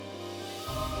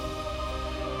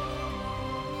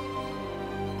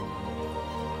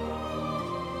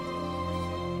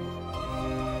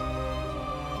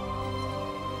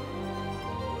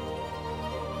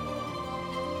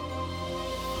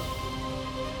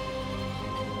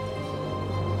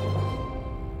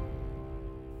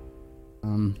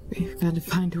We've got to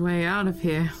find a way out of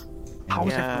here.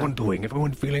 How's everyone doing?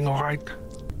 Everyone feeling all right?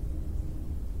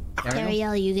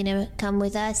 Ariel, you gonna come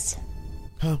with us?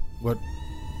 Huh? What?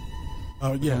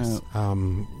 Oh, yes.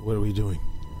 What are we doing?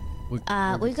 We're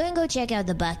gonna go check out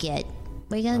the bucket.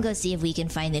 We're gonna go see if we can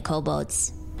find the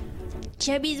kobolds.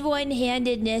 Chubby's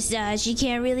one-handedness, she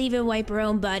can't really even wipe her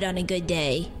own butt on a good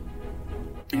day.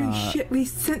 Oh shit, we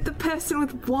sent the person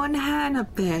with one hand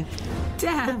up there.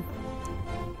 Damn.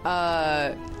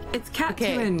 It's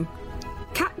Catwin.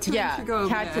 Catwin should go over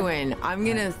there. Catwin.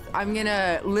 I'm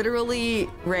gonna literally,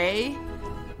 Ray.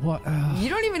 What? You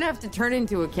don't even have to turn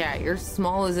into a cat. You're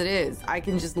small as it is. I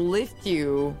can just lift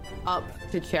you up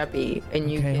to Cheppy,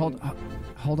 and you can...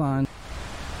 hold on.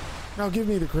 Now give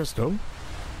me the crystal.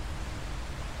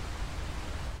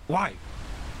 Why?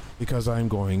 Because I'm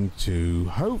going to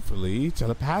hopefully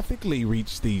telepathically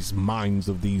reach these minds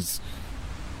of these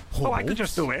holes. Oh, I could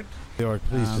just do it. Or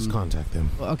please just contact them.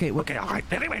 Okay, Okay, all right,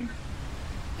 very well.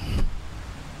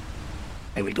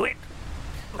 I will do it.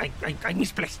 I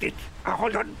misplaced it.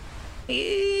 Hold on.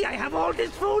 I have all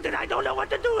this food and I don't know what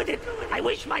to do with it. I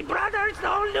wish my brothers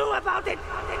all knew about it.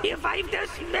 If I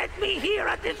just met me here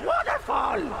at this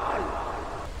waterfall.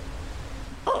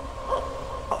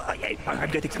 I'm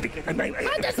getting something.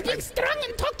 How does Big Strong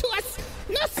and talk to us?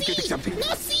 No I'm getting see. something.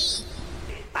 No see.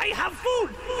 I have food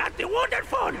at the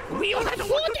waterfall. We all have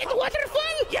food at the waterfall?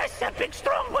 Yes, a big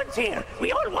strong one's here.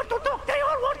 We all want to talk. They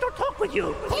all want to talk with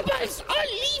you. Kobolds, all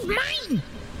leave mine.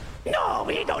 No,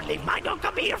 we don't leave mine. Don't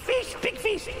come here. Fish, big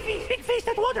fish. Big fish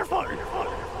at waterfall.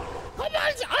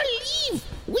 Kobolds, all leave.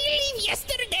 We leave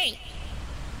yesterday.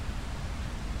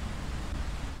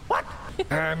 What?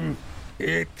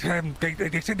 They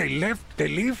said they left. They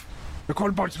leave. The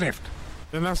kobolds left.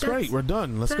 Then that's great. We're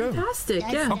done. Let's go. Fantastic,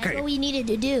 yeah. That's what we needed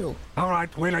to do. All right.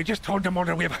 Well, I just told them all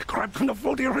that we have grabbed from the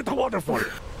food here at the waterfall.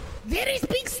 There is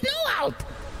big snow out.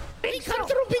 We come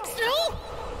through big snow.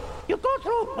 You go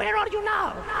through. Where are you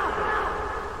now?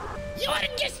 You are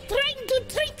just trying to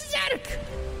trick Zark.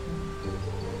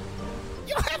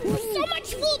 You have so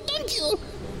much food, don't you?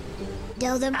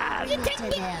 Tell them You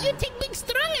take Big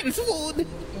Strong's food.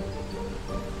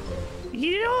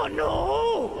 You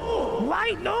no.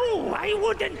 Why no? I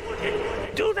wouldn't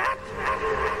do that.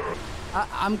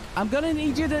 I'm gonna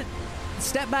need you to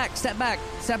step back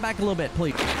a little bit,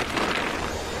 please.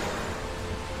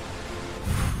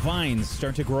 Vines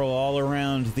start to grow all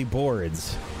around the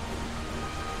boards.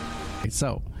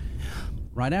 So,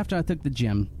 right after I took the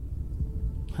gym,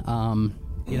 I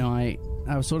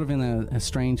was sort of in a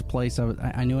strange place.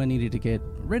 I knew I needed to get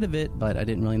rid of it, but I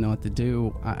didn't really know what to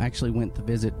do. I actually went to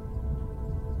visit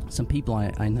some people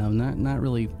I know, not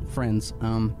really friends.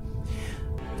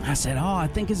 I said, I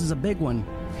think this is a big one.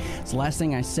 It's the last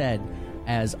thing I said,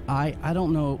 as I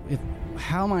don't know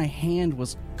how my hand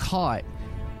was caught,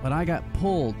 but I got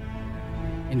pulled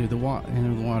into the water,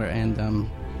 and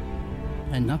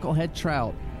knucklehead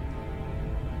trout.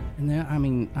 And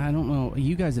I don't know,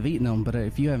 you guys have eaten them, but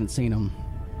if you haven't seen them,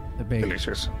 they're big.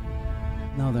 Delicious.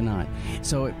 No, they're not.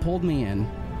 So it pulled me in,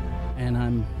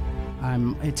 and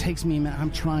it takes me a minute.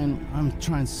 I'm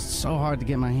trying so hard to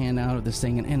get my hand out of this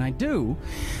thing, and I do.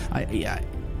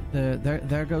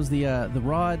 There goes the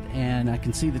rod, and I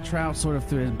can see the trout sort of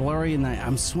through it blurry, and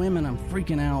I'm swimming. I'm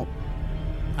freaking out.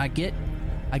 I get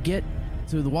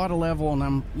to the water level, and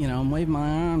I'm waving my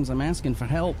arms. I'm asking for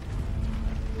help,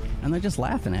 and they're just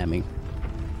laughing at me,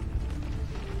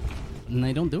 and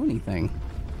they don't do anything.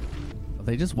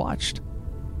 They just watched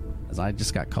as I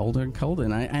just got colder and colder,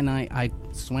 and I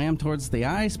swam towards the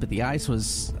ice, but the ice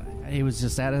was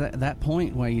just at that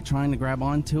point where you're trying to grab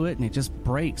onto it, and it just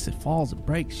breaks. It falls. It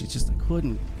breaks.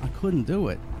 I couldn't do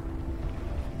it.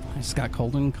 I just got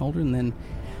colder and colder, and then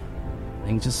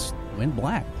things just went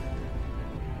black.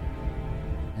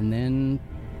 And then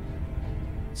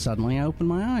suddenly I opened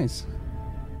my eyes.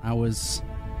 I was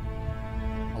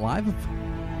alive,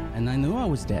 and I knew I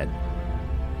was dead.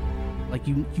 Like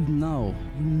you know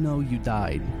you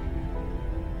died.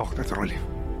 Oh, that's a relief.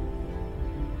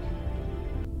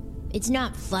 It's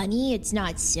not funny. It's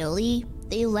not silly.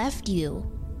 They left you.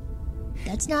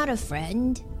 That's not a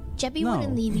friend. Cheppy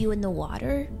wouldn't leave you in the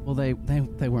water. Well, they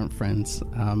weren't friends.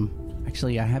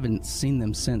 Actually, I haven't seen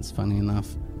them since, funny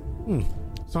enough.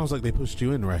 Sounds like they pushed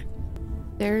you in, Ray.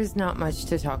 There's not much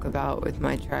to talk about with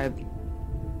my tribe.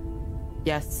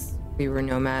 Yes, we were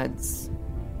nomads.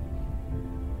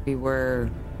 We were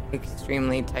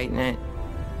extremely tight-knit.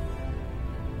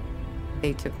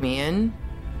 They took me in.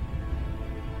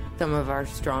 Some of our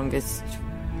strongest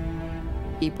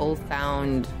people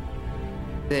found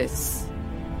this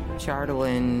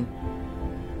Chardalyn,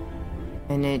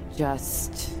 and it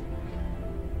just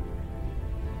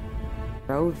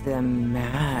drove them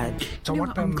mad. So You know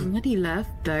what? I'm glad he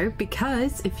left, though,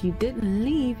 because if you didn't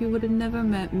leave, you would have never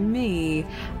met me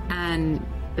and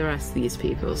the rest of these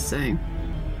people, so...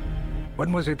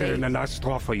 When was it the last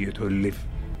straw for you to leave?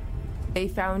 They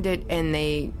found it and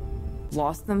they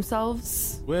lost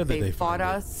themselves. Where did they fought find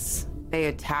it? us. They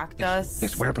attacked us.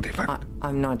 Yes, where did they find it?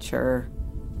 I'm not sure.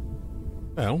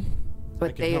 Well,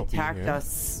 But they attacked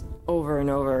us over and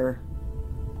over.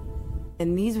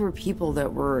 And these were people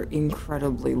that were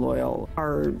incredibly loyal.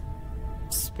 Our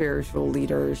spiritual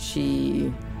leader,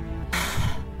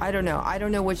 I don't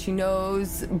know what she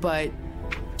knows, but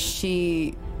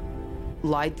she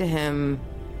lied to him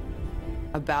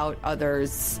about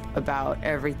others, about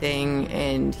everything,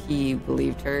 and he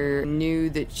believed her, knew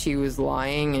that she was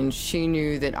lying, and she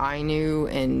knew that I knew,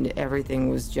 and everything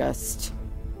was just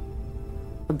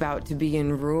about to be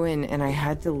in ruin, and I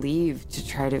had to leave to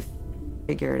try to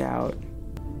figure it out.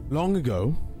 Long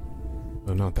ago,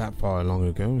 well, not that far long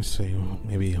ago, say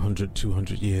maybe 100,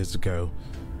 200 years ago,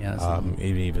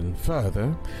 maybe even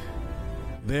further,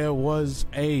 there was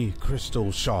a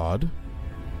crystal shard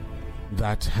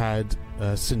that had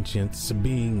sentience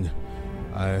being.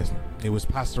 It was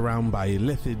passed around by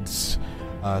lithids,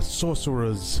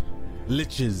 sorcerers,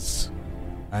 liches,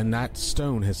 and that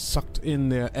stone has sucked in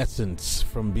their essence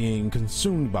from being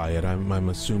consumed by it. I'm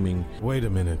assuming. Wait a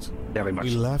minute. Very much.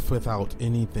 We left without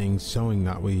anything showing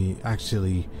that we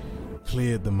actually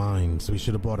cleared the mines. We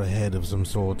should have brought a head of some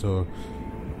sort or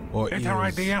Better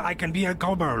idea. I can be a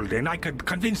kobold, and I could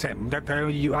convince him that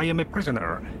I am a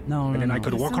prisoner. No, and then I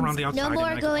could walk around the outside. No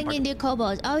more going into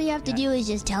kobolds. All you have to do is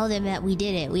just tell them that we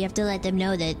did it. We have to let them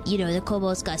know that, the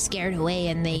kobolds got scared away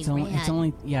and they It's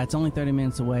only 30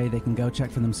 minutes away. They can go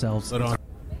check for themselves. The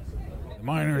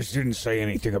miners didn't say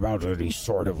anything about any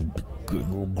sort of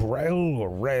grell or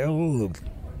rail,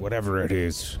 whatever it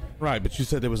is. Right, but you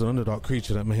said there was an underdark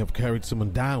creature that may have carried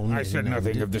someone down. I said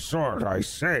nothing of the sort. I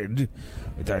said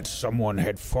that someone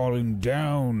had fallen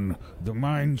down the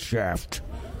mine shaft,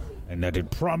 and that it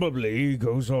probably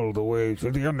goes all the way to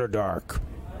the Underdark.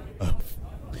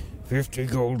 50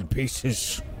 gold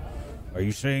pieces. Are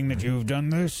you saying that you've done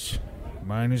this?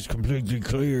 Mine is completely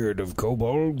cleared of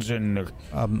kobolds and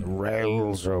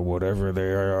rails or whatever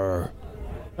they are.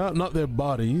 Not their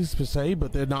bodies, per se,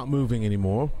 but they're not moving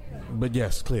anymore. But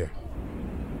yes, clear.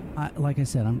 Like I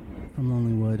said, I'm from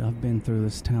Lonelywood. I've been through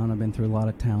this town. I've been through a lot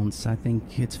of towns. I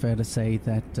think it's fair to say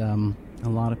that a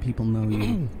lot of people know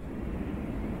you.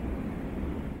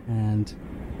 And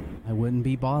I wouldn't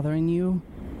be bothering you,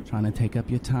 trying to take up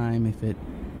your time if it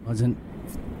wasn't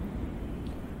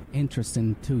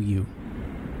interesting to you.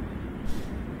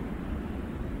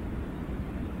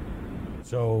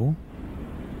 So,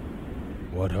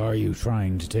 what are you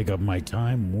trying to take up my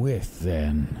time with,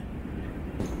 then?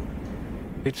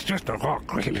 It's just a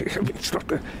rock, really. It's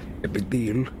not a big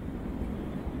deal.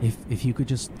 If you could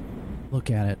just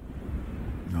look at it.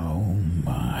 Oh,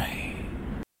 my.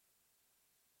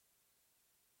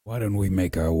 Why don't we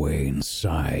make our way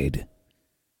inside?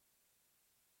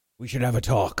 We should have a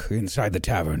talk inside the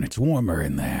tavern. It's warmer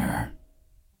in there.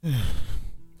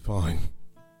 Fine.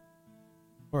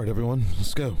 All right, everyone,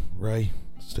 let's go. Ray,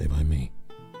 stay by me.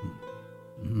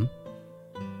 Mm-hmm.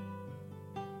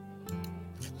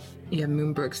 Yeah,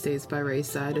 Moonbrook stays by Ray's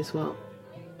side as well.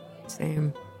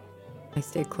 Same. I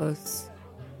stay close.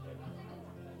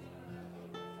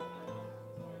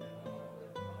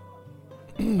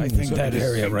 I think that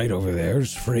area right over there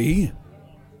is free.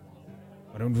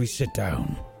 Why don't we sit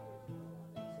down?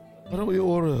 Why don't we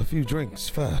order a few drinks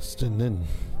first and then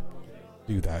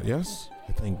do that, yes?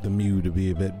 I think the mood would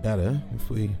be a bit better if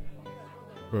we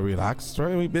were relaxed,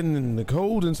 right? We've been in the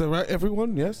cold and so, right,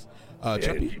 everyone, yes?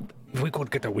 Chappie? If we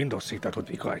could get a window seat, that would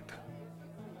be great.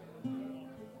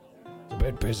 It's a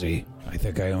bit busy. I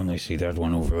think I only see that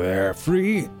one over there.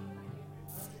 Free?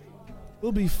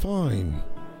 We'll be fine.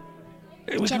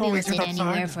 We can Chappie will always sit sit anywhere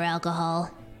outside. for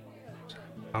alcohol.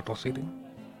 Outdoor seating.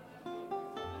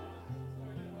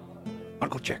 I'll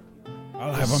go check.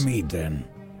 I'll have a mead then.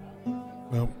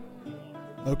 Well,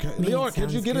 okay. Mead Leora, could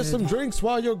you sounds get us some good. drinks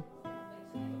while you're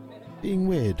being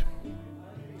weird?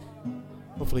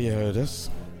 Hopefully you heard us.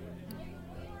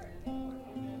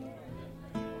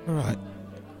 All right.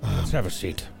 Let's have a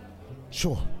seat.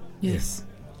 Sure. Yes.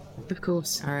 Of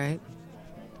course. All right.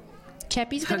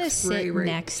 Chappie's gonna That's sit right.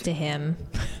 next to him.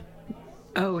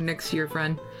 Oh, next to your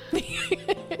friend.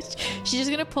 She's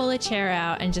just gonna pull a chair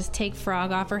out and just take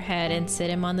Frog off her head and sit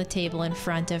him on the table in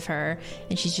front of her,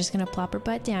 and she's just gonna plop her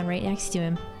butt down right next to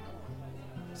him.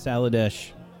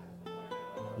 Saladesh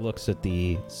looks at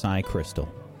the Psi crystal.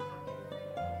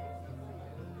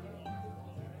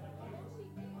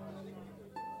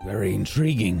 Very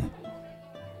intriguing.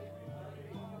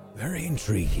 Very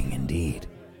intriguing indeed.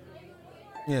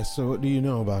 Yes, so what do you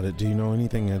know about it? Do you know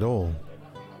anything at all?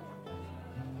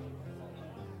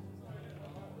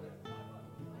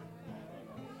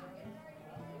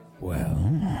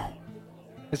 Well...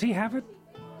 Does he have it?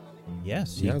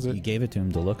 Yes, He has it. you gave it to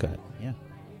him to look at. Yeah.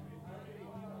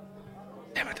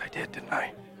 Damn it, I did, didn't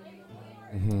I?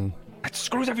 Mm-hmm. That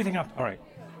screws everything up. All right.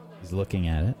 He's looking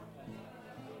at it.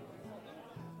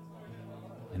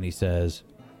 And he says,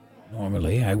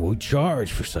 Normally I would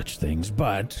charge for such things,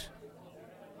 but...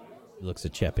 he looks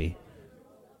at Cheppy.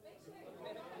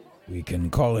 We can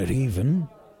call it even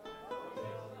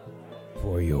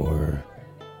for your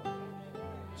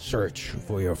search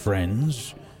for your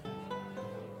friends.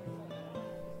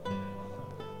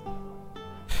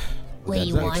 Wait,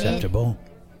 you That's want it? acceptable.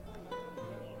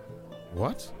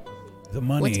 What? The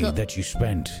money that you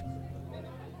spent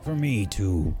for me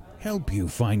to help you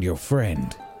find your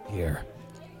friend here.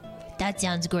 That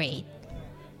sounds great.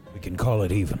 We can call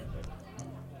it even.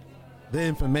 The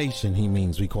information he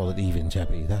means we call it even,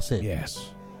 Chappie. That's it.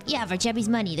 Yes. Yeah, for Cheppy's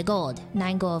money, the gold.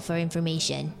 9 gold for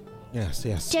information. Yes,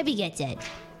 yes. Cheppy gets it.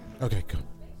 Okay, good.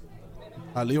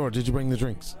 Leora, did you bring the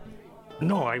drinks?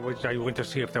 No, I went to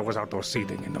see if there was outdoor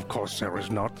seating, and of course there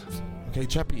is not. Okay,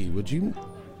 Chappie, would you...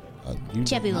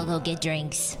 Cheppy will go get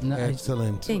drinks. No,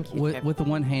 Excellent. Thank you. with the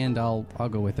one hand, I'll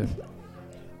go with it.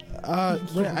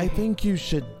 I think you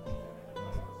should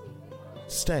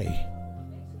stay.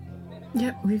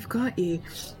 Yep, we've got you.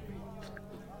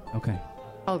 Okay.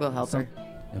 I'll go help her.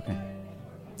 Okay.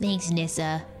 Thanks,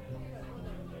 Nissa.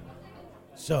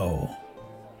 So,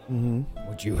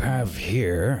 what you have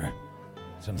here,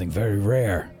 something very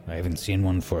rare. I haven't seen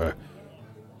one for,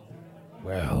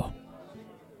 well,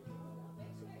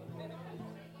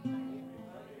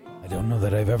 I don't know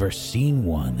that I've ever seen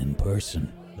one in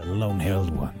person, let alone held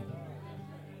one.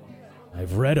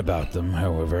 I've read about them,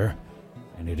 however,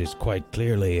 and it is quite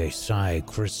clearly a psi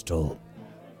crystal.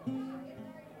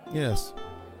 Yes.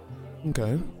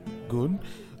 Okay, good.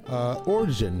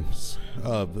 Origins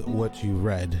of what you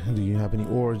read. Do you have any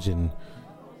origin?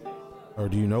 Or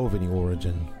do you know of any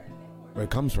origin? Where it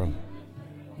comes from?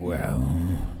 Well,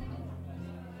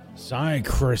 psi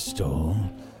crystal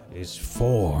is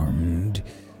formed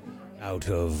out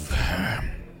of,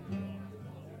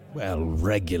 well,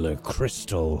 regular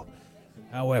crystal.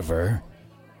 However,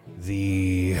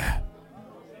 the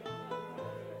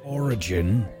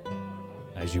origin,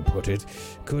 as you put it,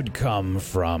 could come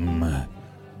from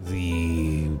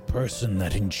the person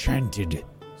that enchanted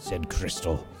said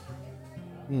crystal.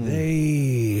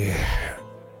 They...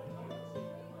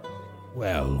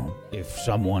 well, if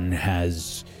someone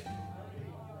has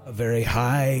a very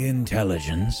high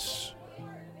intelligence,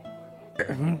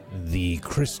 the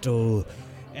crystal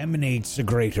emanates a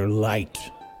greater light.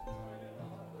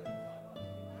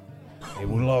 It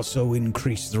will also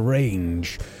increase the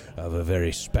range of a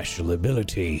very special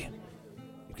ability.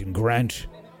 It can grant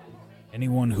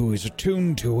anyone who is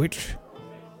attuned to it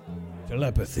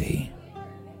telepathy.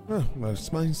 Oh, that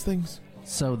explains things.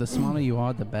 So the smaller you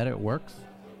are, the better it works?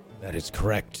 That is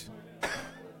correct.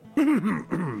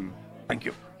 Thank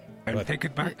you. I'll take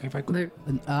it back if I could.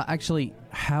 Actually,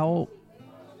 how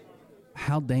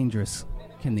dangerous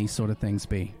can these sort of things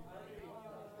be?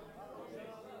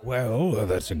 Well,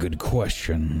 that's a good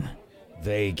question.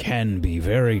 They can be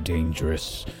very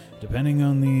dangerous, depending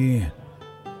on the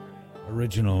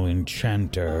original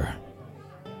enchanter.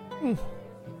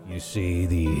 You see,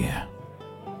 the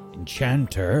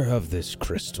enchanter of this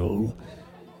crystal,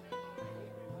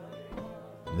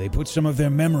 they put some of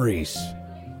their memories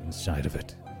inside of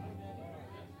it.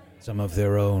 Some of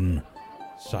their own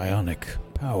psionic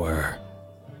power.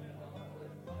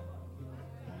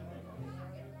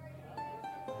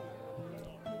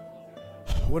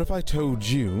 What if I told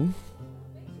you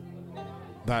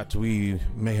that we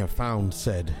may have found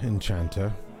said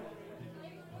enchanter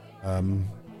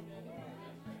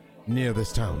near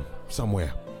this town,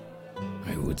 somewhere?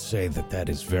 I would say that that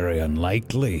is very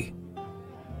unlikely,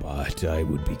 but I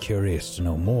would be curious to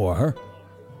know more.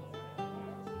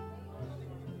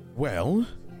 Well,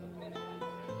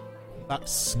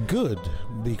 that's good,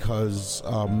 because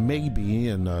maybe,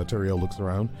 and Turiel looks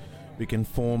around, we can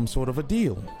form sort of a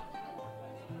deal.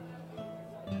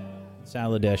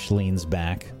 Saladesh leans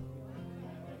back.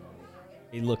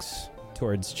 He looks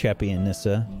towards Cheppy and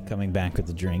Nissa, coming back with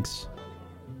the drinks.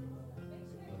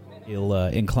 He'll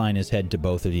incline his head to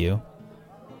both of you,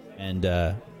 and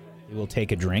he will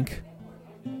take a drink.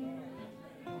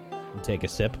 He'll take a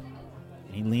sip.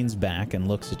 He leans back and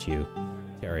looks at you,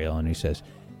 Tariel, and he says,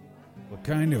 What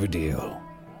kind of a deal?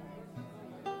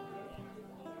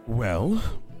 Well,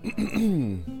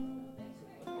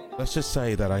 let's just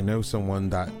say that I know someone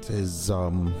that is,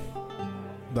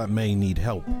 that may need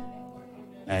help.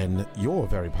 And you're a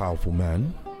very powerful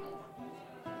man.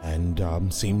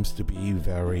 And, seems to be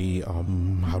very,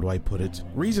 how do I put it?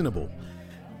 Reasonable.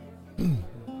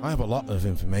 I have a lot of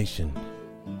information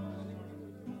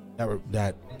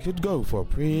that could go for a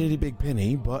pretty big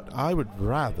penny, but I would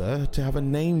rather to have a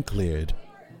name cleared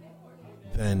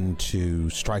than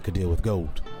to strike a deal with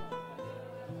gold.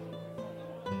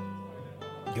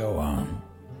 Go on.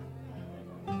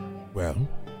 Well,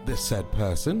 this said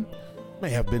person may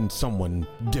have been someone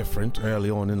different early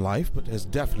on in life, but has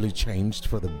definitely changed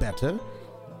for the better.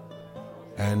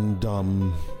 And,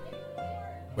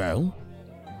 well,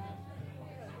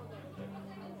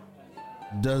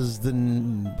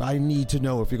 I need to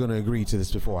know if you're going to agree to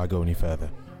this before I go any further.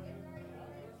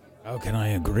 How can I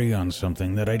agree on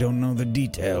something that I don't know the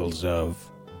details of?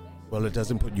 Well, it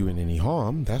doesn't put you in any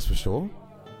harm, that's for sure.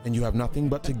 And you have nothing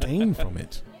but to gain from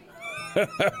it.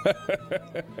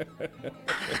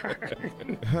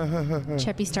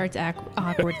 Cheppy starts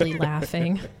awkwardly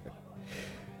laughing.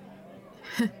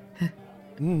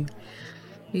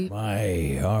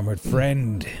 My armored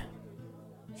friend,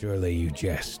 surely you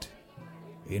jest.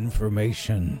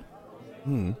 Information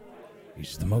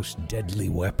is the most deadly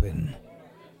weapon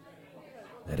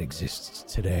that exists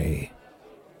today.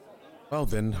 Well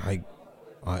then,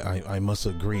 I must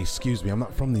agree. Excuse me, I'm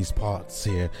not from these parts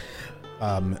here.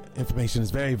 Information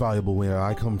is very valuable where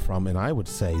I come from, and I would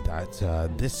say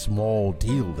that this small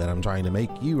deal that I'm trying to make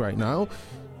you right now,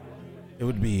 it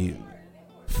would be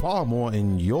far more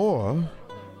in your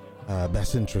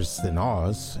best interest than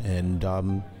ours. And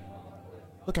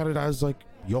look at it as like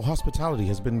your hospitality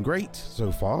has been great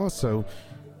so far, so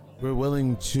we're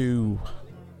willing to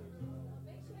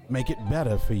make it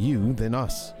better for you than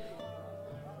us.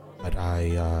 But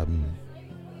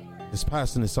this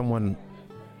person is someone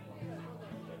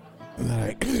that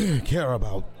I care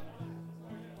about.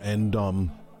 And,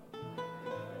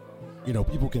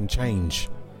 people can change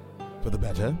for the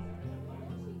better.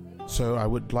 So I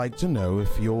would like to know if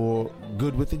you're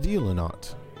good with the deal or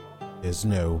not. There's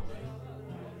no...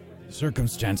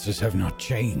 Circumstances have not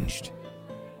changed.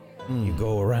 You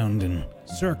go around in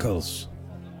circles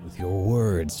with your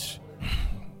words.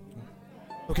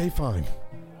 Okay, fine.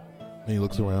 And he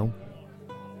looks around.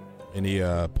 And he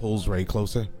pulls Ray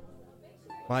closer.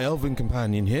 My elven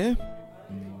companion here.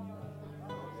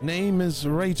 Name is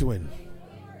Raytwin.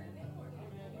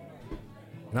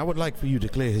 And I would like for you to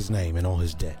clear his name and all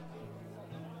his debt.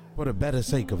 For the better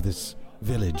sake of this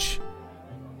village.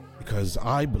 Because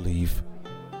I believe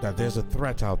that there's a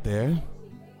threat out there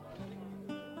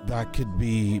that could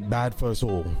be bad for us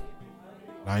all.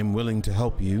 I'm willing to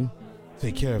help you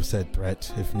take care of said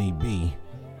threat if need be.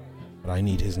 But I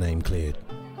need his name cleared.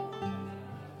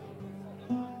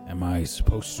 Am I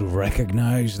supposed to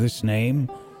recognize this name?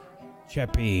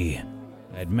 Cheppy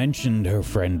had mentioned her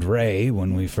friend Ray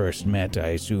when we first met. I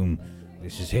assume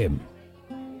this is him.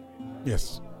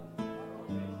 Yes.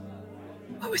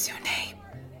 What was your name?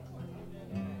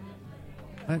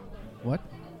 What?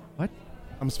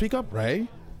 Speak up, Ray.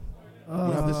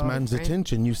 You have this man's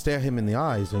attention. You stare him in the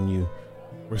eyes and you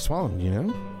respond, you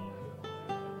know?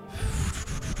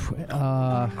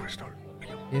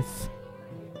 If...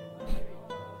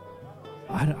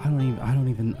 I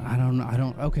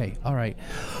don't, okay, alright.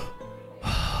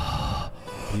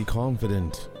 Be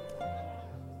confident.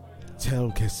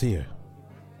 Tell Kassir.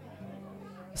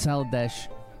 Saladesh,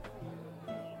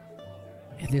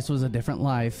 this was a different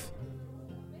life,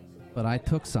 but I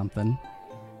took something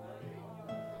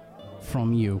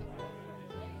from you.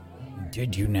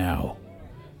 Did you now?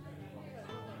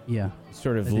 Yeah.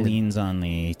 Sort of leans on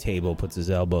the table, puts his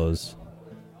elbows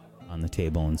on the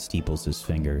table and steeples his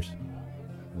fingers.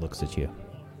 Looks at you.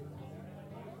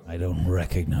 I don't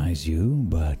recognize you,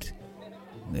 but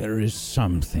there is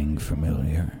something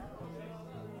familiar.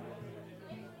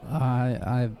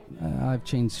 I've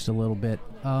changed a little bit.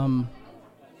 I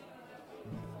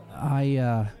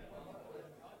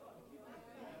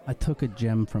took a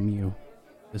gem from you.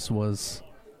 This was...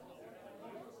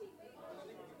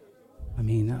 I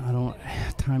mean, I don't...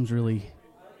 Time's really...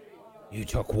 You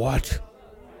took what?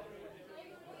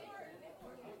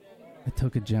 I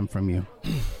took a gem from you.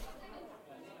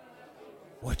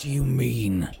 What do you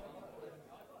mean?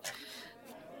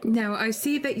 Now, I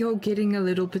see that you're getting a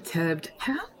little perturbed.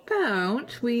 How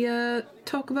about we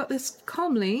talk about this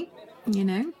calmly, you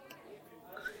know?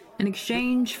 An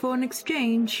exchange for an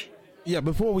exchange. Yeah,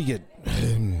 before we get,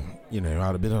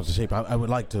 out of shape, I would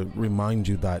like to remind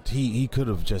you that he could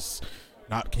have just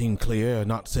not came clear,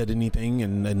 not said anything,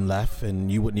 and left, and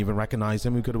you wouldn't even recognize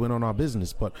him. We could have went on our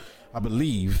business. But I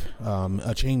believe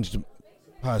a changed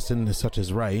person such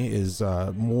as Ray is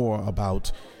more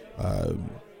about,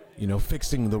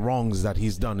 fixing the wrongs that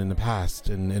he's done in the past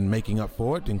and making up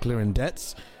for it and clearing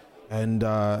debts. And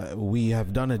we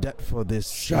have done a debt for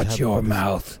this. Shut your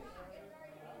mouth.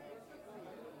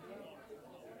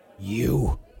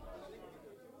 You.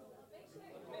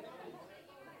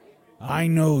 I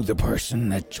know the person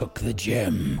that took the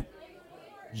gem.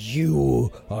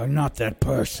 You are not that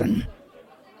person.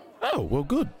 Oh, well,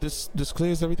 good. This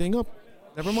clears everything up.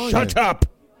 Never mind. Shut up!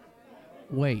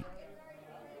 Wait.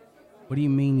 What do you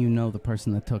mean you know the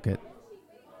person that took it?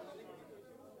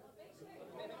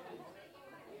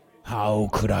 How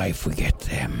could I forget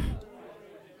them?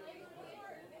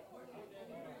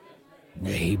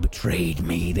 They betrayed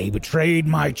me. They betrayed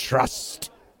my trust.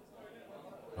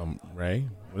 Ray?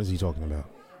 What is he talking about?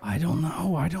 I don't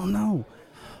know.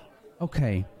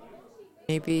 Okay.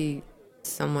 Maybe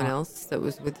someone else that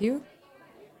was with you?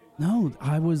 No,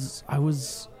 I was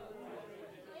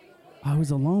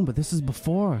alone, but this is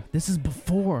before. Do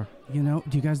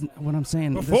you guys know what I'm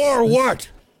saying? Before what?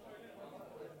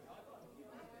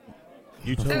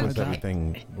 You told us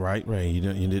everything, right, Ray? You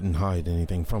didn't hide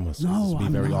anything from us. No,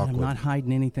 I'm I'm not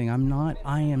hiding anything. I am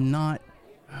not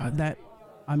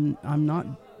I'm not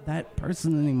that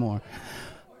person anymore.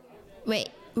 Wait,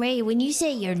 Ray, when you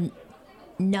say you're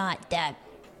not that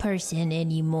person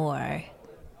anymore,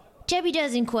 Chubby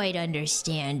doesn't quite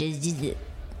understand. Is it?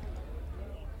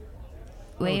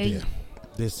 Dear.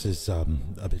 This is a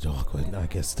bit awkward. I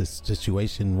guess this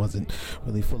situation wasn't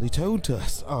really fully told to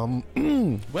us.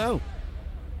 Well.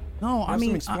 No, I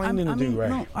mean, explaining to do, Ray.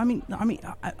 No, I mean,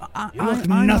 You look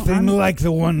nothing like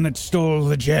the one that stole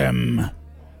the gem.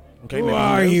 Okay, who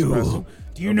are you?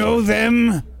 Do you know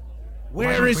them?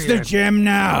 Where is the gem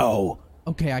now?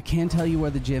 Okay, I can tell you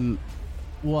where the gem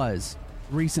was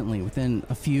recently, within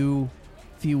a few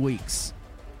weeks.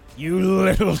 You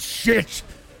little shit!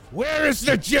 Where is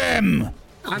the gem?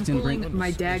 I'm pulling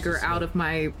my dagger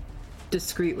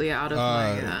discreetly out of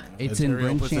my... It's in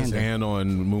Bryn puts his Shander. hand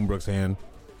on Moonbrook's hand.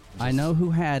 I know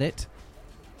who had it.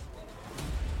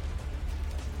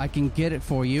 I can get it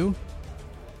for you.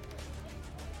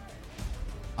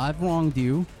 I've wronged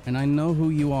you, and I know who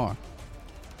you are.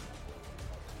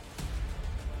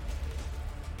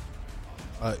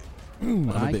 I'm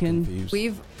a bit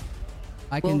confused.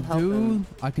 I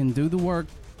can do the work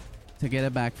to get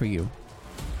it back for you.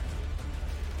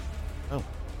 Oh.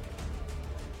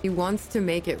 He wants to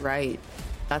make it right.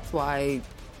 That's why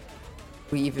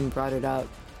we even brought it up.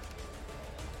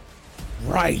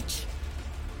 Right.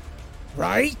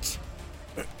 Right?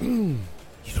 You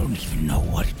don't even know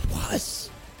what it was.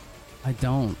 I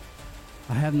don't.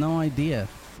 I have no idea.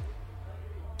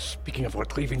 Speaking of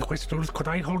retrieving crystals, could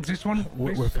I hold this one?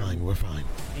 We're fine.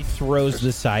 He throws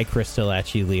the psi crystal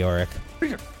at you, Leoric.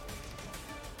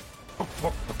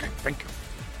 Oh, okay, thank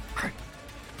you.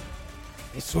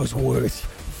 This was worth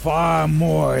far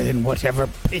more than whatever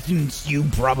pittance you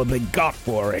probably got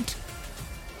for it.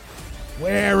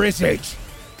 Where is it?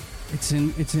 It's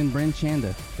in Bryn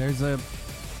Shander. There's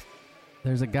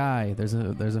a guy. There's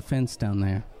a fence down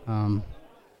there.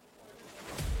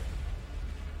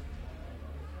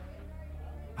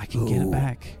 I can get it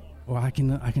back, or I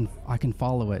can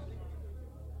follow it.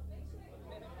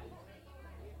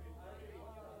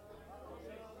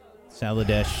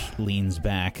 Saladesh leans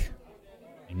back.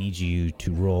 I need you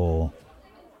to roll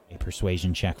a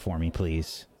persuasion check for me,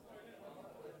 please.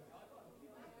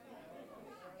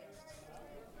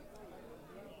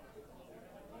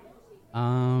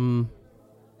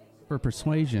 For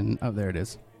persuasion. Oh, there it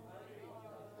is.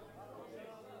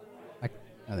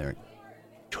 There.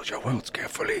 Choose your words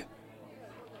carefully.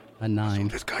 A 9.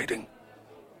 Just guiding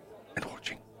and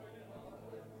watching.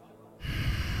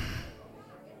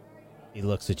 He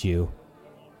looks at you.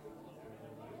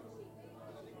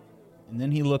 And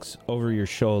then he looks over your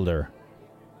shoulder.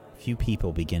 A few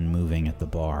people begin moving at the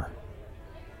bar.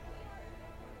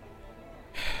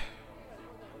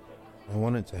 I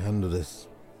wanted to handle this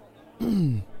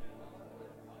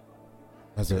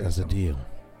as a deal.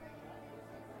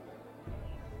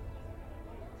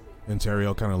 And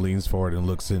Teriel kind of leans forward and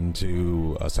looks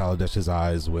into Saladesh's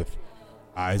eyes with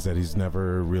eyes that he's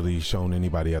never really shown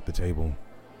anybody at the table.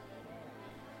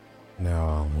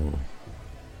 Now,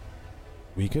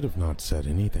 we could have not said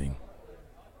anything.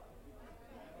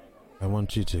 I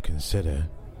want you to consider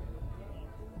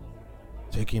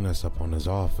taking us up on his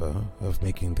offer of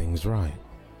making things right.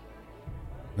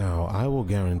 Now, I will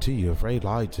guarantee you, if Ray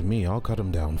lied to me, I'll cut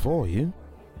him down for you,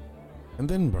 and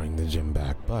then bring the gem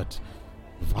back. But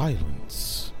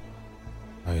violence,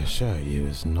 I assure you,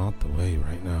 is not the way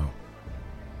right now.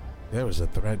 There is a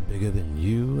threat bigger than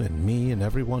you and me and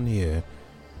everyone here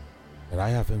that I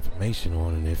have information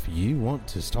on, and if you want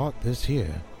to start this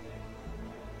here,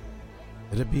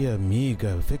 it'd be a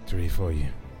meager victory for you.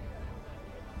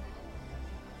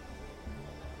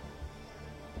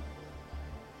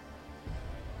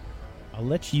 I'll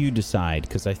let you decide,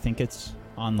 because I think it's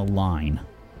on the line.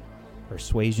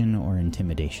 Persuasion or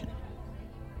intimidation?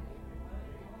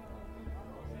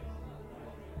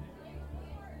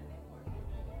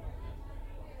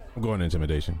 I'm going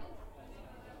intimidation.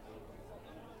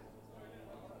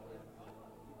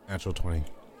 Natural 20.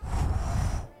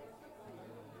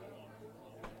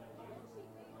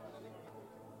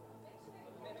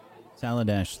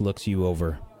 Saladash looks you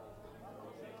over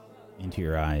into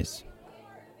your eyes.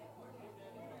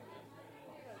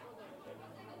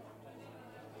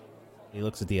 He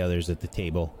looks at the others at the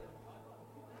table.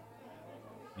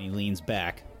 And he leans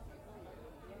back.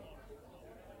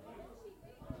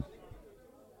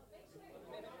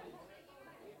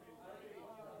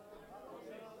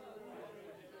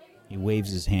 He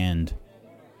waves his hand.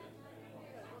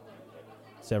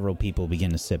 Several people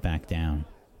begin to sit back down.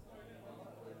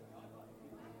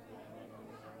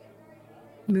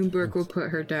 Moonbrook will put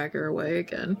her dagger away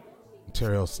again.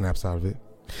 Teriel snaps out of it.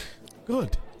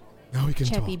 Good. Now we can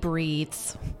Cheppy talk.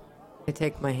 breathes. I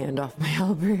take my hand off my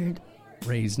halberd.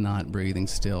 Ray's not breathing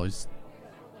still. He's...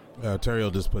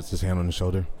 Teriel just puts his hand on his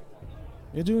shoulder.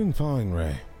 You're doing fine,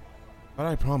 Ray. But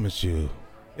I promise you,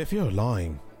 if you're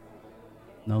lying,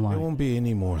 no lie. There won't be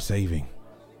any more saving.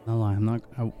 No lie. I'm not.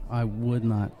 I would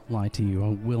not lie to you. I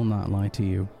will not lie to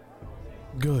you.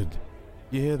 Good.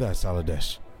 You hear that,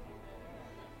 Saladesh?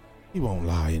 He won't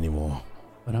lie anymore.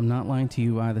 But I'm not lying to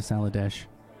you either, Saladesh.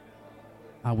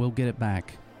 I will get it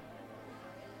back.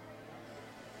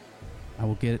 I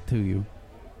will get it to you.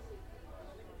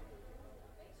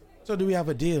 So do we have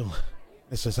a deal,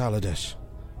 Mr. Saladesh?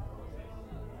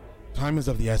 Time is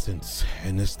of the essence,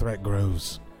 and this threat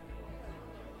grows.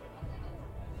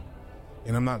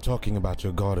 And I'm not talking about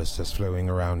your goddess that's flowing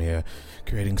around here,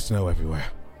 creating snow everywhere.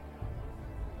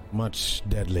 Much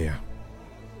deadlier.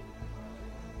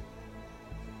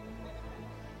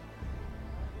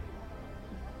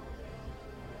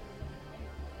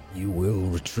 You will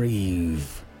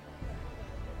retrieve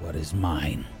what is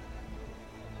mine.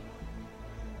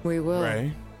 We will.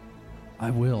 Ray? I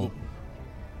will.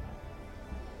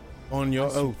 On your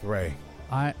oath, Ray.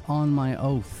 On my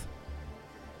oath.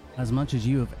 As much as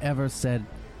you have ever said,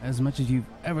 as much as you've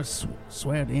ever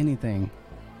sweared anything,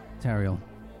 Teriel,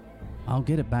 I'll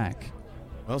get it back.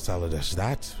 Well, Saladesh,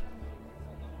 that...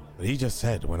 But he just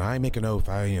said, when I make an oath,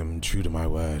 I am true to my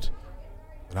word.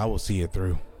 And I will see it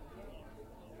through.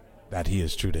 That he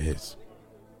is true to his.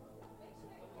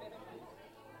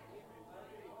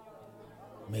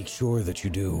 Make sure that you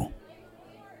do.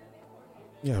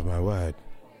 You have my word.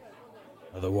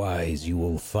 Otherwise, you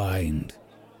will find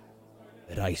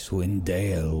that Icewind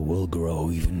Dale will grow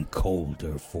even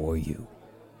colder for you.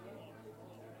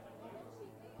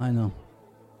 I know.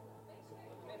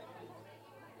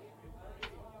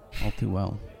 All too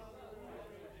well.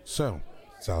 So,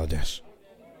 Saladesh,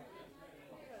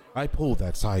 I pulled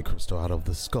that side crystal out of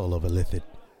the skull of a Lithid.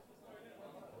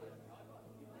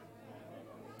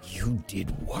 You did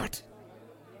what?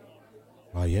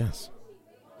 Ah, yes.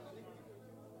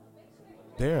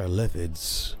 There are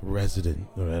Lithids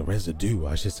residue,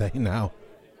 I should say, now.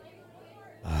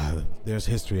 There's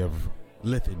history of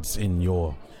Lithids in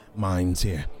your minds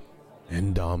here.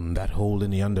 And, that hole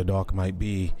in the Underdark might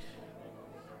be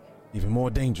even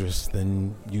more dangerous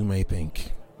than you may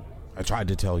think. I tried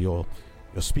to tell your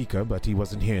speaker, but he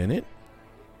wasn't hearing it.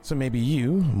 So maybe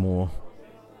you, a more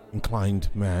inclined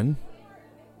man,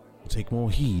 will take more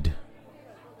heed.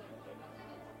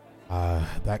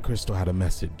 That crystal had a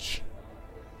message.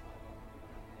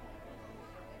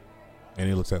 And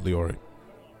he looks at Leoric.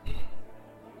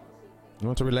 You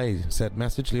want to relay said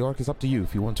message, Leoric? It's up to you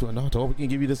if you want to or not. Or we can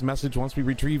give you this message once we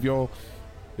retrieve your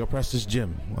precious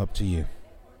gem. Up to you.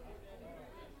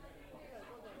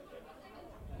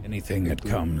 Anything that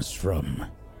comes from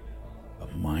a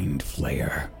mind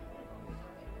flayer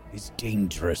is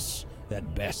dangerous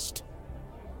at best.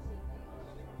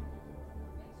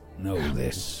 Know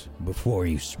this before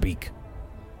you speak.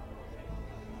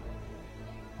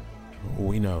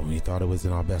 We know. We thought it was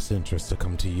in our best interest to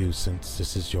come to you since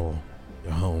this is your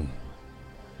home.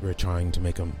 We're trying to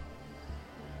make a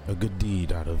good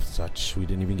deed out of such. We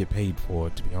didn't even get paid for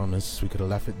it, to be honest. We could have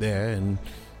left it there and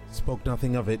spoke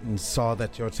nothing of it and saw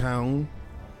that your town,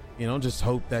 just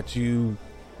hope that you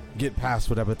get past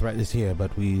whatever threat is here.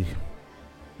 But we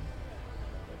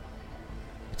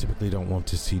typically don't want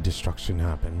to see destruction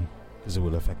happen because it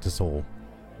will affect us all.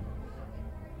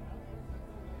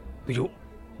 Did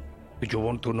you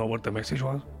want to know what the message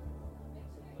was?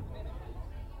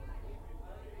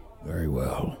 Very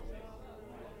well.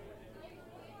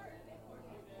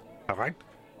 All right.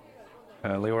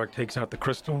 Leoric takes out the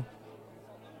crystal.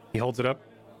 He holds it up,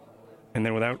 and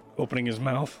then without opening his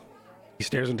mouth, he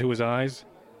stares into his eyes,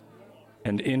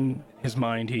 and in his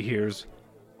mind he hears,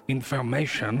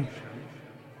 "Information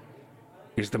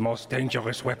is the most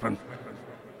dangerous weapon.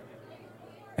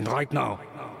 And right now,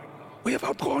 we have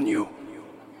outgrown you.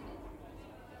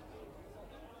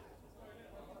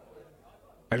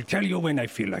 I'll tell you when I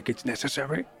feel like it's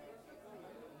necessary."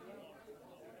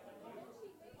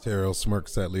 Tyrell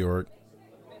smirks at Leoric.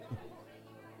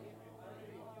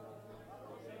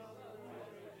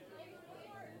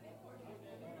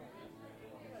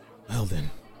 Well then.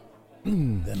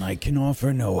 Then I can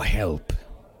offer no help.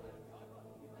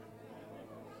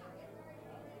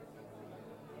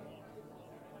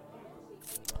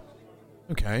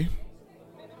 Okay.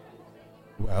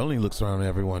 Well, he looks around at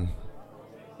everyone.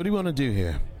 What do you want to do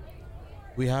here?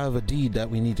 We have a deed that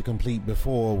we need to complete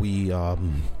before we,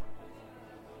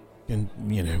 can,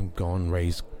 go and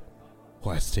raise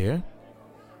quest here.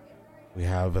 We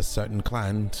have a certain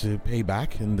clan to pay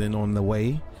back, and then on the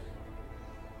way,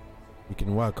 we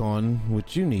can work on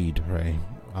what you need, Ray.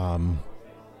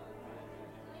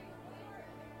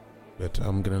 But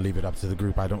I'm gonna leave it up to the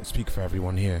group. I don't speak for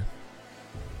everyone here.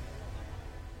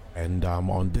 And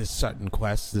on this certain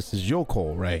quest, this is your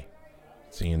call, Ray.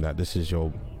 Seeing that this is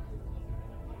your...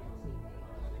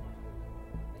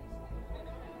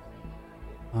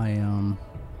 I don't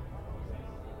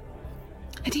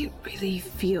really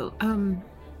feel,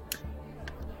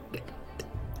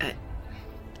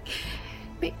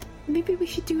 maybe we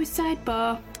should do a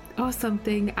sidebar or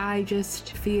something. I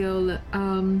just feel,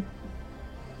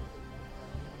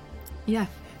 yeah.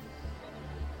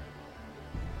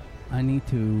 I need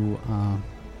to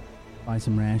buy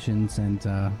some rations and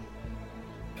a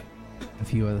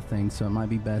few other things, so it might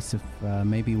be best if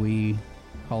maybe we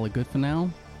call it good for now.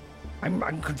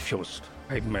 I'm confused.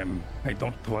 I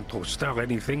don't want to stir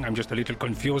anything. I'm just a little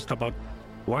confused about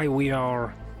why we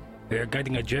are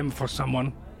guiding a gem for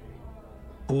someone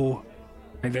who...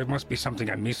 And there must be something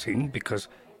I'm missing, because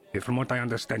from what I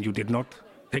understand, you did not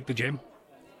take the gem.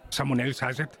 Someone else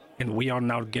has it, and we are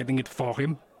now getting it for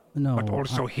him. No. But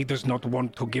also, he does not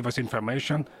want to give us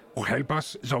information or help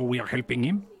us, so we are helping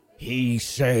him. He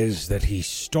says that he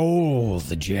stole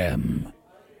the gem,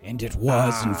 and it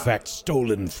was, in fact,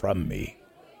 stolen from me.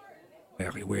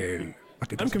 Very well.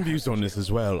 I'm confused on this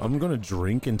as well. I'm gonna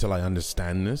drink until I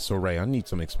understand this. So, Ray, I need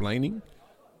some explaining.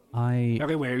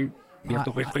 Very well. You have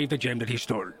to retrieve the gem that he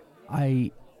stole.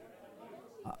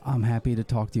 I'm happy to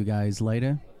talk to you guys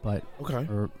later, but... Okay.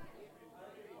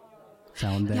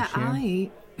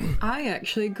 I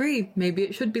actually agree. Maybe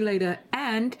it should be later.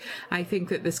 And I think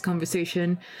that this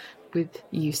conversation with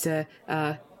you, sir,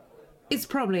 is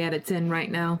probably at its end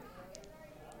right now.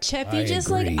 Cheppy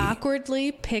just like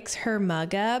awkwardly picks her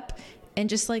mug up and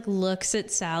just like looks at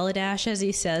Saladash as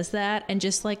he says that, and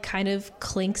just like kind of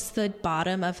clinks the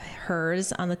bottom of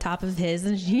hers on the top of his,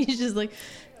 and she's just like,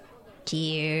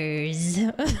 cheers.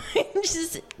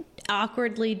 Just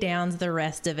awkwardly downs the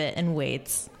rest of it and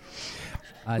waits.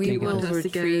 We will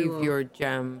retrieve your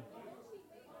gem.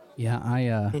 Yeah,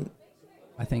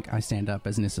 I think I stand up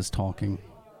as Nissa's talking.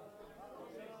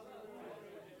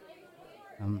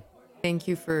 Thank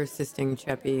you for assisting,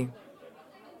 Cheppy.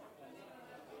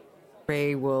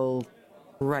 Ray will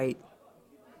write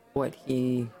what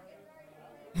he...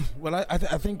 Well, I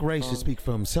think Ray should speak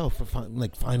for himself.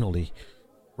 Finally.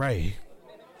 Ray,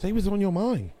 say what's on your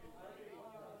mind.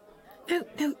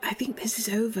 No, I think this is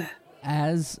over.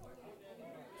 As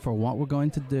for what we're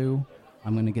going to do,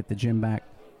 I'm going to get the gym back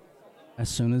as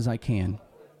soon as I can.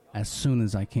 As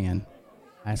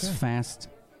fast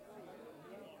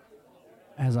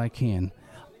as I can.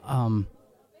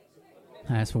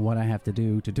 As for what I have to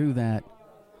do that,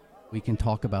 we can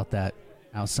talk about that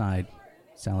outside.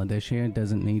 Saladish here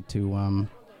doesn't need to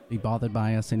be bothered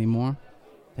by us anymore.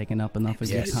 Taking up enough of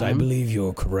your time. Yes, I believe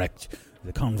you're correct.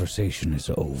 The conversation is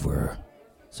over.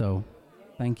 So,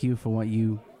 thank you for what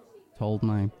you told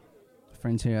my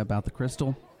friends here about the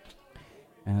crystal.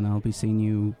 And I'll be seeing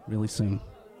you really soon.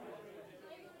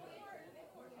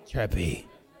 Cheppy.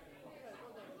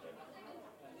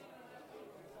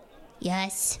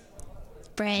 Yes,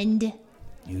 friend.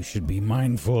 You should be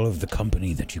mindful of the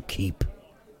company that you keep.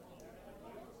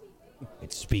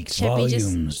 It speaks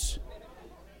volumes.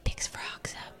 Picks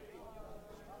frogs up.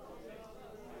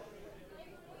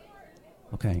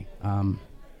 Okay,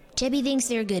 Chebby thinks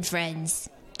they're good friends.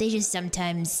 They just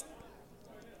sometimes...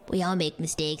 We all make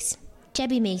mistakes.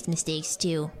 Chebby makes mistakes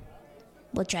too.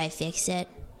 We'll try to fix it.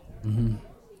 Mm-hmm.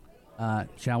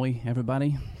 Shall we,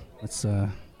 everybody? Let's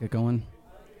get going.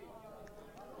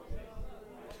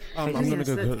 I'm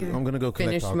gonna go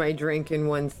collect. Finish my drink in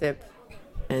one sip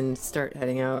and start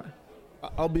heading out.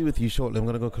 I'll be with you shortly. I'm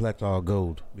gonna go collect our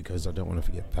gold because I don't want to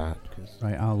forget that.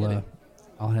 Right,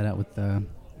 I'll head out with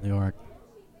Leoric.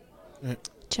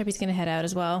 Chubby's gonna head out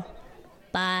as well.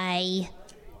 Bye.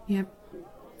 Yep.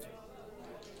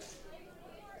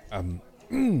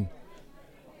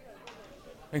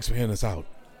 Thanks for hearing us out.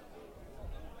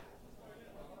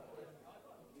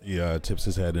 He tips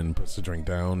his head and puts the drink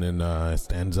down and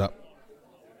stands up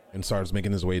and starts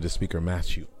making his way to Speaker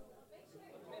Matthew.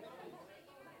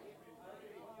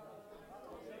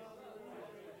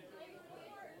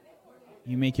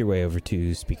 You make your way over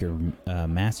to Speaker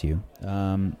Matthew.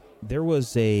 There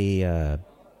was a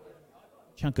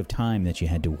chunk of time that you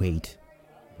had to wait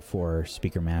before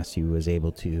Speaker Matthew was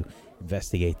able to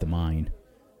investigate the mine.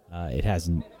 It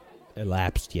hasn't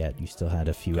elapsed yet. You still had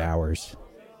a few hours.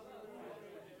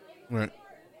 Right.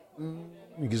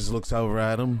 He just looks over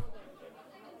at him.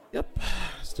 Yep.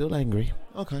 Still angry.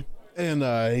 Okay. And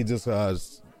he just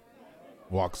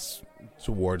walks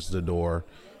towards the door.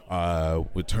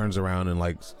 Turns around and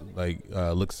looks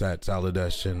at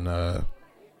Saladesh and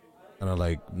kind of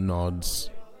like nods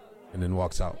and then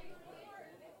walks out.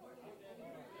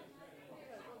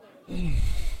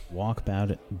 Walk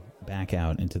back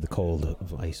out into the cold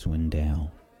of Icewind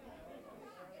Dale.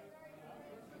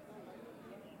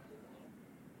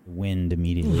 The wind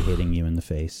immediately hitting you in the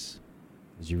face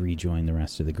as you rejoin the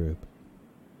rest of the group.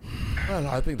 Well,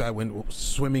 I think that went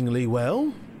swimmingly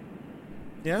well.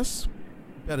 Yes.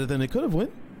 Better than it could have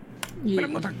went. But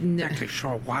I'm not exactly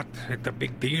sure what the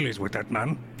big deal is with that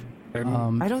man.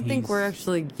 I don't think we're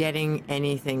actually getting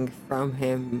anything from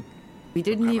him. We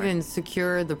didn't even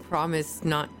secure the promise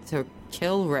not to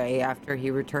kill Ray after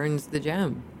he returns the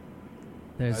gem.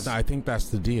 I think that's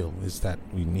the deal, is that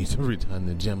we need to return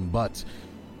the gem, but...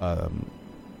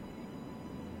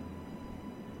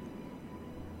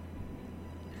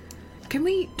 Can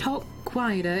we talk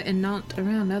quieter and not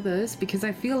around others? Because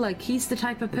I feel like he's the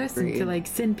type of person to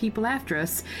send people after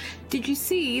us. Did you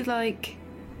see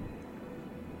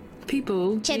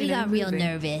people? Chebby got real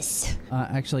nervous.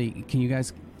 Actually, can you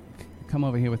guys come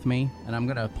over here with me? And I'm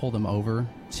gonna pull them over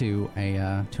to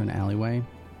an alleyway,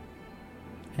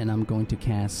 and I'm going to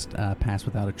cast Pass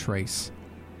Without a Trace.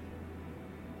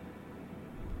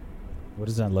 What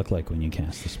does that look like when you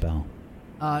cast the spell?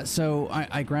 So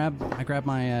I grab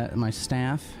my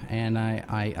staff and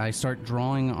I start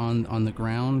drawing on the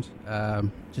ground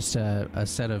just a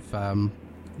set of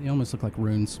they almost look like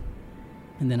runes,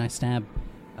 and then I stab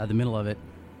the middle of it,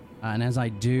 and as I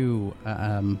do,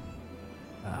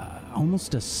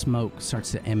 almost a smoke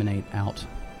starts to emanate out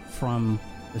from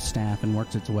the staff and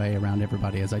works its way around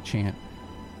everybody as I chant.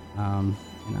 And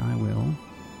I will.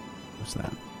 What's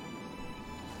that?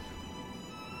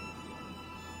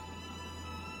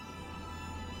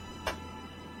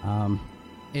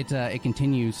 It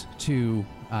continues to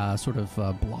sort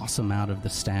of blossom out of the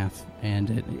staff,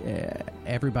 and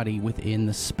everybody within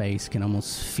the space can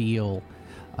almost feel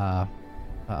a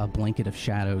blanket of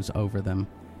shadows over them.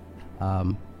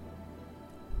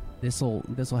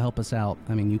 This'll help us out.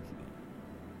 I mean,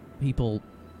 people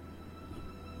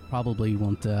probably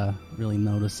won't really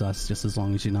notice us just as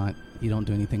long as you don't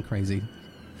do anything crazy,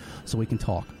 so we can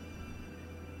talk.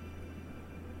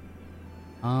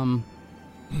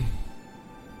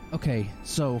 Okay,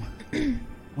 so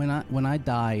when I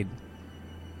died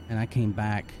and I came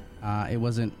back, it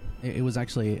was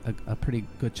actually a pretty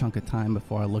good chunk of time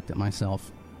before I looked at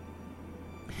myself.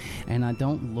 And I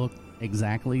don't look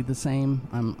exactly the same.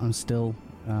 I'm still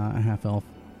a half elf.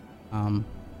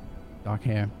 Dark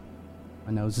hair.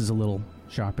 My nose is a little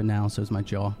sharper now, so is my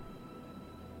jaw.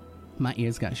 My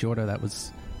ears got shorter. That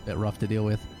was a bit rough to deal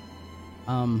with.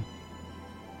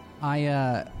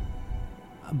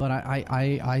 But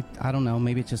I don't know,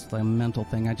 maybe it's just a mental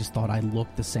thing. I just thought I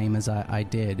looked the same as I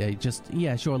did.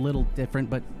 Sure, a little different,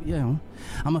 but,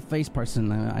 I'm a face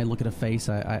person. I look at a face,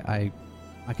 I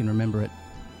can remember it.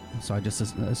 So I just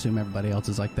assume everybody else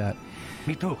is like that.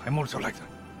 Me too, I'm also like that.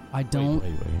 I don't...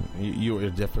 Wait. You were a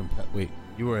different...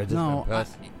 you were a different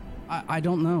person? I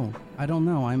don't know.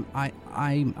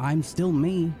 I'm still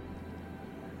me.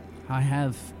 I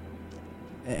have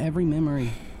every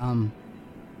memory,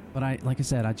 but like I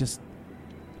said, I don't know.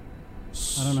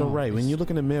 So, Ray, when you look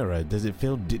in the mirror, did it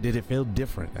feel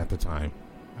different at the time?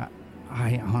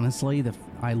 I honestly,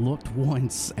 I looked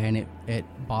once and it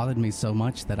bothered me so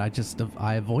much that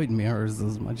I avoid mirrors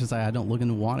as much as I don't look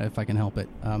into water if I can help it.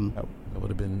 That would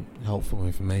have been helpful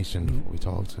information before we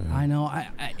talked to him. I know.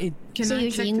 So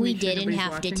you're saying we didn't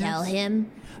have to tell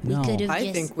him? No. We could have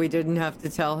I think we didn't have to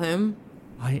tell him.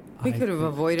 We could have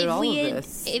avoided all of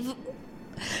this. If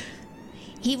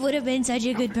he would have been such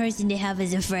a good person to have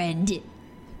as a friend.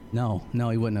 No,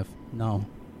 he wouldn't have. No.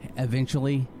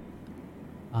 Eventually,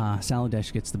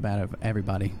 Saladesh gets the better of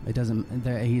everybody. It doesn't.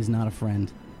 He's not a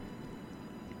friend.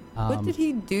 What did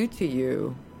he do to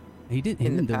you? He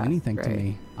didn't do anything to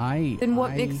me. Then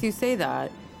what makes you say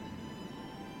that?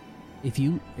 If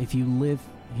you live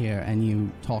here and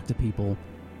you talk to people,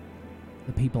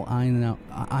 the people I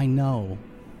know,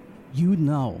 you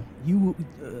know,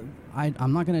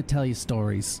 I'm not going to tell you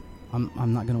stories. I'm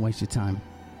not going to waste your time.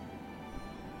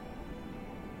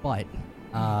 But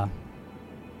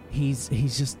he's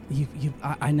just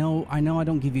I know I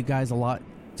don't give you guys a lot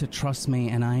to trust me,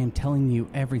 and I am telling you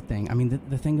everything. I mean,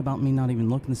 the thing about me not even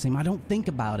looking the same, I don't think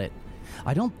about it.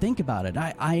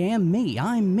 I am me.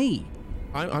 I'm me.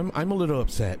 I'm a little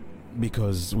upset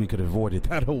because we could have avoided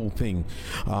that whole thing.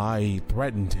 I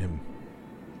threatened him.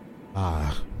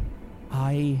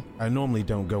 I normally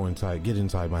don't get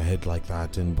inside my head like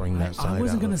that and bring that side out.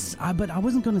 I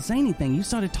wasn't gonna say anything. You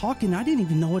started talking. I didn't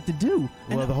even know what to do.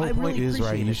 Well, the whole point is,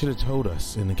 right, you should have told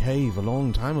us in the cave a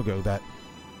long time ago that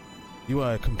you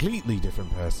are a completely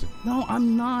different person. No,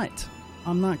 I'm not.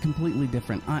 I'm not completely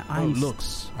different.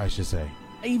 Looks, I should say.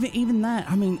 Even that.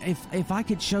 I mean, if I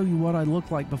could show you what I look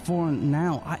like before and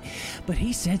now, but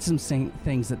he said some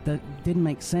things that didn't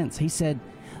make sense. He said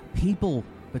people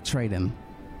betrayed him.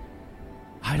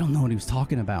 I don't know what he was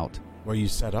talking about. Were you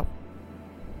set up?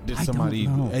 Did somebody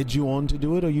edge you on to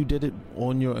do it, or you did it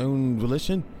on your own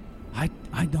volition? I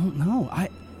don't know.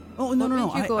 No.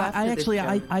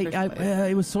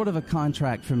 It was sort of a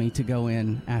contract for me to go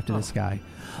in after this guy.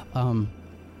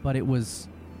 But it was,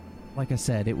 like I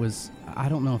said, I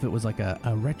don't know if it was like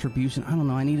a retribution. I don't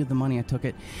know. I needed the money. I took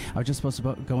it. I was just supposed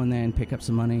to go in there and pick up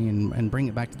some money and bring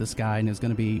it back to this guy, and it was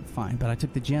going to be fine. But I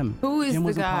took the gem. Who is Jim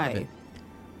the guy?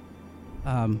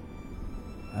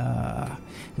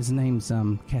 His name's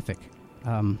Kefik.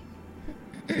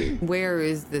 Where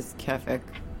is this Kefik?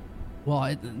 Well,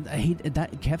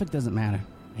 Kefik doesn't matter.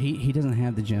 He doesn't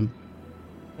have the gem.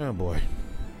 Oh boy.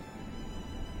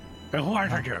 Who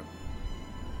are you?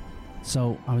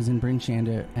 So I was in Bryn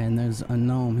Shander, and there's a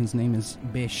gnome. His name is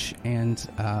Bish, and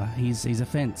he's a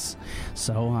fence.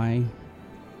 So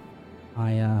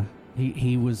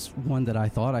he was one that I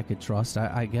thought I could trust.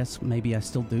 I guess maybe I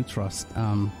still do trust.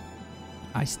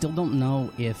 I still don't know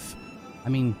if, I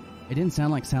mean, it didn't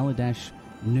sound like Saladesh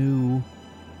knew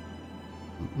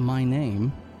my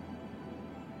name,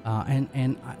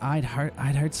 and I'd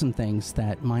heard some things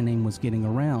that my name was getting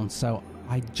around. So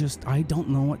I don't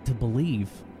know what to believe.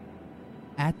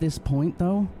 At this point,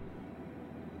 though,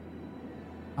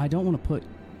 I don't want to put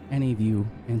any of you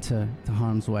into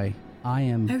harm's way. I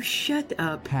am. Oh, shut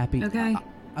up. Happy. Okay.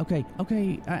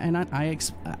 Okay. And I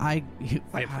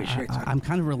appreciate that. I'm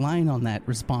kind of relying on that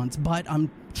response, but I'm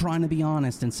trying to be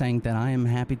honest and saying that I am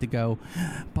happy to go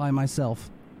by myself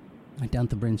down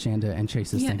to Bryn Shander and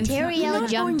chase this thing. Teriel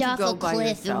jumped off a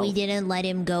cliff and we didn't let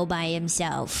him go by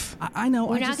himself. I know.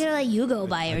 We're not going to let you go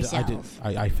by yourself.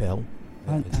 I fell.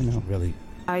 I know. Really.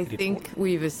 I think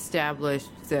we've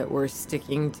established that we're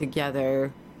sticking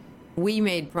together. We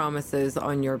made promises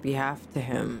on your behalf to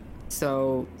him.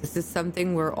 So this is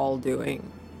something we're all doing.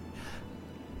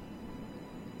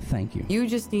 Thank you. You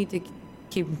just need to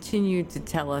continue to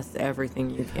tell us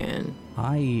everything you can.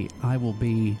 I will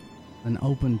be an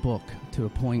open book to a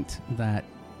point that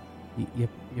you're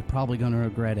probably going to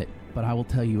regret it. But I will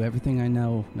tell you everything I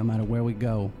know, no matter where we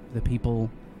go. The people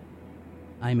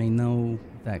I may know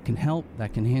that can help,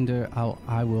 that can hinder,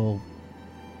 I will...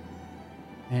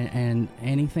 And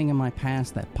anything in my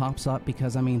past that pops up,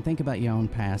 because, I mean, think about your own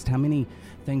past. How many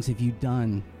things have you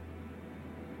done?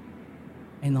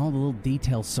 And all the little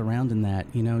details surrounding that,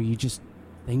 you know,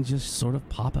 things just sort of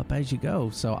pop up as you go.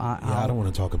 So I don't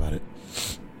want to talk about it.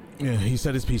 Yeah, he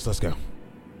said his piece. Let's go.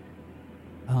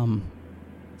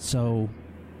 So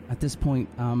at this point,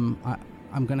 I'm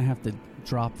going to have to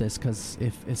drop this, because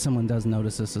if someone does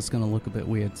notice this, it's going to look a bit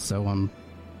weird. So,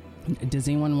 does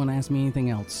anyone want to ask me anything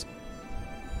else?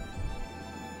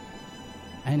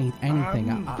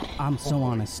 Anything. I'm so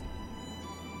honest.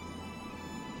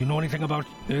 You know anything about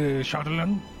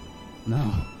Shadowland?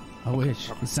 No, I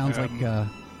wish. It sounds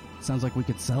like we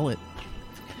could sell it.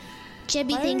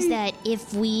 Chubby thinks that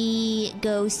if we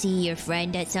go see your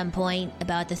friend at some point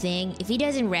about the thing, if he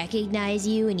doesn't recognize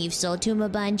you and you've sold to him a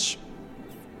bunch,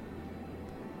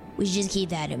 we should just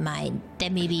keep that in mind.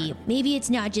 That maybe it's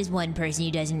not just one person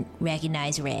who doesn't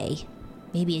recognize Ray.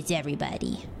 Maybe it's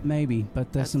everybody. Maybe,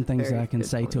 but there's some things that I can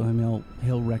say to him.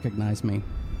 He'll recognize me.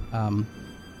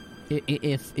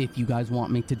 If you guys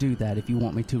want me to do that, if you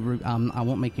want me to, I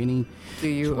won't make any. Do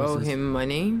you choices. owe him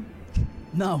money?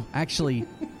 No, actually,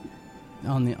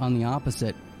 on the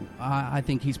opposite. I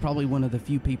think he's probably one of the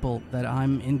few people that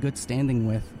I'm in good standing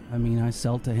with. I mean, I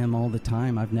sell to him all the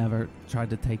time. I've never tried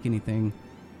to take anything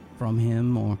from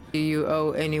him or... Do you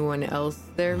owe anyone else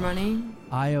their money?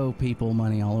 I owe people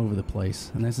money all over the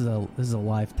place, and this is a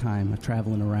lifetime of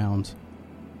traveling around.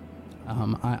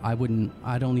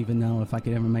 I don't even know if I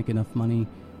could ever make enough money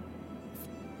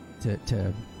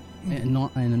to in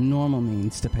a normal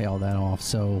means to pay all that off.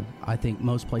 So I think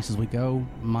most places we go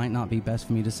might not be best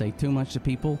for me to say too much to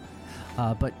people.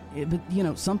 But you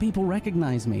know, some people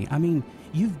recognize me. I mean,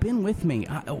 you've been with me.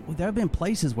 There have been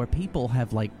places where people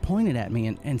have like pointed at me,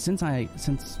 and since I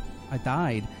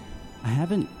died, I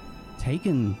haven't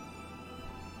taken.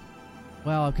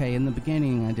 Well, okay, in the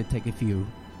beginning I did take a few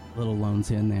little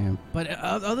loans in there, but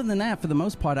other than that, for the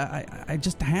most part, I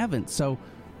just haven't. So,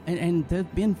 and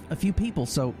there've been a few people.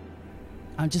 So,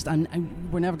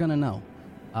 we're never gonna know.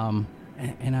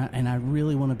 And I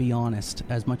really want to be honest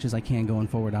as much as I can going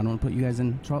forward. I don't want to put you guys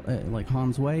in like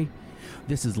harm's way.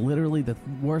 This is literally the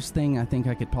worst thing I think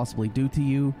I could possibly do to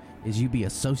you is you be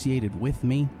associated with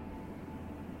me.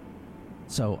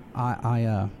 So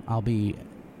I will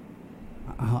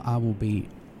be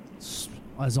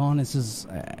as honest as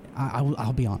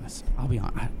I'll be honest. I'll be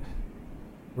honest.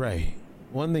 Ray,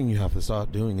 one thing you have to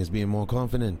start doing is being more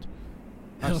confident.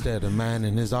 I stared a man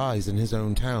in his eyes in his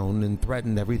own town and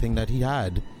threatened everything that he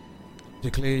had to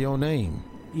clear your name.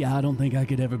 Yeah, I don't think I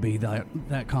could ever be that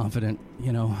confident.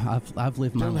 You know, I've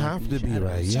lived my life. You don't have to be,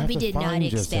 Ray. You have to did find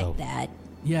not yourself. expect that.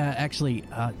 Yeah, actually,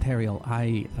 Teriel,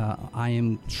 I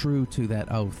am true to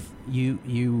that oath.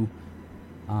 You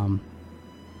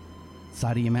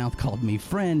side of your mouth called me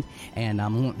friend, and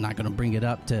I'm not going to bring it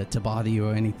up to bother you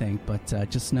or anything, but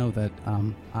just know that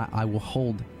I will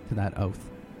hold to that oath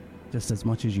just as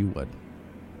much as you would.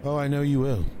 Oh, I know you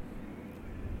will.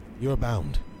 You're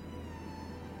bound.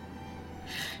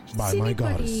 By my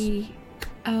goddess. You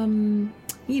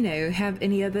know, have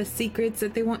any other secrets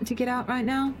that they want to get out right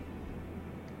now?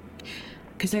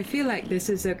 Because I feel like this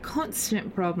is a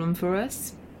constant problem for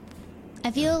us.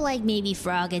 I feel like maybe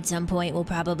Frog at some point will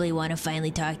probably want to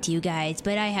finally talk to you guys,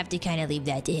 but I have to kind of leave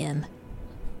that to him.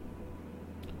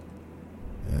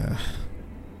 Yeah.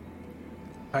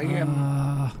 I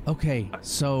am. Okay,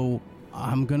 so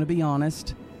I'm gonna be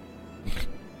honest.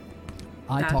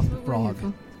 I talked to Frog.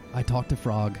 I talked to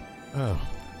Frog. Oh.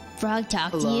 Frog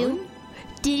talked to you?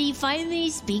 Did he finally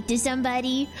speak to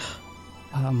somebody?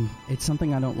 It's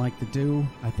something I don't like to do.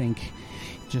 I think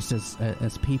just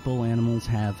as people, animals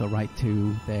have a right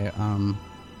to their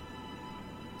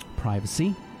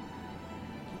privacy.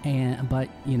 But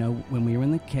you know, when we were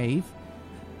in the cave,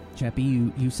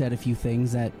 Cheppy, you said a few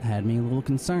things that had me a little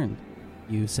concerned.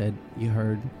 You said you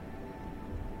heard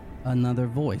another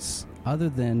voice other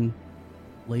than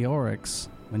Leorix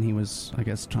when he was, I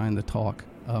guess, trying to talk.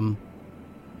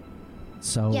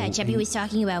 So yeah, Cheppy was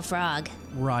talking about Frog.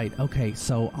 Right. Okay.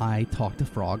 So I talked to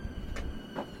Frog,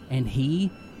 and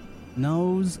he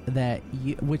knows that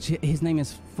which his name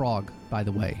is Frog, by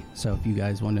the way. So if you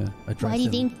guys want to address Why do you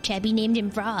him, think Cheppy named him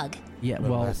Frog? Yeah.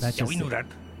 Well, that's yeah, just we knew that.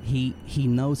 He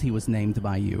knows he was named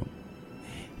by you.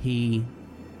 He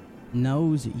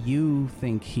knows you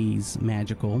think he's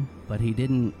magical, but he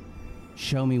didn't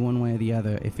show me one way or the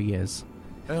other if he is.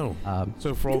 Oh,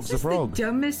 so Frog's a frog.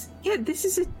 This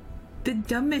is the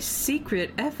dumbest secret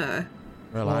ever.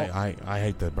 Well, I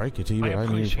hate to break it to you, but I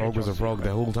knew Frog was a frog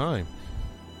the whole time.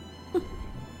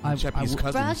 Frog's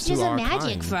just a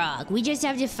magic frog. We just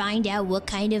have to find out what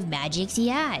kind of magics he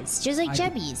has, just like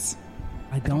Cheppy's.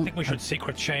 I don't think we should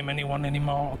secret shame anyone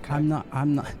anymore. Okay?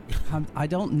 I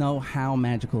don't know how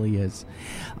magical he is,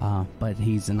 but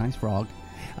he's a nice frog.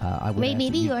 Wait,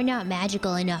 maybe you're not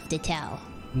magical enough to tell.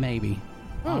 Maybe.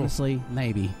 Honestly,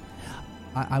 maybe.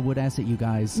 I would ask that you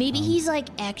guys... Maybe he's like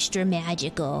extra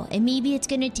magical, and maybe it's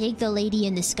gonna take the lady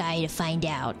in the sky to find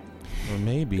out. Or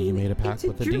maybe you made a pact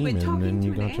with the demon and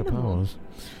you got your powers.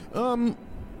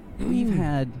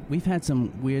 We've had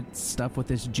some weird stuff with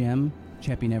this gem.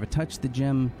 Cheppy never touched the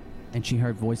gem, and she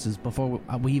heard voices before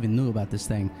we even knew about this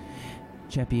thing.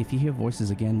 Cheppy, if you hear voices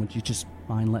again, would you just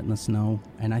mind letting us know?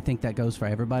 And I think that goes for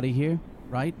everybody here.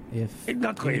 right?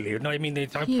 Not really. No, I mean, I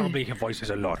probably hear voices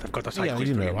a lot. I've got the Yeah,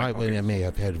 you know, I may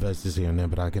have heard voices here and there,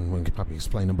 but we can probably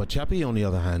explain them. But Chappie, on the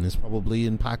other hand, is probably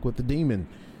in pack with the demon.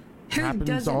 Who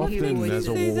doesn't often as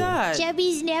a warlock.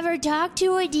 Chubby's never talked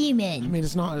to a demon. I mean,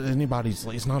 it's not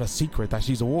a secret that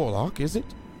she's a warlock, is it?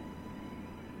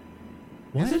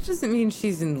 What? That doesn't mean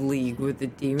she's in league with the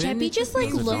demon. Chubby just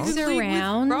like looks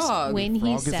around when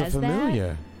he says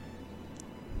that.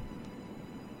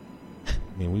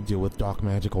 I mean, we deal with dark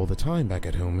magic all the time back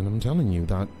at home, and I'm telling you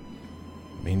that,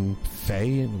 I mean,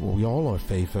 Fae, we all are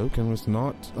Fae folk, and it's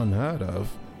not unheard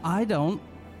of. I don't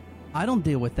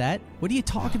deal with that. What are you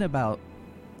talking about?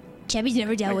 Chubby's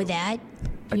never dealt with that.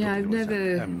 Yeah, I've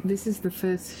never. This is the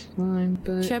first time,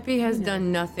 but Chappie has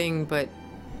done nothing but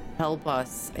help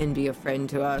us and be a friend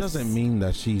to us. Doesn't mean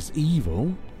that she's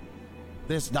evil.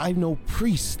 I know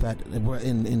priests that were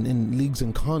in leagues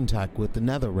in contact with the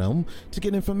Nether Realm to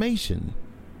get information.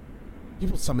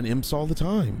 People summon imps all the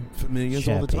time, familiars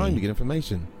all the time to get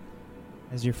information.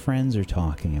 As your friends are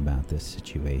talking about this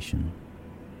situation,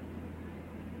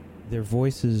 their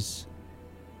voices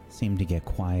seem to get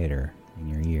quieter in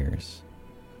your ears.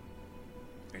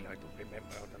 I like to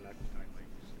remember the last time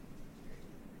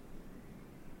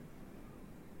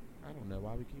I don't know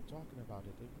why we keep talking about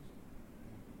it.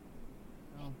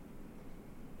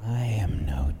 I am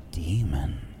no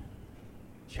demon,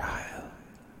 child.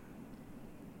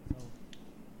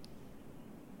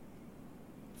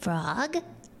 Frog?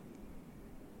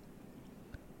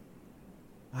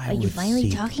 Are you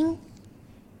finally talking?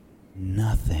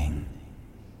 Nothing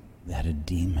that a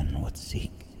demon would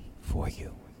seek for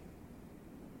you.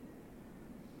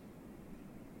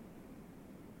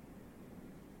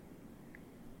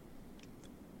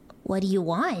 What do you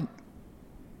want?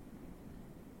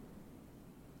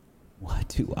 What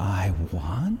do I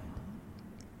want?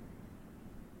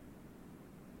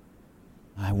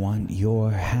 I want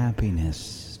your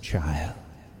happiness, child.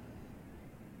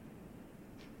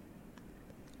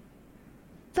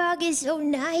 Frog is so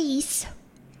nice.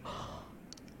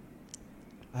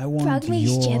 I want Frog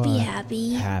makes your Chappie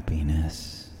happy.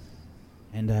 happiness.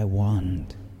 And I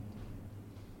want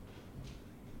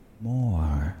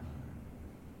more.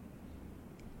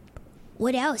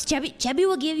 What else? Chubby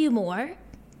will give you more.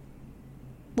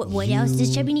 What else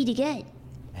does Chubby need to get?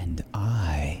 And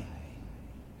I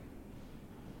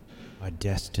are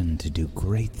destined to do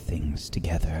great things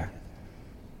together.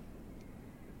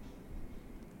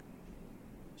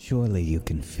 Surely you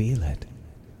can feel it.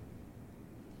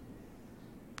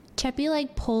 Chubby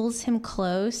like pulls him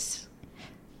close.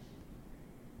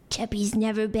 Chubby's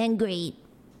never been great,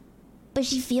 but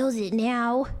she feels it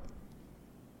now.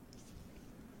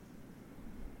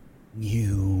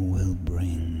 You will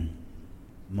bring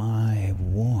my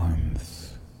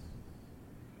warmth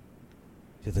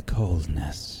to the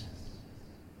coldness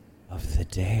of the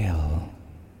dale.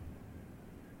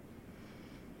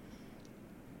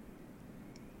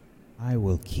 I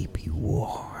will keep you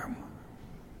warm.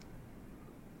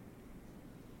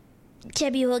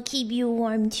 Chubby will keep you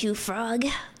warm too, Frog.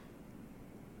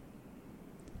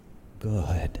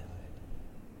 Good.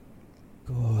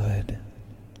 Good.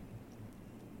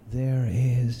 There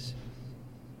is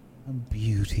a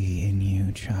beauty in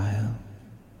you, child,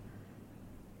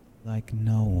 like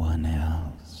no one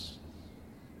else.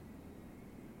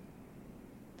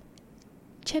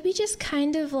 Chubby just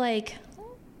kind of like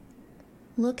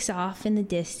looks off in the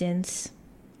distance,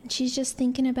 and she's just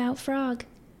thinking about Frog.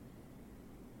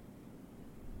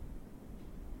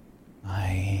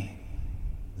 I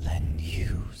lend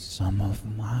you some of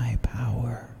my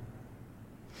power,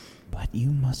 but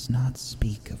you must not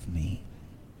speak of me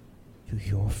to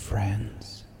your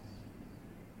friends.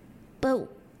 But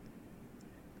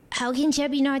how can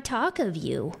Chubby not talk of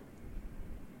you?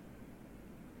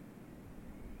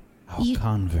 Our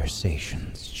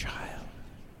conversations, child,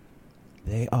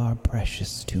 they are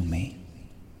precious to me.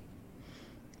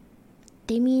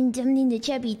 They mean something to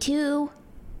Chubby too.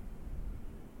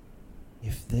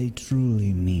 If they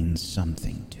truly mean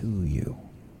something to you,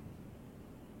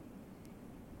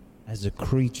 as a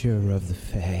creature of the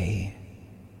Fae,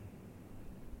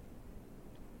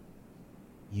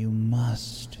 you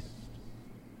must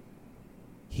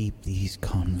keep these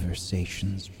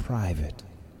conversations private.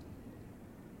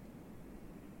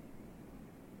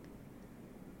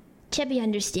 Chubby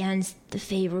understands the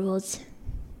Fae rules.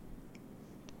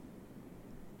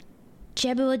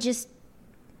 Chubby will she'll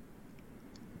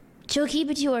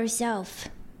keep it to herself.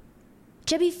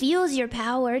 Chubby feels your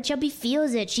power. Chubby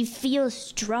feels it. She feels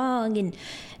strong, and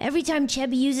every time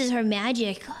Chubby uses her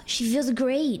magic, she feels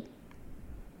great.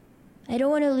 I don't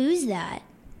want to lose that.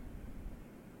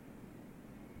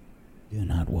 Do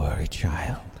not worry,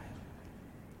 child.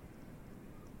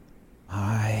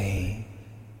 I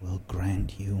will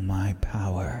grant you my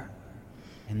power,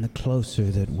 and the closer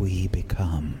that we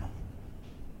become,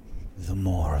 the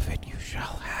more of it you shall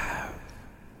have.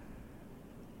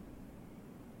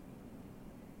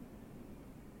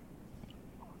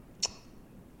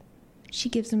 She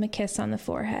gives him a kiss on the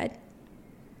forehead.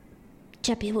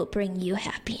 Cheppy will bring you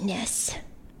happiness.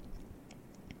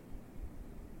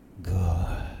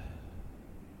 Good.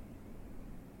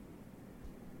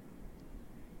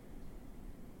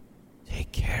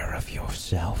 Take care of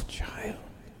yourself, child.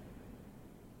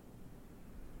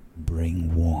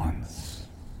 Bring warmth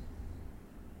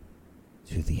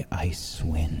to the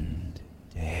Icewind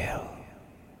Dale.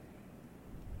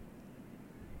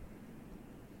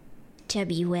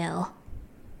 Cheppy will.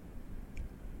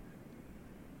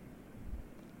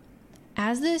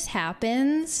 As this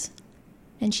happens,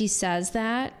 and she says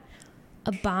that,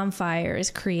 a bonfire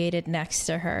is created next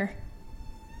to her.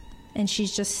 And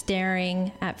she's just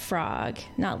staring at Frog,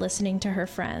 not listening to her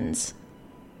friends.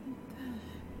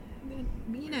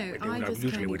 You know, I just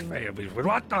usually would fail.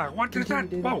 What is that?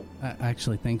 Whoa!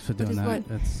 Actually, thanks for doing that.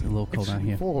 It's a little cold out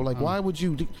here. Why would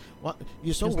you?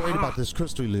 You're so worried about this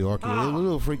crystal, Leork. It's a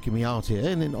little freaking me out here.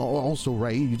 And then also,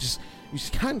 Ray, you just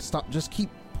can't stop. Just keep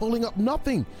pulling up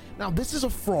nothing. Now this is a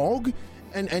frog,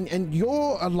 and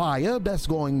you're a liar. That's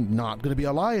not going to be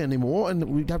a liar anymore.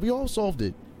 And have we all solved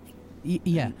it?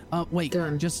 Yeah. Wait.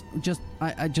 Done. Just.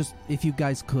 I just. If you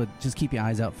guys could just keep your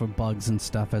eyes out for bugs and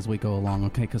stuff as we go along,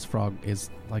 okay? Because Frog is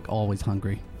like always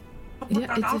hungry.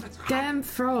 Yeah, it's a damn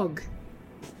frog.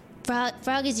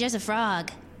 Frog is just a frog.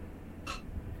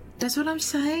 That's what I'm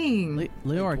saying.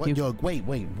 Leork,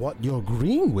 wait. What? You're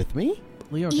agreeing with me?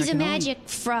 Leork, he's a magic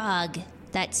frog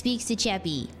that speaks to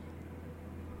Cheppy.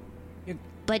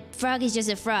 But Frog is just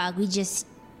a frog. We just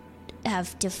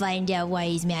have to find out why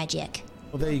he's magic.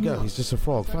 Well, there you go. He's just a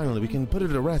frog. Finally, we can put it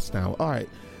to rest now. All right.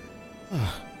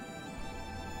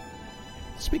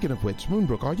 Speaking of which,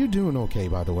 Moonbrook, are you doing okay,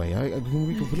 by the way? I can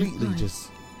we completely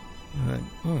just...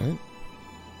 All right.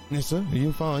 Nissa, are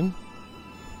you fine?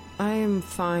 I am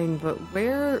fine, but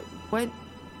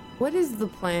what is the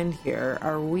plan here?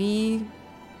 Are we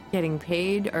getting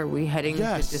paid? Are we heading to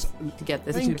get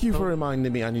this? Thank you for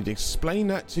reminding me. I need to explain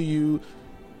that to you.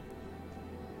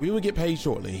 We will get paid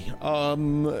shortly.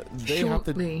 They have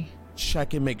to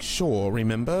check and make sure,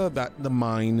 remember, that the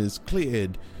mine is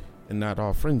cleared and that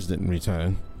our friends didn't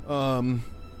return. Can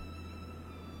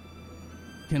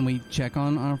we check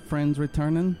on our friends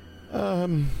returning? I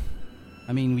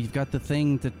mean, we've got the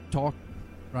thing to talk,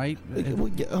 right? I don't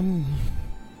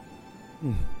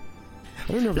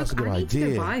know if that's a good idea. I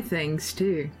need to buy things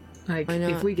too. Like,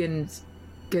 if we can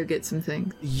go get some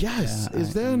things. Yes. Yeah,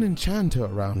 is there an enchanter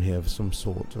around here of some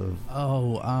sort of...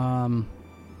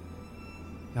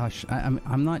 Gosh,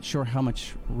 I'm not sure how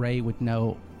much Ray would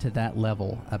know to that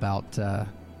level about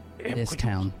this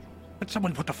town. Could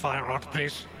someone put the fire out,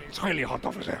 please? It's really hot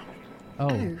over there. Oh.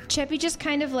 Cheppy just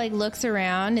kind of like looks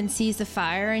around and sees the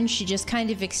fire, and she just kind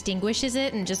of extinguishes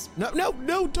it and just... No,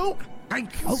 don't!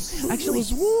 Thank you. Oh, actually,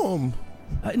 it's warm.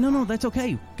 No, that's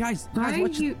okay. Guys,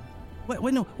 watch. You...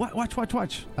 Wait, no,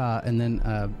 watch. And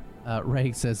then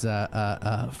Ray says,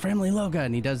 friendly Loga,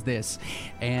 and he does this.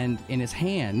 And in his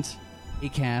hand, he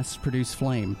casts Produce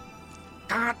Flame.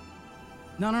 God.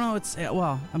 No, it's,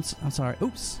 I'm sorry.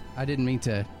 Oops, I didn't mean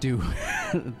to do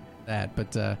that,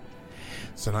 but...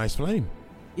 it's a nice flame.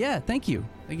 Yeah, thank you.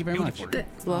 Thank you very much.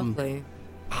 It's lovely.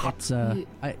 It's,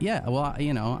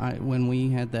 when we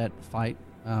had that fight,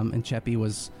 and Cheppy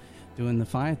was doing the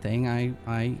fire thing, I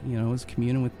was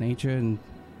communing with nature, and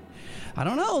I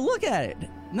don't know, look at it.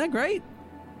 Isn't that great?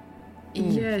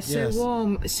 Yeah, so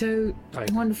warm, so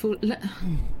wonderful.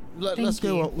 Let's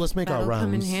go. Let's make our rounds.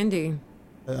 Come in handy.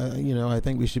 I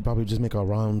think we should probably just make our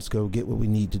rounds, go get what we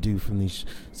need to do from these,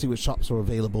 see what shops are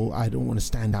available. I don't want to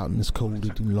stand out in this cold any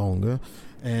longer.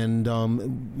 And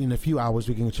in a few hours,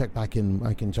 we can check back in.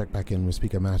 I can check back in with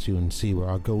Speaker Matthew and see where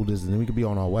our gold is, and then we could be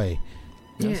on our way.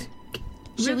 Yes? Yeah.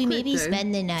 Should we maybe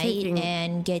spend the night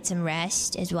and get some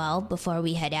rest as well before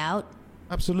we head out?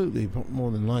 Absolutely,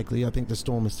 more than likely. I think the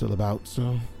storm is still about,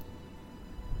 so...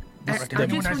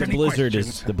 The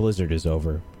blizzard is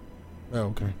over. Oh,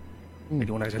 okay.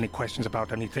 Anyone has any questions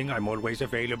about anything, I'm always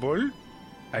available.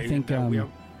 I think, yeah.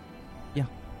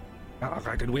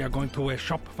 Alright, and we are going to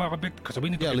shop for a bit, because we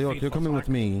need to... Yeah, Leork, you're coming with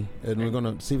me, and we're going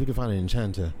to see if we can find an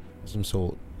enchanter of some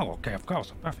sort. Oh, okay, of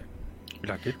course. Perfect. You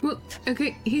like it? Well,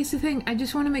 okay, here's the thing. I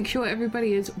just want to make sure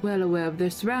everybody is well aware of their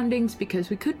surroundings, because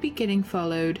we could be getting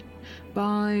followed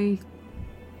by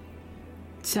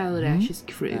Saladash's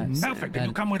crew. Perfect, then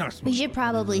you come with us. We should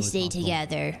probably stay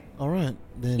together. All right,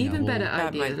 then. Even better That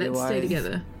idea. might be Let's stay wise.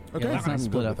 together. Okay, Let's not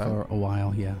split up for a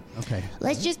while. Yeah. Okay.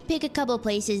 Let's just pick a couple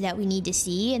places that we need to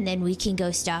see, and then we can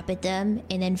go stop at them,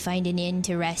 and then find an inn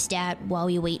to rest at while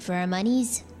we wait for our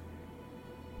monies.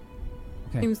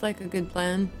 Okay. Seems like a good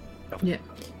plan. Yeah.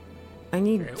 I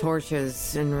need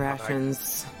torches and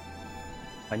rations.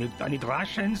 I need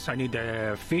rations. I need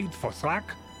feed for Thrak.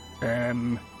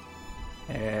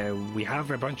 We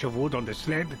have a bunch of wood on the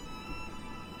sled.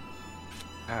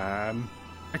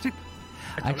 That's it.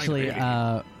 That's all Actually, really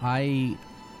I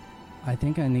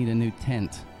think I need a new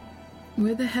tent.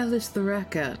 Where the hell is the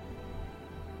wreck at?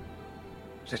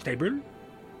 The stable?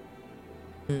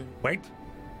 Wait.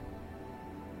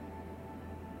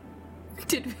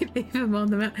 Did we leave him on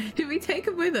the map? Did we take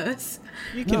him with us?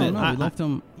 You No, we left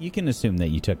him. You can assume that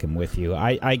you took him with you.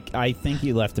 I think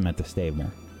you left him at the stable.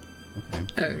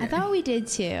 Okay. I thought we did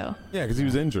too. Yeah, because he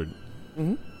was injured.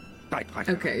 Right.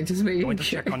 Okay, just I making went to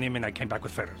sure. check on him and I came back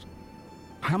with feathers.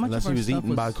 How much Unless of our he was stuff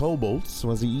eaten by kobolds.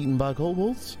 Was he eaten by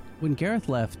kobolds? When Gareth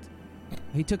left,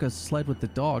 he took a sled with the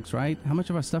dogs, right? How much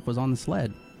of our stuff was on the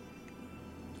sled?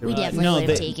 We definitely no, would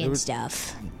have they- taken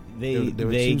stuff. They There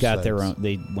were they two got their sleds. own.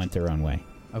 They went their own way.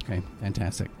 Okay,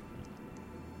 fantastic.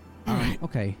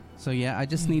 Okay, so yeah, I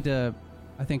just need to.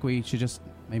 I think we should just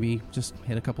maybe just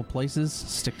hit a couple places,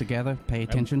 stick together, pay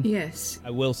attention. Yes,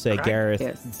 I will say, Right. Gareth.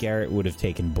 Yes. Garrett would have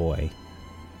taken boy.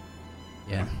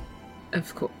 Yeah.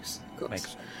 of course. Of course.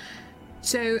 Makes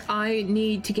So I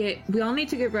need to get. We all need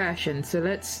to get rations. So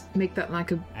let's make that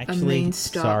like a Actually, main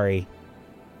stop. sorry.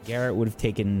 Garrett would have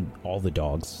taken all the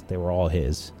dogs. They were all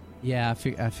his. Yeah,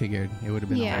 I figured it would have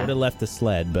been. Yeah. I would have left the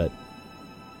sled, but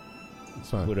It's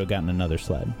fine. would have gotten another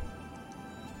sled.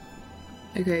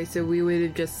 Okay, so we would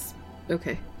have just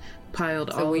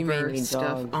piled So all we of may our need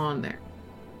stuff dogs. on there.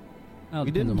 Oh,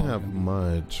 We depends didn't on what have we're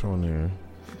gonna much on there.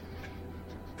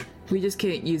 We just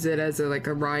can't use it as a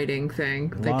riding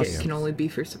thing. Like Lost. it can only be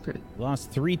for support.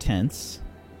 Lost 3 tents.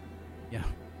 do. Yeah.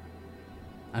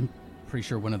 I'm pretty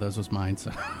sure one of those was mine.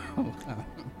 So.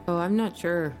 Oh, I'm not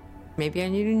sure. Maybe I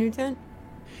need a new tent?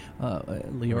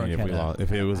 Leoric if had we lost-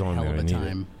 if it was on hell there, of a we need it.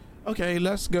 time. Okay,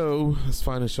 let's go. Let's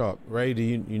find a shop. Ray, do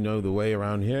you know the way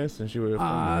around here since you were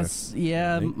from there?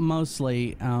 Yeah, Right?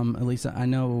 mostly. At least I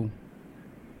know.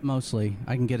 Mostly,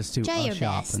 I can get us to Try a your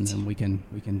shop, best. and then we can.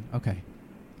 Okay.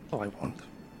 all I want.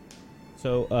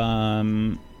 So,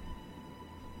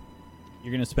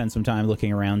 you're gonna spend some time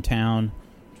looking around town,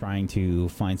 trying to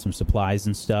find some supplies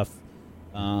and stuff.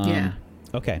 Yeah.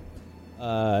 Okay.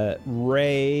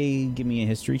 Ray, give me a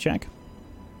history check.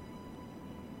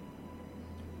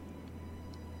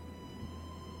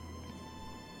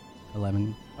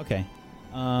 $11. Okay.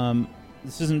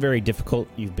 This isn't very difficult.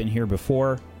 You've been here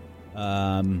before.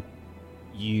 You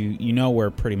know where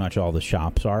pretty much all the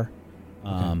shops are.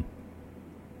 And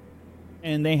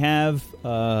they have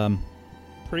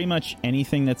pretty much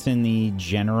anything that's in the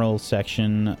general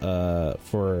section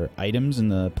for items in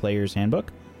the player's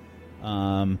handbook.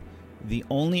 The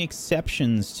only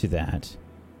exceptions to that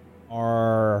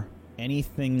are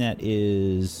anything that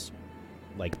is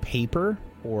like paper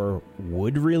or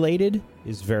wood related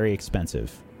is very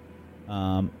expensive.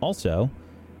 Also,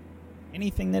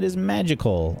 anything that is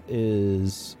magical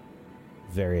is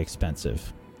very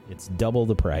expensive. It's double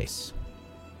the price.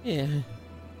 Yeah.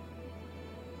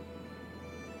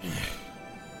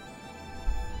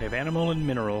 They have animal and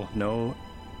mineral, no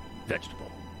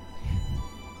vegetable.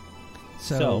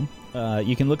 So,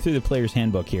 you can look through the player's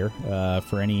handbook here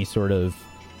for any sort of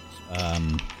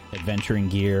adventuring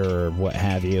gear or what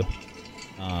have you.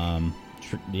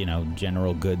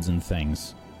 General goods and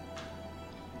things.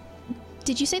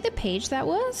 Did you say the page that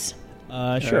was?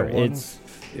 Sure. It's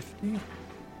 150.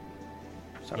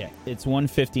 Sorry. yeah, it's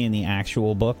 150 in the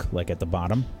actual book, like at the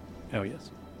bottom. Oh yes.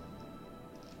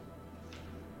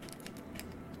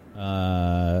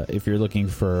 If you're looking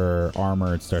for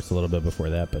armor, it starts a little bit before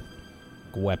that, but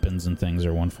weapons and things are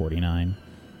 149.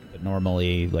 But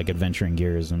normally, like adventuring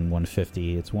gear is in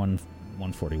 150. It's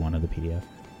 141 of the PDF.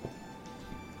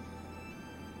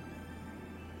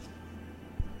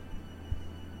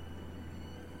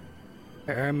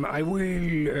 I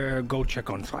will go check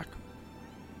on Thrak.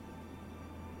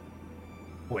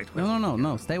 Wait.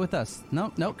 No. Stay with us.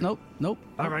 Nope.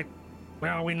 All right.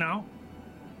 Where are we now?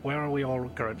 Where are we all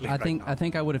currently? I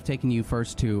think I would have taken you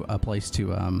first to a place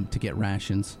to get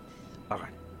rations. All right.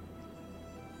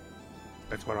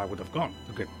 That's where I would have gone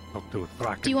to get to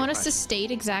Thrak. Do you want us to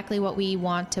state exactly what we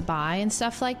want to buy and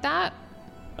stuff like that?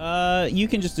 You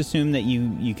can just assume that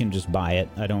you can just buy it.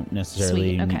 I don't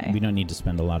necessarily. Sweet, okay. We don't need to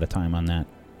spend a lot of time on that.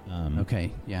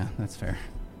 Okay, yeah, that's fair.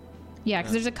 Yeah,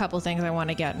 because there's a couple things I want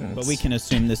to get. But we can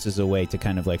assume this is a way to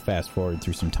kind of like fast forward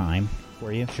through some time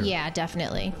for you. Sure. Yeah,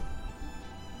 definitely.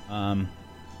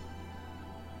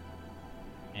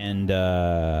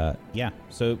 Yeah,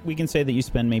 so we can say that you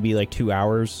spend maybe like 2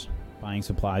 hours buying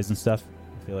supplies and stuff.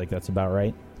 I feel like that's about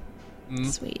right.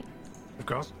 Sweet. Of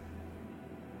course.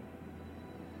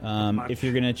 If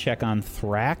you're gonna check on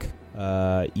Thrak,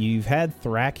 you've had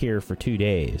Thrak here for 2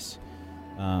 days,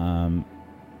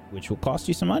 which will cost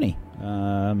you some money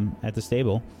at the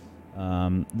stable.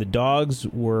 The dogs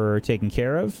were taken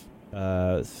care of.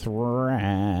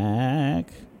 Thrak,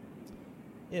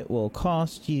 it will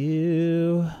cost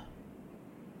you.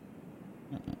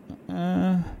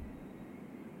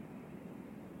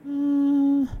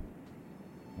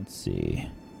 Let's see.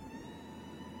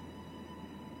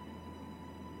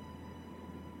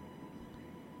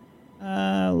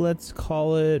 Let's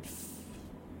call it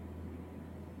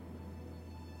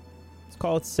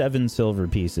 7 silver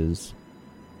pieces.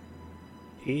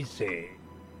 Easy.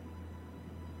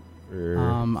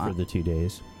 For the 2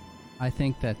 days. I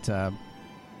think that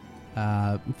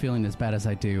feeling as bad as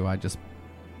I do, I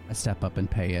step up and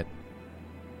pay it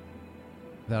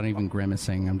without even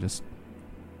grimacing. I'm just,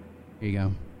 here you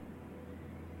go.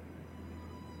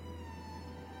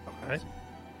 Okay.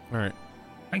 All right.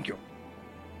 Thank you.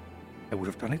 I would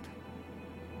have done it.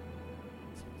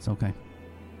 It's okay.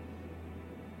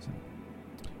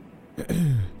 Okay.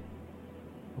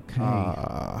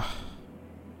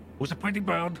 Who's a pretty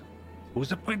bird?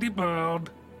 Who's a pretty bird?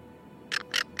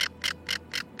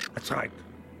 That's right.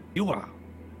 You are.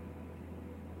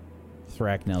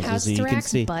 Thrak Nelson. How's You can Thrak's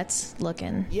see. butts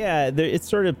looking? Yeah, it's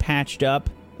sort of patched up.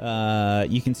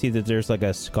 You can see that there's like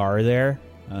a scar there.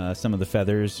 Some of the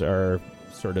feathers are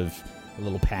sort of a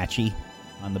little patchy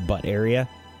on the butt area.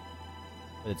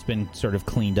 But it's been sort of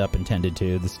cleaned up and tended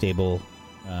to. The stable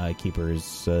keeper is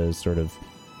sort of,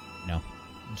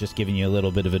 just giving you a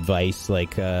little bit of advice,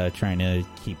 like trying to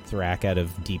keep Thrak out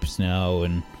of deep snow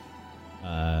and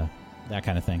that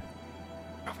kind of thing.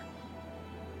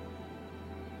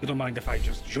 You don't mind if I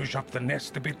just zhuzh up the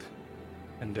nest a bit?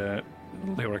 And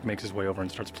Leoric makes his way over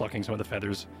and starts plucking some of the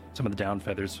feathers, some of the down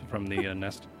feathers from the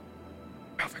nest.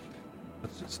 Perfect.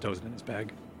 Stows it in his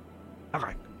bag. All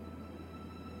right.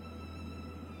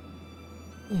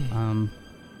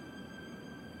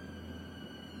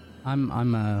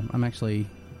 I'm actually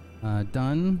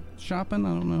done shopping. I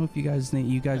don't know if you guys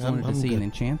wanted to see good. an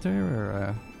enchanter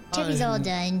or. Chubby's all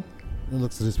done. He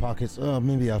looks at his pockets.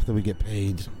 Maybe after we get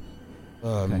paid.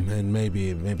 And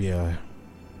maybe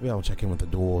I'll check in with the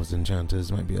dwarves,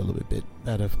 enchanters. Might be a little bit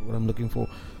better for what I'm looking for.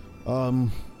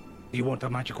 Do you want a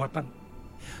magic weapon?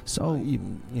 So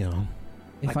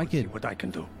if I could see what I can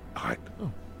do. All right.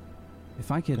 If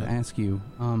I could ask you,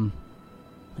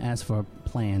 as for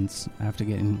plans after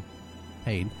getting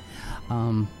paid,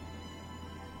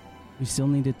 we still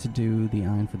needed to do the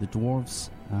iron for the dwarves.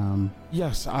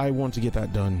 Yes, I want to get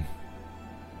that done.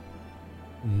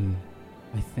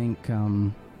 I think,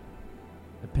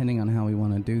 depending on how we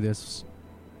want to do this,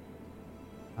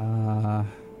 I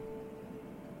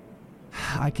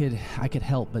could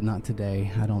help, but not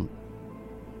today.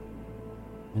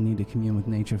 I need to commune with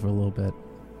nature for a little bit.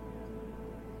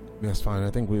 That's fine. I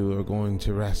think we were going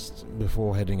to rest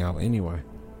before heading out anyway.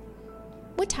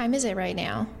 What time is it right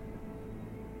now?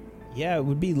 Yeah, it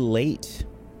would be late.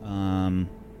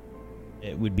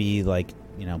 It would be like,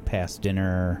 past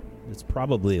dinner. It's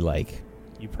probably like,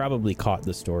 you probably caught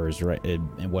the stores right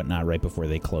and whatnot right before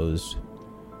they closed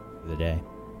for the day.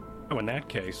 Oh, in that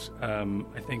case, I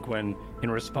think when, in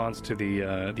response to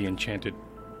the enchanted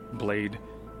blade,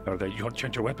 or the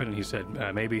enchanted weapon, he said,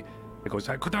 maybe, he goes,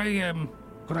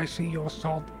 could I see your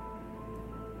sword?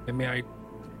 And may I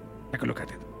take a look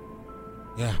at it?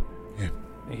 Yeah.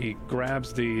 He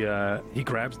grabs the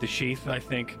sheath, I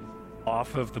think,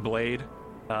 off of the blade,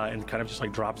 and kind of just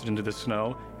like drops it into the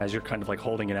snow as you're kind of like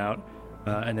holding it out.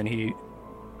 And then he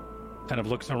kind of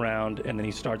looks around, and then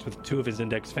he starts with 2 of his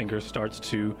index fingers, starts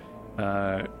to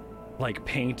like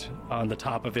paint on the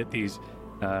top of it these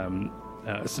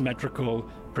symmetrical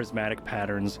prismatic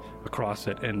patterns across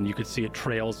it, and you could see it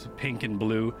trails pink and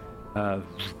blue. And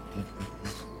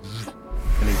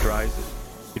he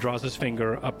draws his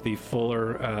finger up the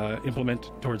fuller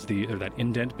implement towards that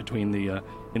indent between the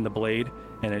in the blade,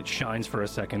 and it shines for a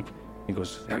second. He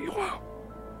goes, "There you are."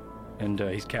 And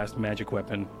he's cast magic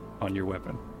weapon on your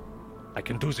weapon. I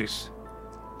can do this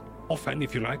often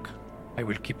if you like. I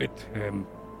will keep it.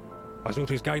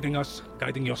 Azut is guiding us,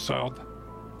 guiding your sword,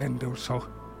 and also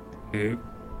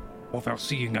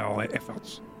overseeing our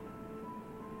efforts.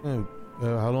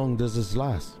 How long does this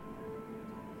last?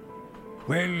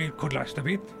 Well, it could last a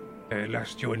bit.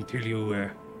 last you until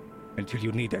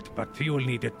you need it, but you will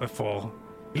need it before.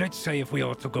 Let's say if we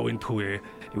are to go into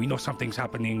we know something's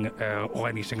happening or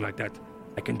anything like that.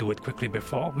 I can do it quickly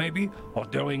before, maybe, or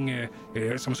during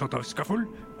some sort of scuffle,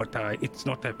 but it's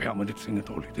not a permanent thing at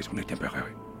all. It is only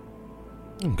temporary.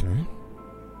 Okay.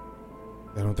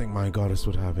 I don't think my goddess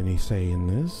would have any say in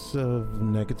this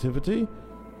negativity.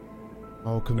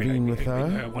 I'll convene with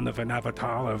her. One of an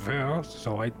avatar of hers,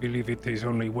 so I believe it is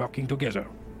only working together.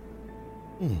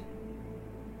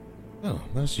 Oh,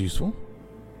 that's useful.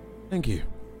 Thank you.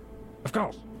 Of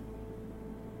course.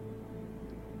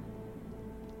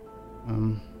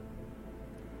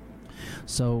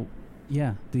 So,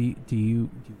 yeah, do you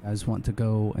guys want to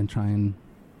go and try and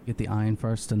get the iron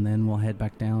first, and then we'll head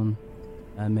back down,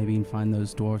 maybe and find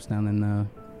those dwarves down in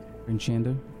Bryn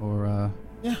Shander, or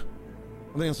yeah,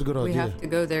 I think that's a good idea. We have to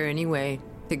go there anyway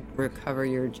to recover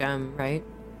your gem, right?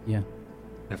 Yeah.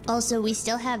 Also, we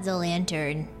still have the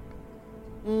lantern.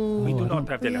 We do not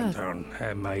have the lantern.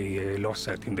 I lost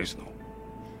that in the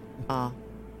snow.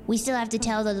 We still have to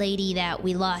tell the lady that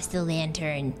we lost the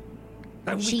lantern.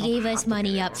 She gave us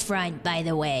money up front, by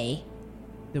the way.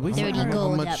 30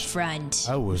 gold up front.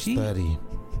 I was 30.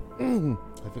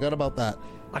 I forgot about that.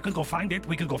 I could go find it.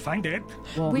 We could go find it.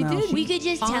 Well, We could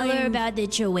just tell her about the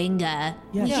Chewinga.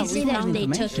 Yeah, we could say that they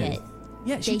took information. it.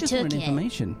 Yeah, she just wanted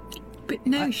information. But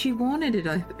no, she wanted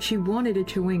it. She wanted a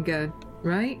Chewinga,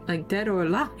 right? Like dead or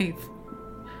alive?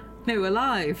 No,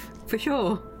 alive for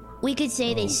sure. We could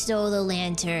say they stole the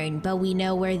lantern, but we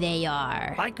know where they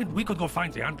are. We could go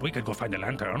find the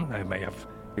lantern. I may have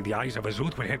the eyes of a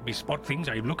zoot will help me spot things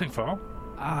I'm looking for.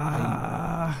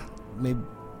 Maybe.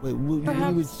 Wait,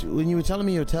 when you were telling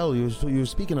me your tale, you were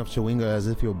speaking of Chewinga as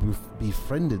if you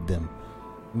befriended them.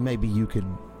 Maybe you could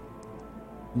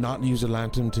not use a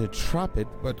lantern to trap it,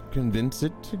 but convince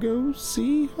it to go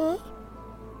see her?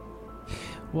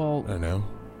 Well, I don't know.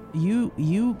 You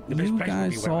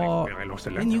guys saw,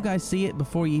 and you guys see it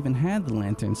before you even had the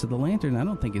lantern. So the lantern, I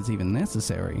don't think is even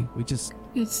necessary. We just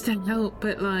it's to help,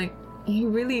 but like, you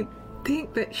really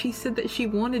think that she said that she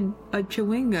wanted a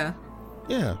Chewinga?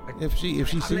 Yeah, if she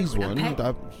sees one,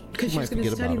 she might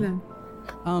forget about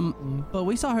it. But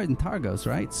we saw her in Targos,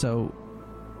 right? So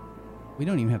we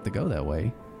don't even have to go that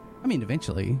way. I mean,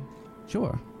 eventually,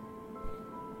 sure.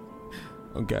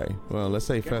 Okay, well, let's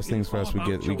say first things first. We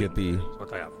get the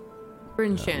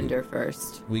Bryn Shander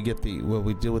first. We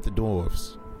deal with the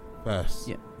dwarves first.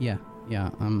 Yeah.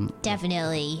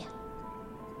 Definitely.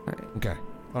 Okay,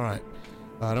 all right.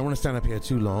 I don't want to stand up here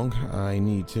too long. I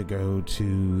need to go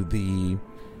to the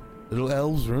little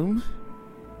elves' room,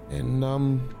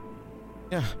 and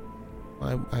yeah,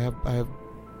 I have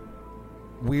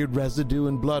weird residue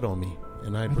and blood on me,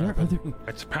 and I'd rather.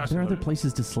 Are there other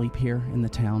places to sleep here in the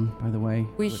town? By the way,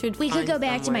 We could go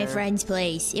back to my friend's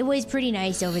place. It was pretty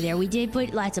nice over there. We did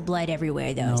put lots of blood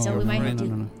everywhere, though, so we might have to.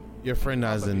 No. Your friend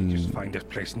has just find this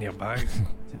place nearby.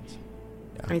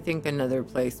 I think another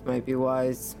place might be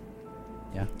wise.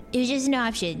 Yeah. It was just an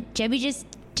option. Chubby just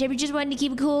wanted to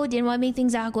keep it cool. Didn't want to make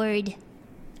things awkward.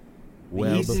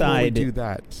 Well, the east side, do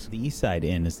that. The East Side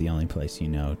Inn is the only place you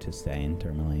know to stay in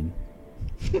Tourmaline.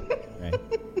 Right?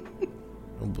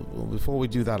 Well, before we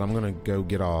do that, I'm gonna go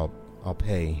get our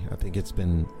pay. I think it's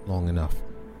been long enough.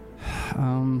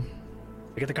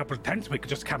 We get a couple of tents. We could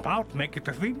just camp out, make it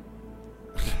a thing.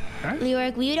 Huh?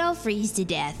 Leoric, we would all freeze to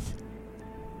death.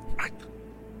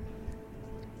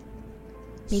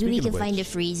 Maybe we can find a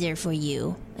freezer for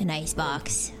you, an ice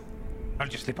box. I'll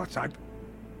just sleep outside.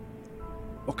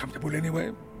 More comfortable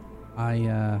anyway.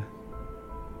 Yeah,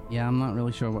 I'm not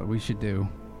really sure what we should do.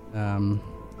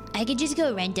 I could just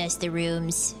go rent us the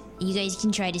rooms. You guys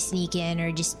can try to sneak in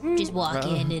or just walk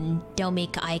in and don't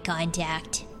make eye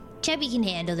contact. Chubby can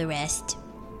handle the rest.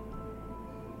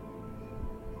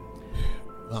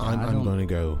 I'm going to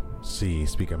go see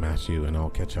Speaker Matthew, and I'll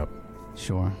catch up.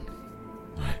 Sure.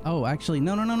 Oh, actually,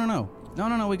 no.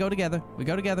 We go together.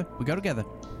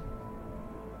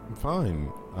 I'm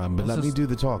fine, but let me do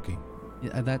the talking.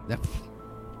 Yeah, that.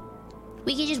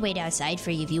 We could just wait outside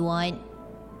for you if you want.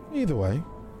 Either way.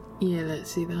 Yeah,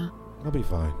 let's see that. I'll be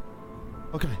fine.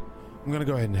 Okay, I'm gonna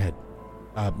go ahead and head.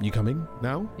 You coming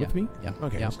now with me? Yeah.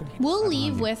 Okay. Yeah. Let's go. We'll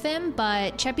leave with him,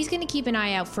 but Cheppy's going to keep an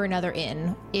eye out for another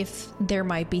inn if there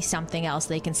might be something else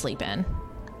they can sleep in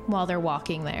while they're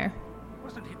walking there.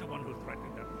 Wasn't he the one who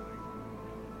threatened that guy?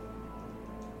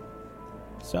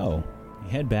 So, you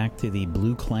head back to the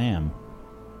Blue Clam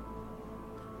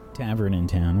tavern in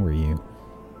town where you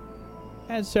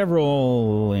had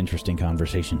several interesting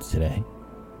conversations today.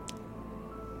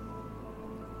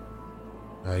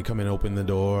 I come in, open the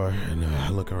door,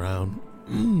 and look around.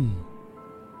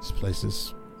 This place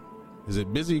is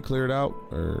it busy, cleared out,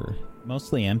 or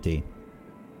mostly empty?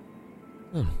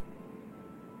 Oh.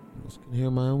 I just can hear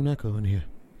my own echo in here.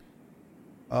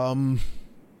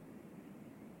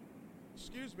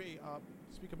 Excuse me,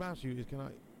 Speaker Matthew,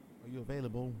 are you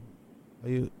available? Are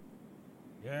you?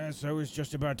 Yes, I was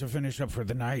just about to finish up for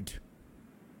the night.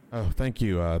 Oh, thank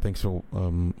you. Thanks for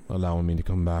allowing me to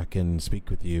come back and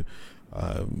speak with you.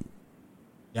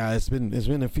 Yeah, it's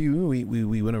been a few.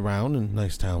 We went around in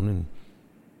Nice Town and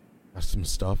got some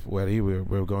stuff ready.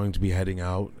 We're going to be heading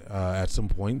out at some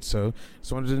point, so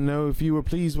just wanted to know if you were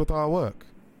pleased with our work.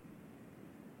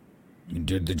 You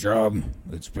did the job.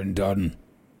 It's been done.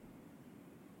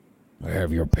 I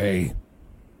have your pay.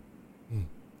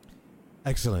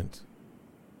 Excellent.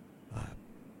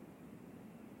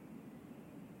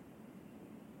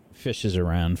 Fishes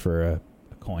around for a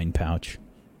coin pouch.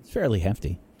 It's fairly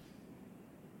hefty.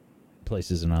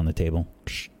 Places it on the table.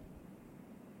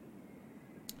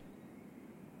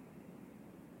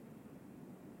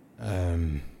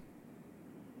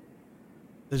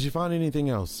 Did you find anything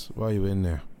else while you were in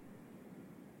there?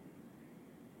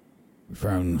 We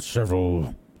found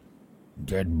several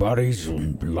dead bodies,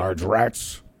 large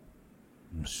rats,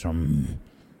 some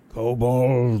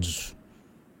kobolds,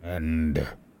 and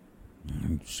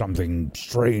something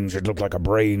strange. It looked like a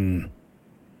brain.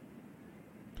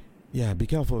 Yeah, be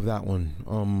careful of that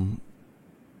one.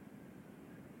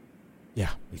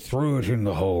 Yeah. We threw it in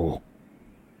the hole.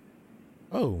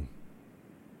 Oh.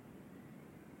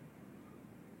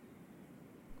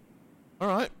 All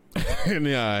right. And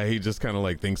yeah, he just kind of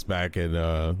like thinks back at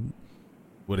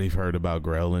what he've heard about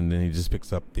Grell, and then he just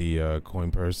picks up the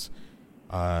coin purse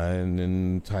and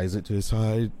then ties it to his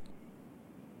side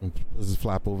and puts his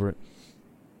flap over it.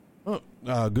 Oh,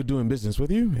 good doing business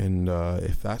with you, and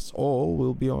if that's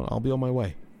all, I'll be on my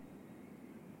way.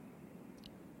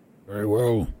 Very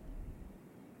well.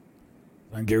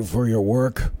 Thank you for your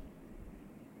work.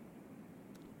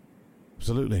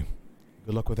 Absolutely.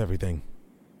 Good luck with everything.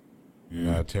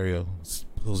 Terrio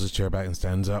pulls his chair back and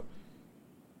stands up.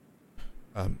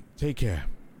 Take care.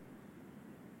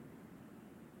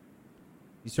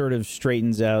 He sort of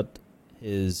straightens out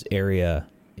his area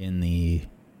in the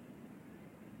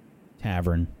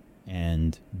tavern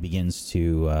and begins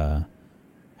to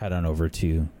head on over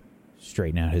to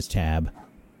straighten out his tab.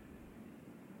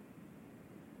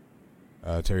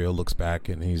 Terrio looks back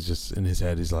and he's just in his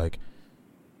head. He's like,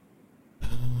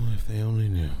 "Oh, if they only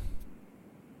knew."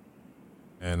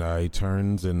 And he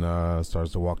turns and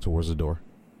starts to walk towards the door.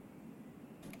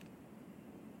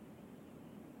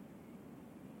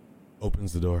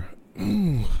 Opens the door.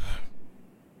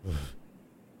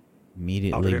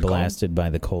 Immediately blasted by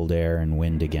the cold air and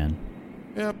wind again.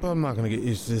 Yep, I'm not going to get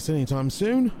used to this anytime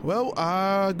soon. Well,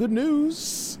 good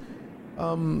news.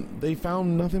 They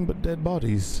found nothing but dead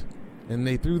bodies. And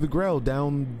they threw the Grell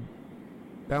down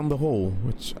the hole,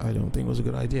 which I don't think was a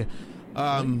good idea.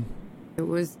 It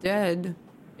was dead.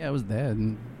 Yeah, it was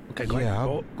dead. Okay, great.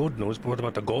 Yeah. Good news, but what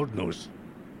about the gold news?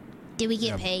 Did we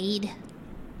get paid?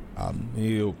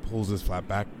 He pulls his flap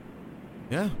back.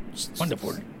 Yeah.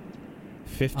 Wonderful.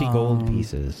 50 gold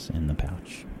pieces in the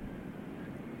pouch.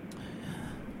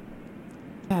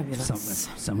 Fabulous.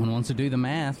 Someone wants to do the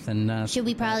math, and should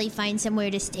we probably find somewhere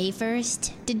to stay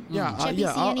first? Did Chubby see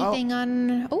I'll anything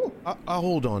on? Oh, I'll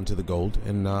hold on to the gold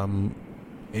and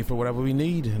pay for whatever we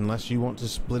need, unless you want to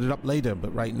split it up later.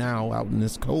 But right now, out in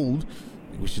this cold, I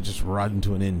think we should just ride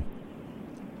into an inn.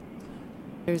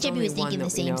 Chubby was thinking the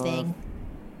same thing.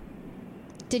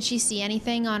 Did she see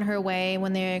anything on her way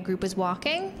when the group was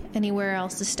walking? Anywhere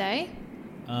else to stay?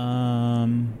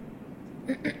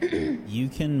 You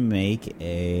can make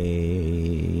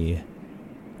a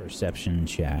perception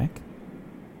check.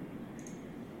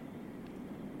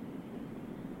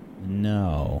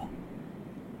 No.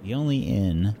 The only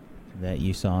inn that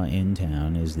you saw in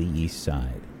town is the east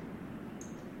side.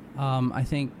 I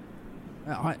think...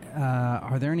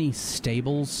 are there any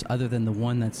stables other than the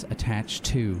one that's attached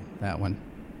to that one?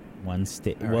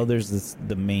 Well, there's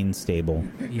the main stable.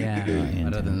 Yeah,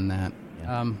 but other than that...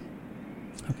 Yeah.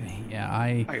 Okay, yeah,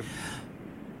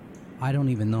 I don't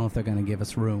even know if they're going to give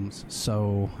us rooms,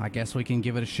 so I guess we can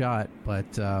give it a shot,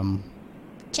 but,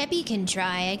 Cheppy can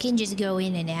try. I can just go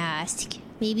in and ask.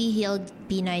 Maybe he'll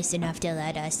be nice enough to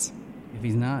let us. If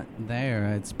he's not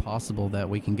there, it's possible that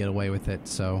we can get away with it,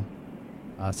 so,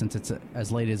 since it's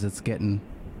as late as it's getting,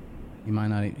 he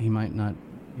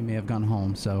may have gone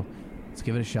home, so let's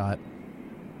give it a shot.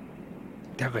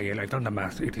 Gabriel, I've done the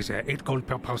math. It is 8 gold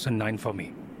per person, 9 for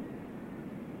me.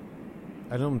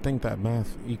 I don't think that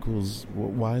math equals.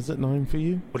 Why is it 9 for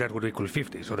you? Well, that would equal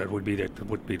 50, so that would be the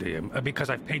because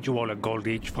I've paid you all a gold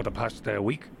each for the past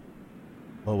week.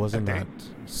 Well, wasn't that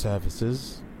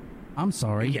services? I'm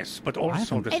sorry. Yes, but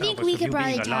also the I think service we of could you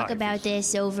probably being talk alive. about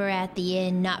this over at the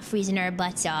inn, not freezing our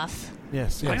butts off.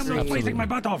 Yes, I am not freezing my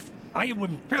butt off. I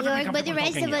am perfectly York, but the comfortable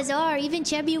rest talking of us here. are, even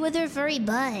Chubby with her furry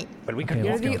butt. But we can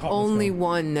You're walk and the talk. only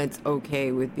one that's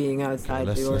okay with being outside,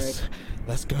 Leoric.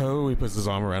 Let's go. He puts his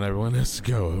arm around everyone. Let's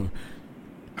go.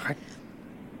 All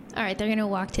right, they're gonna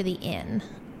walk to the inn.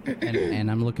 And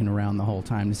I'm looking around the whole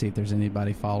time to see if there's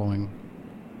anybody following.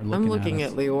 Or I'm looking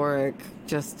at at Leoric,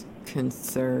 just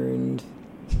concerned.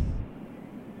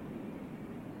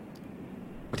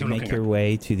 You make your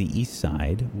way to the east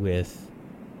side with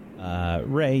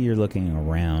Ray. You're looking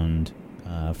around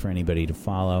for anybody to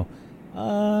follow.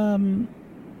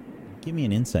 Give me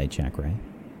an insight check, Ray.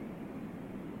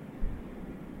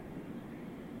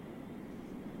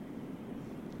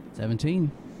 $17.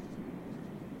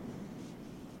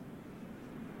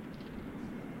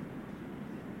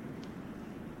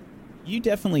 You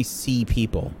definitely see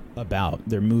people about.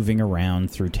 They're moving around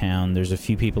through town. There's a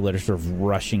few people that are sort of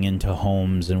rushing into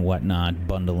homes and whatnot,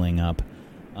 bundling up.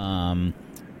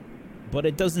 But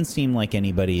it doesn't seem like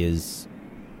anybody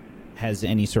has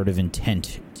any sort of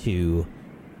intent to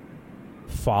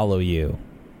follow you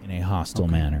in a hostile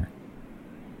manner.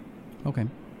 Okay.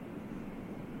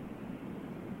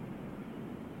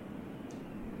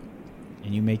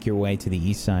 And you make your way to the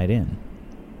East Side Inn.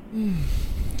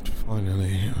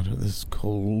 Finally, out of this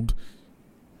cold.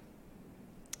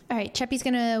 All right, Cheppy's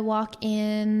gonna walk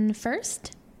in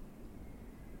first.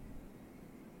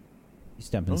 You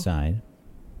step inside.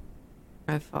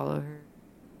 I follow her.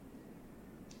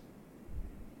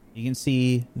 You can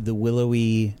see the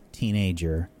willowy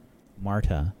teenager,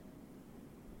 Marta,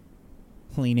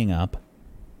 cleaning up.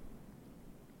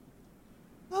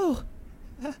 Oh,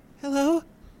 hello?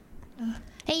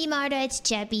 Hey, Marta, it's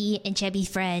Cheppy and Cheppy's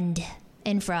friend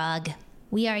and Frog.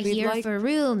 We are We'd here like- for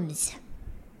rooms.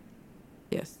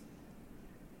 Yes.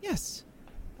 Yes.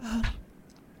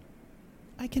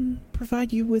 I can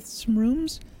provide you with some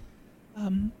rooms.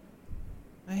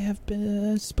 I have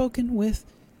been spoken with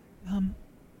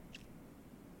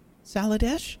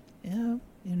Saladesh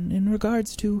in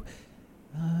regards to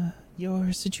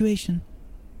your situation.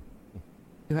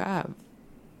 You have?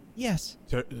 Yes.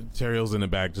 Teriel's in the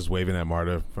back just waving at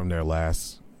Marta from their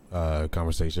last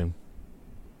conversation.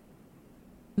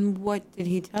 What did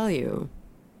he tell you?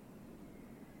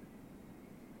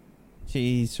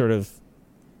 She sort of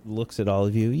looks at all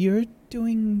of you. You're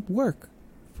doing work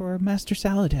for Master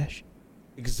Saladesh.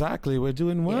 Exactly, we're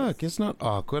doing work. It's not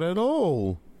awkward at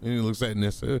all. And he looks at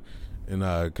Nissa and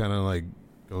kind of like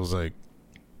goes like.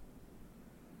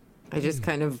 I just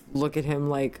kind of look at him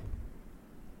like,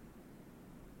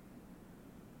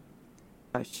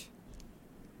 hush.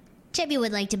 Cheppy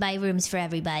would like to buy rooms for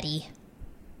everybody.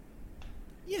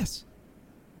 Yes.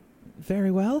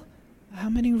 Very well. How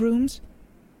many rooms?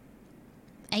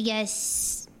 I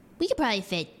guess we could probably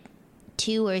fit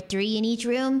 2 or 3 in each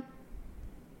room.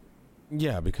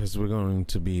 Yeah, because we're going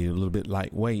to be a little bit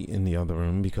lightweight in the other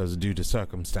room because due to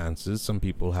circumstances, some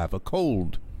people have a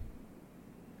cold,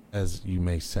 as you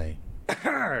may say.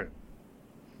 There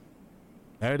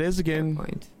it is again.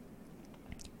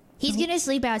 He's gonna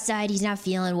sleep outside. He's not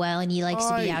feeling well, and he likes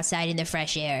to be outside in the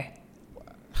fresh air.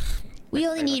 We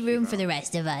only need room for the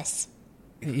rest of us.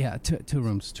 Yeah, two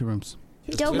rooms.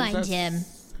 Don't mind him.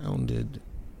 Sounded.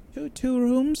 Two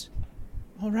rooms?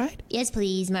 All right. Yes,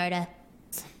 please, Marta.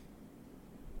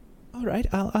 All right,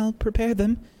 I'll prepare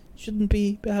them. Shouldn't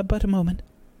be but a moment.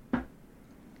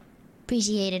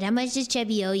 Appreciate it. How much does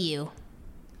Cheppy owe you?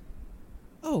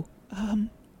 Oh,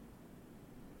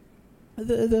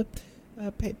 the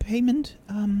payment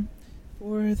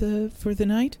for the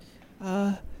night.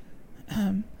 Are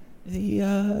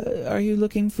you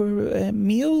looking for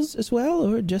meals as well,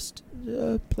 or just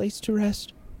a place to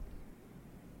rest?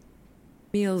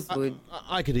 Meals would.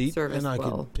 I could eat, serve and us I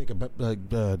well. could take a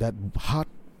that hot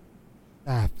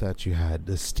bath that you had,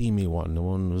 the steamy one. The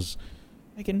one was.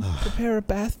 I can prepare a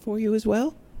bath for you as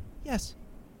well. Yes.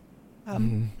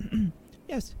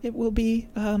 Yes, it will be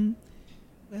 4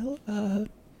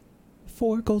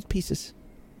 gold pieces.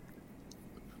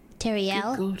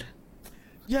 Teriel?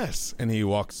 Yes, and he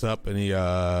walks up and he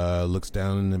looks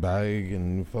down in the bag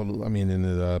and in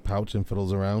the pouch and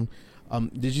fiddles around.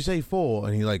 Did you say 4?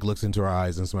 And he like looks into her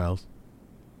eyes and smiles.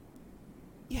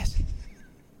 Yes.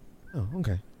 Oh,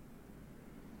 okay.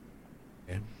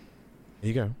 Yeah. Here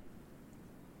you go.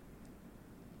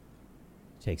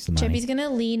 Takes the money. Cheppy's gonna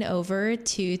lean over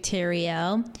to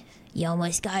Teriel You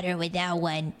almost got her with that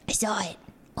one. I saw it.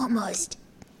 Almost.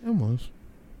 Almost.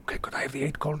 Okay, could I have the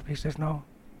 8 gold pieces now?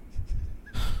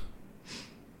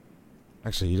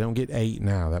 Actually, you don't get 8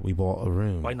 now that we bought a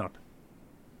room. Why not?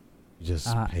 You just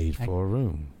paid for a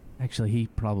room. Actually, he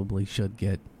probably should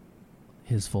get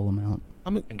his full amount.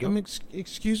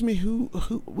 Excuse me,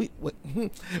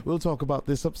 we'll talk about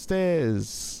this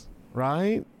upstairs,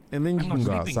 right? And then you can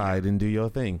go outside and do your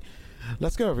thing.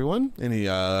 Let's go, everyone. And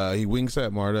he winks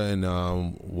at Marta and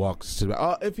walks to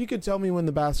the if you could tell me when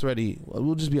the bath's ready,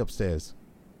 we'll just be upstairs.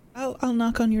 I'll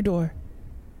knock on your door.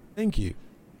 Thank you.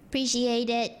 Appreciate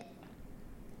it.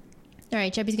 All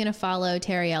right, Chubby's gonna follow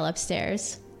Teriel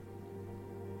upstairs.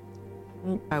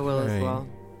 I will as well.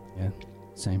 Yeah,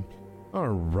 same.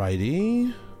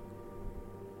 Alrighty.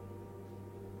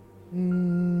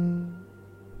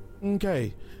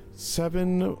 Okay.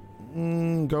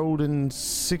 7 gold and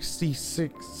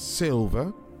 66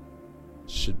 silver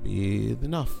should be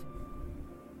enough.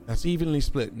 That's evenly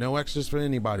split. No extras for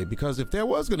anybody. Because if there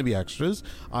was going to be extras,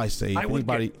 I say if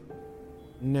anybody...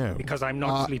 No. Because I'm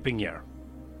not sleeping here.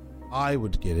 I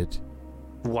would get it.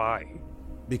 Why?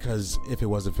 Because if it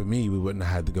wasn't for me, we wouldn't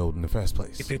have had the gold in the first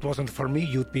place. If it wasn't for me,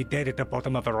 you'd be dead at the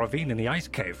bottom of a ravine in the ice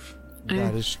cave.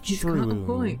 That is true. Got a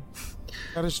point.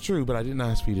 That is true, but I didn't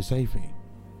ask for you to save me.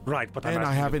 Right, but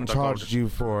I haven't charged you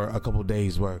for a couple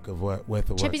days' worth of work.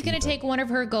 Chubby's gonna take one of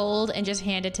her gold and just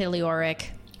hand it to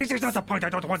Leoric. This is not the point. I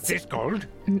don't want this gold.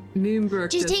 Moonbrook.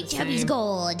 Just take Chubby's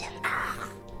gold. I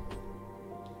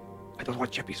don't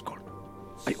want Chubby's gold.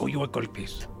 I owe you a gold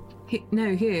piece.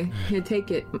 Here,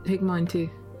 take it. Take mine too.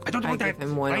 I don't want that.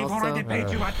 I've already paid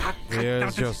you.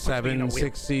 Here's your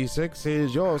 766.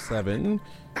 Here's your 7.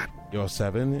 Your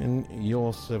 7 and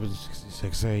your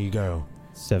 766. There you go.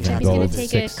 7 Chubby's gold. gonna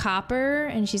take a copper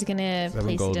and she's gonna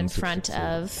place it in front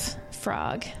 666. of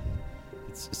Frog.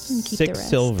 It's keep the 6 rest.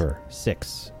 silver,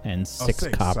 6 and 6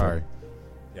 copper. Sorry.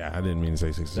 Yeah, I didn't mean to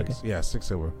say 66. Okay. Yeah, 6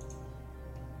 silver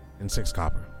and 6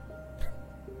 copper.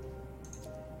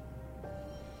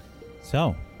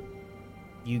 So,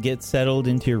 you get settled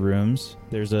into your rooms.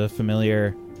 There's a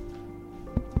familiar...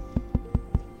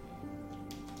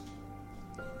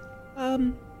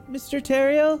 Mr.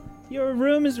 Teriel, your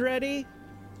room is ready.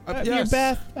 Your Yes.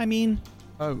 bath, I mean.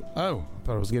 Oh, I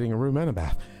thought I was getting a room and a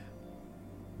bath.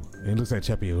 It looks like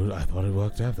Cheppy. I thought it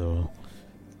worked after all.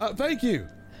 Thank you.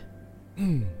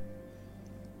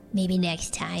 Maybe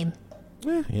next time.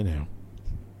 You know.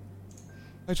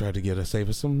 I tried to save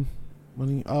us some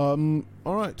money. All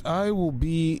right. I will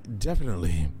be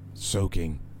definitely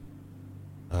soaking.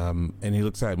 And he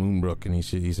looks at Moonbrook and he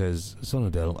says,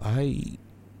 Sonadel, I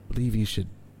believe you should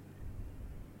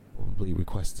probably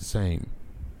request the same.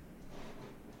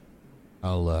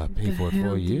 I'll pay for it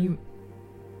for you.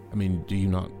 I mean, do you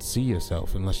not see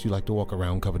yourself unless you like to walk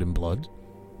around covered in blood?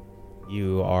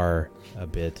 You are a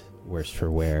bit worse for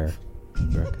wear,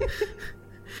 Moonbrook.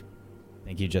 I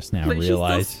think you just now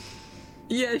realized.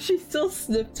 She still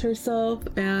snipped herself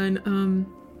and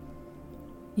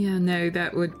yeah, no,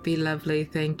 that would be lovely,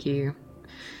 thank you.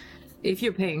 If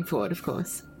you're paying for it, of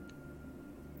course.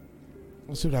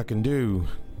 I'll see what I can do.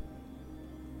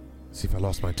 See if I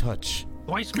lost my touch.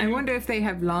 I wonder if they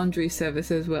have laundry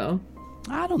service as well.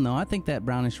 I don't know. I think that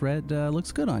brownish red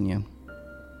looks good on you.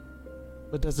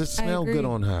 But does it smell good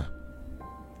on her?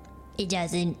 It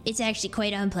doesn't. It's actually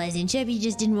quite unpleasant. Chubby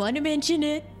just didn't want to mention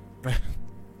it.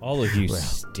 All of you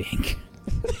stink.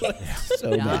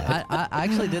 So bad. I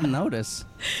actually didn't notice.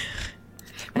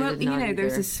 Well,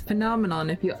 there's this phenomenon.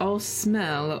 If you all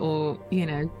smell, or,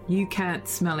 you can't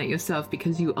smell it yourself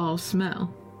because you all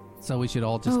smell. So we should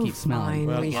all just keep smelling.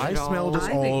 Well, I smelled us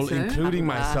all, including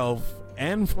myself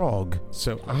and Frog.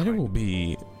 So I will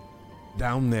be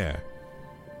down there.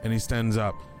 And he stands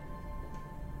up.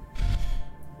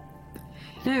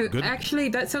 No, actually,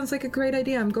 that sounds like a great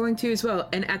idea. I'm going to as well.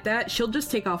 And at that, she'll just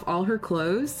take off all her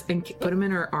clothes and put them in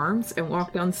her arms and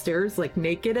walk downstairs like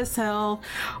naked as hell.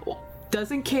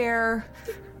 Doesn't care.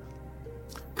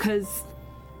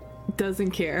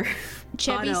 Doesn't care.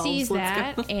 Chubby sees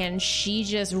that and she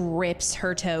just rips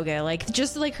her toga.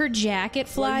 Just like her jacket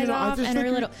flies off and her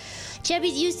little...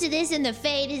 Chubby's used to this in the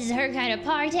Fae. This is her kind of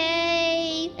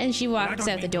party. And she walks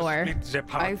out the door.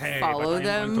 I follow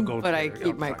them, but I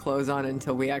keep my clothes on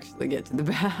until we actually get to the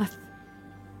bath.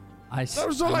 I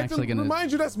would like to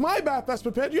remind you that's my bath that's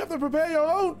prepared. You have to prepare your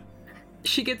own.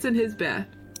 She gets in his bath.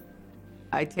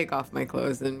 I take off my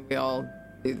clothes and we all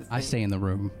do the same. I stay in the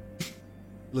room.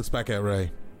 Looks back at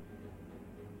Ray.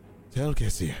 Tell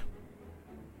Kessia.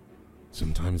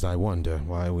 Sometimes I wonder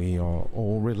why we are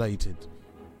all related.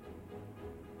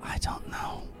 I don't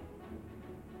know.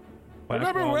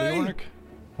 Whatever, Ray.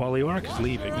 While Leoric is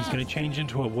leaving, he's going to change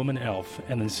into a woman elf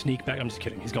and then sneak back. I'm just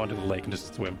kidding. He's going to the lake and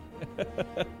just swim.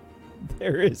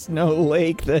 There is no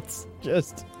lake that's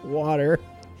just water.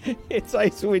 It's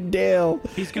Icewind Dale.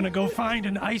 He's going to go find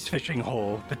an ice fishing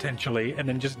hole, potentially, and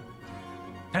then just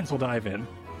pencil dive in.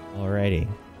 Alrighty.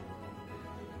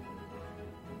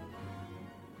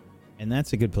 And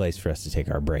that's a good place for us to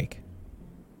take our break.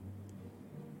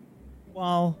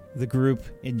 While the group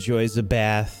enjoys a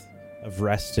bath of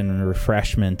rest and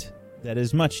refreshment that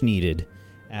is much needed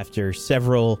after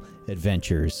several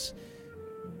adventures,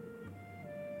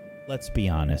 let's be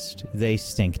honest, they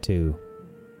stink too.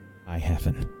 High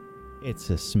heaven.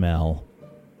 It's a smell.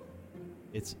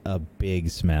 It's a big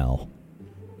smell.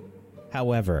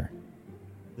 However,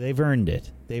 they've earned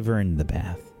it. They've earned the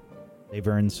bath. They've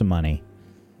earned some money.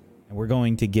 And we're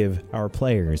going to give our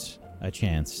players a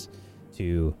chance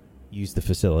to use the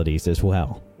facilities as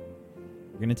well.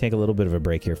 We're going to take a little bit of a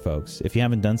break here, folks. If you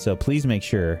haven't done so, please make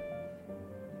sure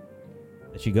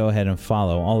that you go ahead and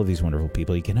follow all of these wonderful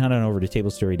people. You can head on over to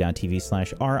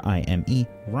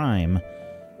tablestory.tv/RIME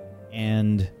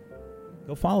and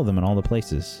go follow them in all the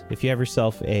places. If you have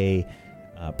yourself a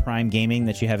Prime Gaming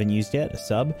that you haven't used yet, a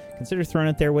sub, consider throwing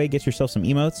it their way. Get yourself some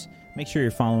emotes. Make sure you're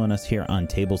following us here on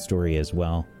Table Story as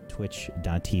well.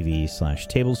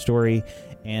 Twitch.tv/TableStory.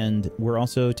 And we're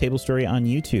also Table Story on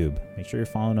YouTube. Make sure you're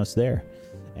following us there.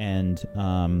 And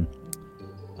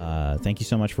thank you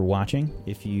so much for watching.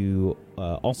 If you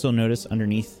also notice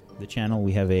underneath the channel,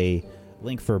 we have a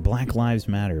link for Black Lives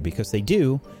Matter, because they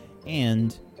do,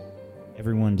 and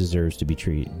everyone deserves to be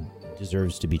treated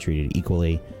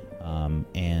equally.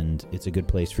 And it's a good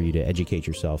place for you to educate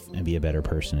yourself and be a better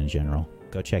person in general.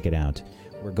 Go check it out.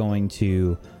 We're going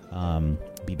to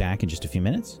be back in just a few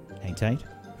minutes. Hang tight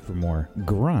for more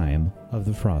Grime of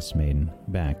the Frost Maiden.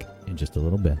 Back in just a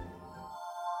little bit.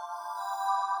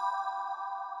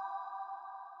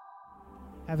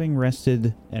 Having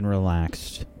rested and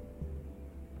relaxed,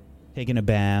 taken a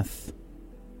bath,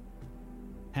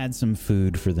 had some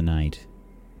food for the night,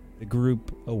 the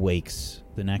group awakes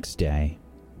the next day,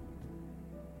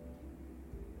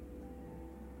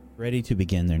 ready to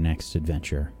begin their next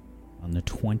adventure on the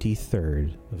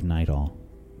 23rd of Nightall.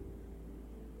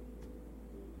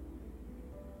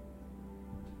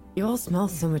 You all smell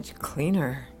so much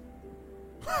cleaner.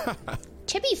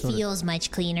 Chippy feels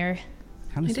much cleaner.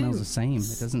 Kind of smells the same.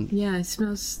 It doesn't. Yeah, it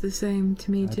smells the same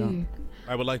to me too.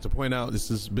 I would like to point out this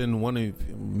has been one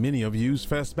of many of you's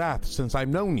first baths since I've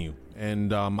known you,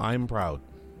 and I'm proud.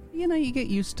 You know, you get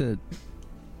used to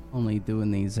only doing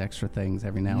these extra things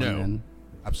every now and then.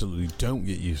 Absolutely don't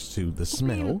get used to the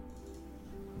smell.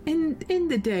 In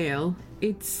the Dale,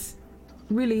 it's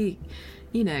really,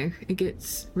 it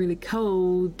gets really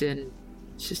cold and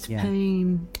it's just a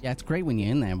pain. Yeah, it's great when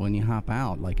you're in there, but when you hop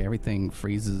out, like everything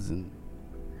freezes and.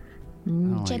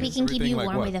 Chippy can keep you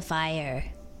warm with a fire.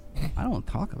 I don't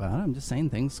talk about it. I'm just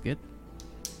saying things get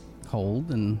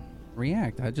cold and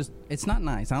react. It's not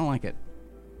nice. I don't like it.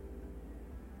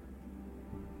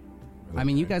 I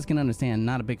mean, you guys can understand.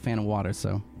 Not a big fan of water,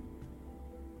 so.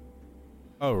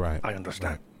 Oh, right. I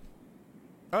understand.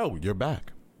 Oh, you're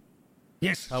back.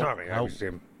 Yes, sorry. I was,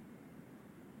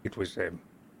 it was,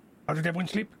 how did everyone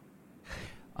sleep?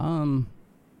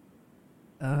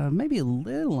 Maybe a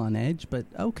little on edge, but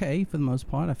okay for the most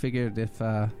part. I figured if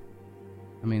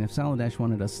Saladash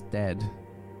wanted us dead,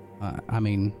 I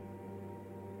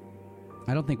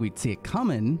don't think we'd see it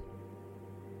coming.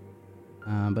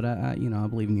 But I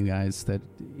believe in you guys that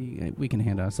we can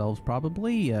handle ourselves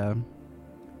probably.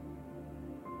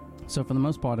 So for the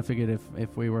most part, I figured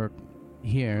if we were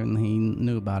here and he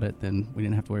knew about it, then we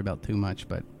didn't have to worry about too much.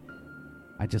 But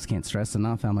I just can't stress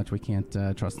enough how much we can't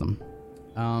trust them.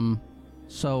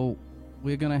 So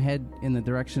we're gonna head in the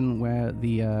direction where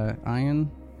the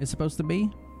iron is supposed to be.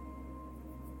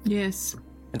 Yes.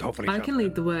 And hopefully I can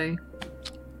lead the way.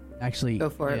 Actually, go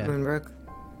for it, Moonbrook.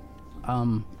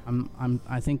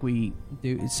 I think we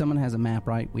do. Someone has a map,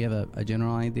 right? We have a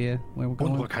general idea where we're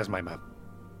going. Moonbrook has my map.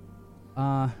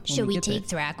 Should we take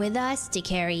Thrak with us to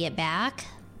carry it back?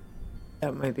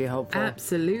 That might be helpful.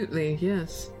 Absolutely,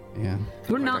 yes. Yeah.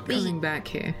 We're not coming back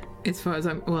here, as far as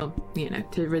I'm. Well,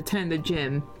 to return the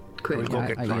gem quick.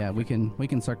 We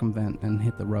can circumvent and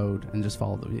hit the road and just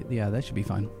follow the. Yeah, that should be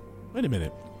fine. Wait a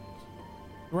minute.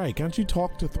 Right, can't you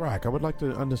talk to Thrak? I would like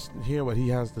to hear what he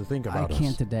has to think about us. I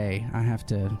can't today. I have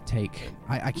to take.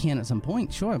 I can at some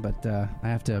point, sure, but I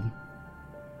have to.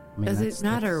 Does it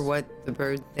matter what the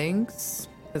bird thinks,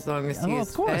 as long as he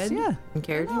is fed and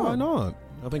cared for? Why not?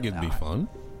 I think it'd be fun.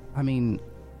 I mean,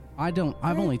 I've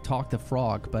only talked to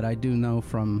Frog, but I do know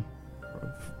from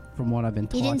what I've been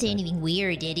taught. He didn't say anything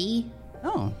weird, did he?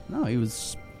 No, he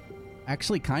was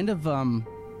actually kind of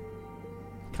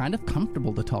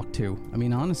comfortable to talk to. I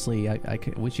mean, honestly, I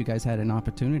wish you guys had an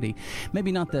opportunity.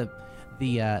 Maybe not the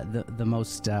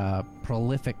most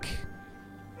prolific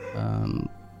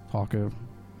talker,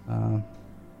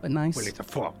 but nice. Well, it's a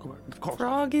frog, of course.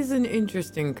 Frog is an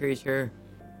interesting creature.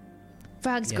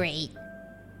 Frog's great.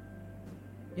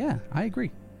 Yeah, I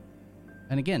agree.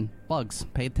 And again, bugs,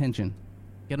 pay attention.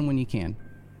 Get them when you can.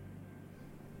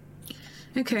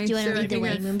 Okay. Do you want to so lead the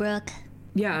way, Moonbrook?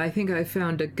 Yeah, I think I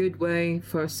found a good way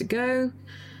for us to go.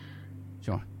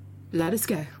 Sure. Let us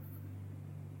go.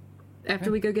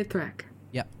 After we go get Thrak.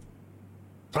 Yep.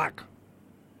 Thrak.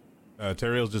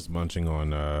 Teriel's just munching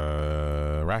on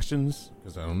rations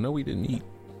because I don't know we didn't eat.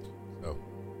 So,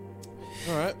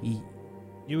 all right.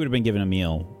 You would have been given a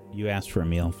meal. You asked for a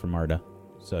meal from Marta,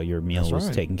 so your meal was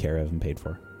taken care of and paid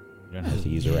for. You don't have to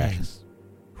use a ration.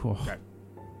 Okay.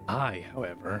 I,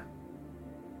 however,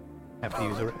 have to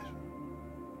use a ration.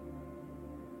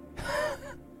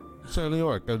 So,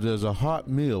 Leoric, does a hot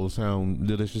meal sound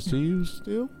delicious to you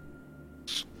still?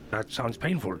 That sounds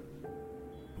painful.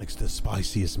 It's the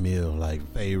spiciest meal, like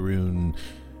Faerun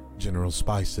General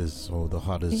Spices, or the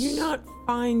hottest. Do you not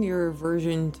find your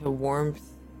aversion to warmth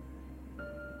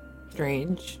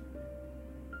strange?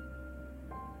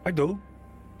 I do.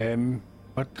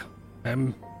 But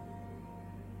I'm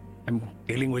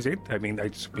dealing with it. I mean,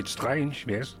 it's a bit strange,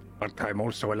 yes, but I'm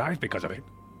also alive because of it.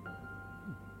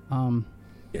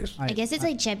 Yes. I guess it's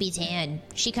like Cheppy's hand.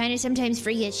 She kind of sometimes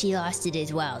forgets she lost it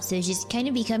as well, so it's just kind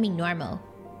of becoming normal.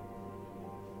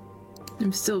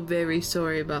 I'm still very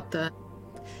sorry about that.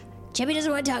 Cheppy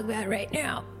doesn't want to talk about it right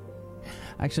now.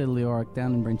 Actually, Leoric,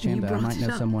 down in Brinchanda, I might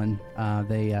know someone.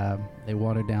 They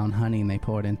water down honey and they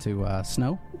pour it into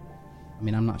snow. I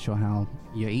mean, I'm not sure how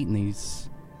you're eating these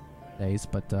days,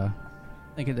 but I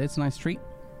think it's a nice treat.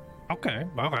 Okay,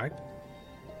 all right.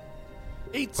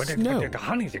 Eat snow. But the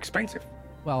honey's expensive.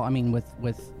 Well, I mean,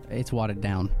 with it's watered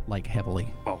down like heavily.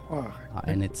 Oh, all right.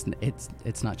 And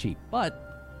it's not cheap,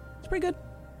 but it's pretty good.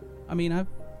 I mean,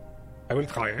 I will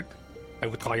try it. I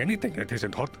will try anything that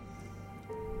isn't hot.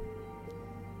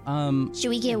 Should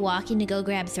we get walking to go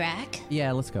grab Thrak?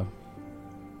 Yeah, let's go.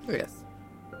 Oh, yes.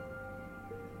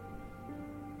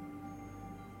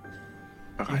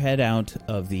 You head out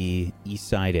of the East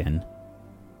Side Inn,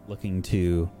 looking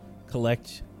to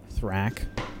collect Thrak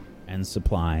and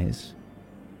supplies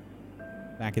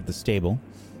back at the stable.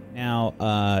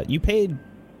 Now, you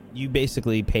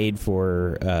basically paid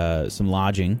for some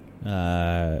lodging,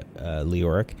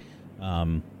 Leoric,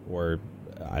 or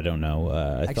I don't know.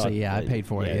 I paid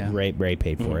for it. Yeah, Ray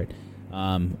paid for it.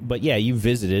 But yeah, you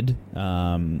visited,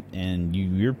 and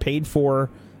you're paid for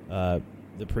the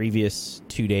previous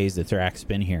 2 days that Thrak's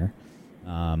been here,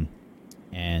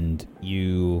 and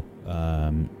you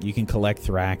can collect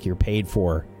Thrak. You're paid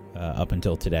for up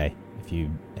until today. If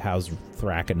you house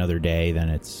Thrak another day,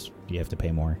 then you have to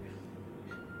pay more.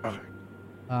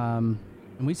 And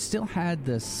we still had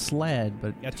the sled,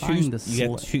 but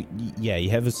you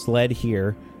have a sled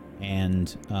here, and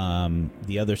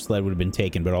the other sled would have been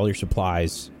taken, but all your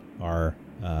supplies are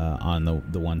on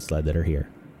the one sled that are here.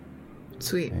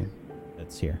 Sweet. Okay.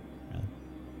 That's here.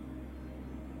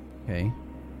 Okay.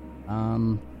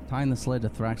 Tying the sled to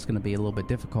Thrak's going to be a little bit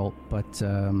difficult, but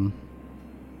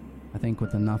I think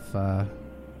with enough,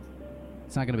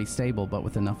 it's not going to be stable, but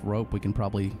with enough rope, we can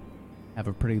probably have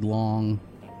a pretty long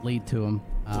lead to him.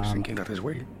 I was thinking that is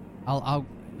weird.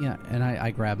 And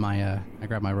I grab my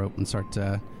rope and start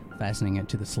fastening it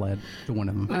to the sled to one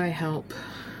of them. I help.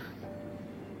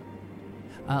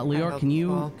 Leoric,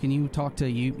 can you talk to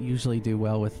you? Usually do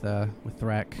well with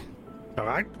Thrak. All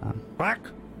right, Thrak.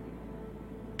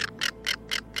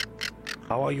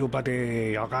 How are you,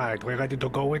 buddy? All right, we're ready to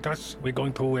go with us. We're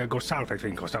going to go south, I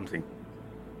think, or something.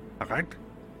 All right,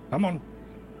 come on.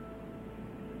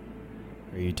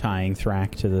 Are you tying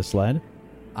Thrak to the sled?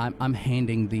 I'm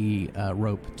handing the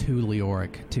rope to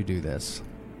Leoric to do this.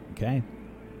 Okay.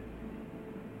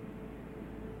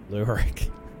 Leoric.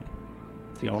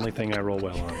 It's the only thing I roll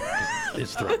well on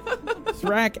is Thrak.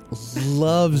 Thrak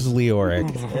loves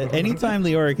Leoric. Anytime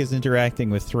Leoric is interacting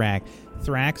with Thrak,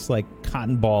 Thrak's like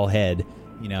cotton ball head,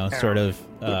 sort of,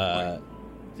 the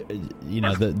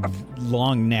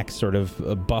long neck sort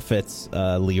of buffets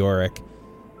Leoric.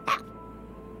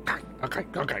 Okay.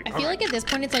 I feel like at this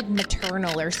point it's like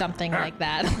maternal or something like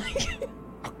that.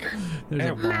 There's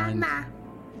a bond.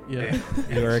 Yeah.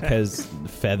 Leoric has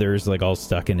feathers like all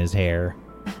stuck in his hair.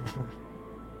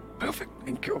 Perfect,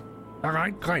 thank you. All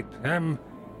right, great.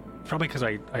 Probably because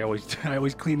I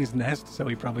always clean his nest, so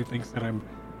he probably thinks that I'm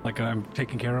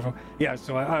taking care of him. Yeah.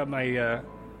 So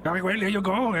Very well, here you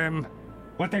go.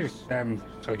 What else?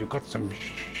 So you got some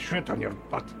shit on your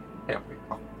butt. There we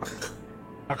go.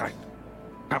 Okay.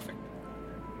 Perfect.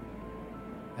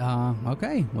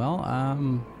 Okay. Well,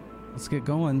 let's get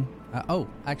going.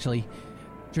 Actually,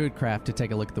 Druidcraft to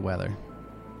take a look at the weather.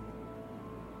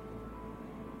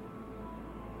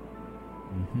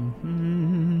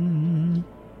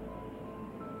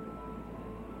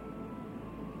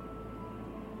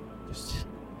 Just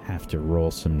have to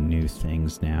roll some new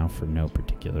things now for no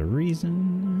particular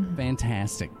reason.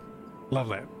 Fantastic. Love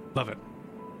that. Love it.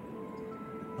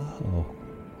 Oh.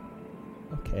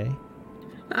 Okay.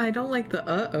 I don't like the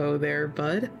uh-oh there,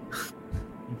 bud.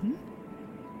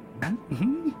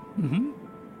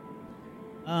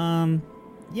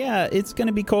 Yeah, it's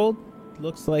gonna be cold.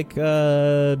 Looks like,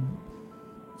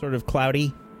 sort of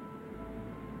cloudy.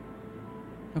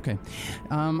 Okay.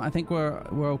 I think we're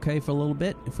okay for a little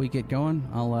bit. If we get going,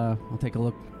 I'll take a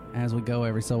look as we go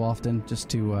every so often,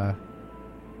 just in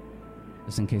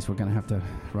case we're gonna have to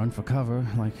run for cover.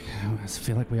 Like, I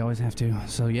feel like we always have to.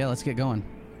 So yeah, let's get going.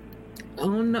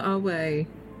 On our way.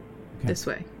 Okay. This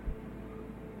way.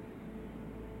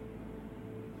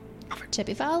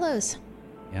 Chippy follows.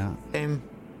 Yeah. Same.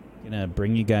 Gonna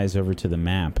bring you guys over to the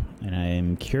map, and I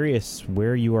am curious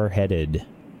where you are headed.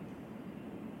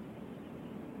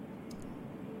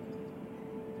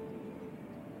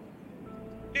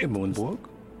 Moonbrook?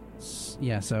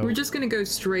 Yeah, so We're just gonna go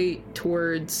straight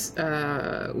towards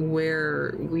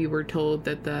where we were told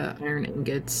that the iron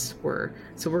ingots were.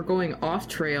 So we're going off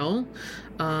trail.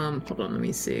 Hold on, let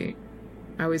me see.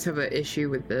 I always have an issue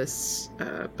with this,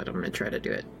 but I'm gonna try to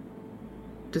do it.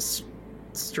 Just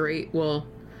straight. Well,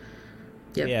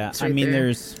 Yeah, I mean,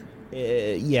 there.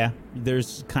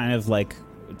 there's kind of like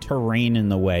terrain in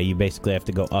the way. You basically have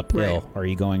to go uphill. Right. Are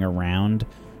you going around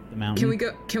the mountain?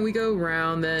 Can we go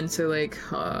around then? So like,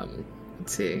 let's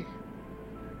see.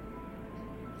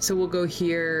 So we'll go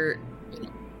here.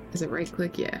 Is it right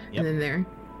click? Yeah, Yep. and then there.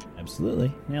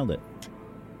 Absolutely. Nailed it.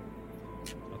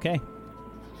 Okay.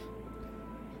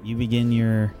 You begin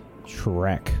your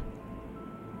trek.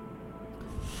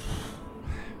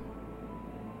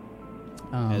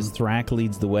 As Thrak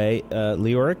leads the way.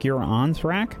 Leoric, you're on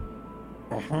Thrak?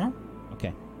 Uh-huh.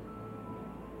 Okay.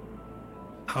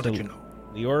 How did you know?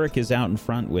 Leoric is out in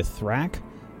front with Thrak.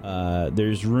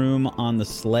 There's room on the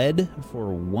sled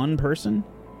for one person,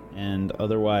 and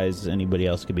otherwise anybody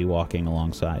else could be walking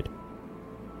alongside.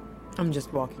 I'm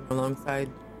just walking alongside.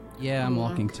 Yeah, I'm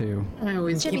walking too. I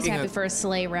always Chippy's happy for a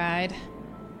sleigh ride.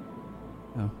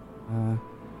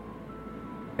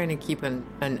 Trying to keep an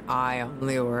eye on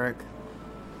Leoric.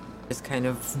 Just kind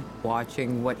of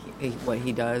watching what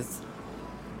he does.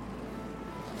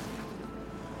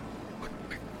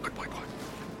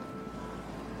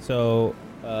 So,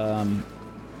 are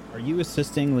you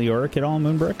assisting Leoric at all,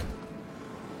 Moonbrook?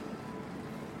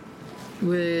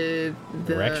 with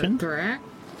the Direction? Thrak.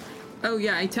 Oh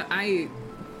yeah, I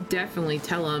definitely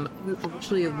tell him. I'm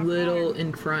actually a little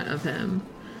in front of him.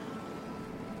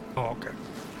 Oh, okay.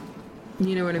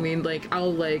 You know what I mean? Like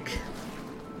I'll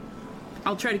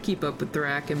try to keep up with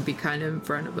Thrak and be kind of in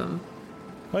front of him.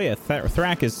 Oh yeah,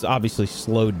 Thrak is obviously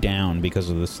slowed down because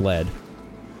of the sled.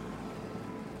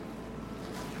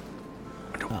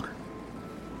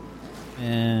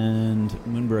 And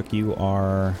Moonbrook, you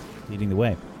are leading the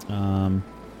way.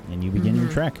 And you begin your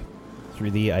trek through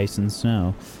the ice and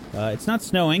snow. It's not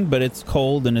snowing, but it's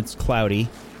cold and it's cloudy.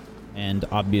 And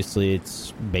obviously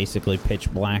it's basically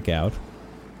pitch black out.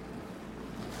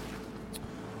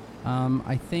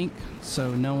 I think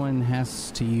so. No one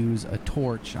has to use a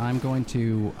torch. I'm going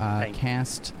to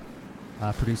cast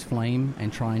Produce Flame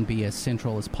and try and be as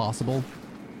central as possible.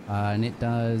 And it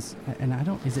does. And I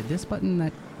don't. Is it this button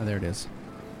that? Oh, there it is.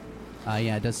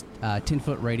 Yeah, it does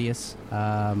 10-foot radius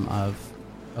of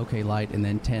OK light and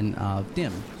then 10 of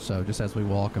dim. So just as we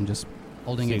walk, I'm just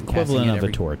holding It's it. the equivalent and of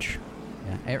a torch.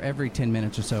 Yeah, every 10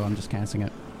 minutes or so, I'm just casting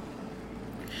it.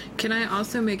 Can I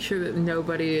also make sure that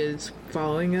nobody is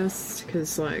following us?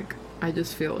 Because, like, I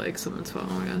just feel like someone's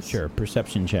following us. Sure,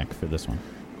 perception check for this one.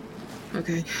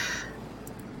 Okay.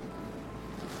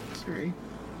 Sorry.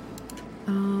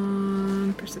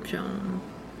 Perception.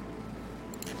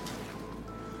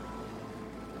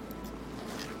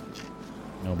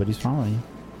 Nobody's following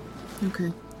you.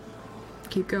 Okay.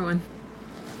 Keep going.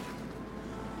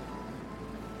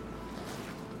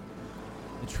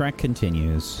 The trek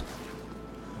continues.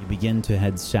 You begin to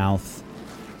head south,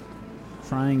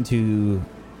 trying to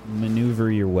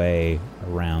maneuver your way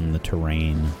around the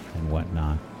terrain and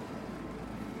whatnot.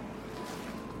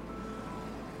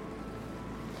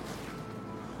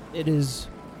 It is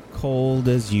cold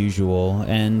as usual,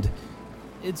 and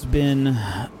It's been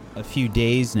a few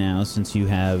days now since you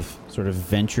have sort of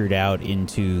ventured out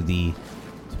into the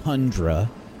tundra.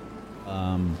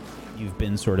 You've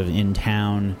been sort of in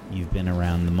town, you've been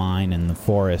around the mine and the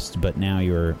forest, but now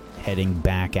you're heading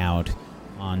back out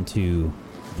onto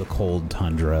the cold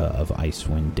tundra of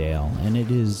Icewind Dale, and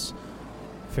it is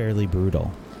fairly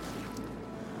brutal.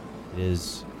 It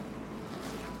is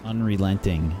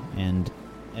unrelenting, and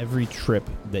every trip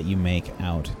that you make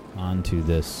out onto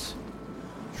this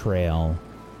trail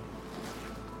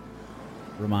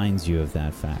reminds you of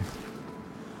that fact.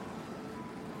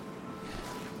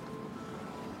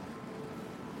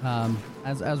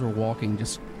 As we're walking,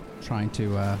 just trying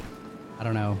to, I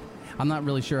don't know. I'm not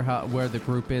really sure where the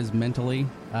group is mentally,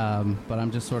 but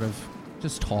I'm just sort of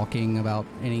just talking about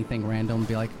anything random.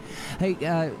 Be like, hey,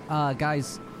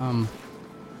 guys,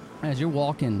 as you're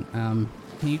walking,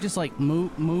 can you just like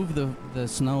move the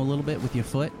snow a little bit with your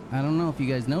foot? I don't know if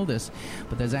you guys know this,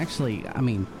 but there's actually, I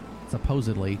mean,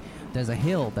 supposedly, there's a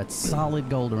hill that's solid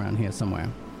gold around here somewhere.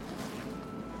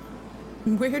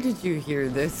 Where did you hear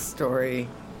this story?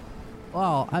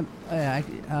 Well, it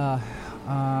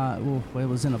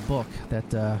was in a book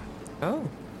that.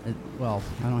 Well,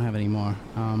 I don't have it anymore.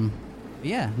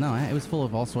 Yeah, no, it was full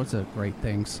of all sorts of great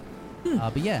things.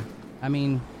 But yeah, I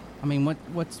mean,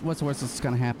 what's the worst that's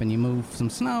gonna happen? You move some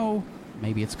snow,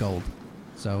 maybe it's gold.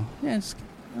 So yeah, just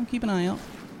keep an eye out.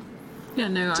 Yeah,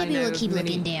 no, Chippy I know. will keep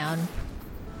looking down.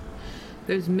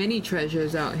 There's many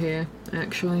treasures out here,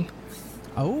 actually.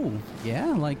 Oh, yeah,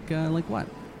 like what?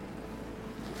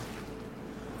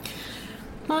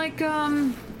 Like,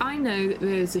 I know that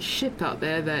there's a ship out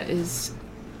there that is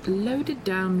loaded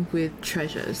down with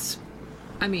treasures.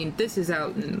 I mean, this is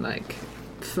out in, like,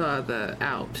 further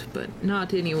out, but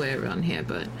not anywhere around here,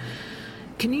 but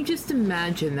can you just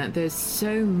imagine that there's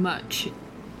so much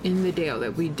in the Dale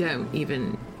that we don't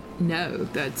even know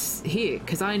that's here?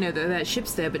 Because I know that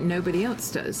ship's there, but nobody else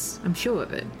does. I'm sure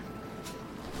of it.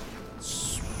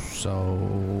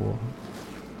 So,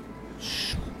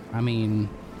 I mean,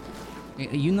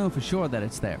 you know for sure that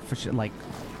it's there, for sure, like.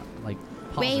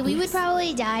 Ray, we would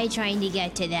probably die trying to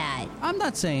get to that. I'm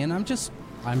not saying. I'm just.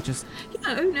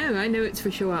 Yeah, oh no, I know it's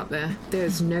for sure out there.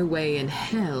 There's no way in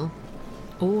hell,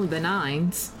 or the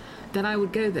nines, that I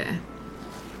would go there.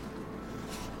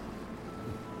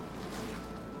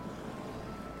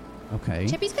 Okay.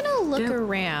 Chippy's gonna look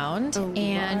around,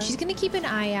 and she's gonna keep an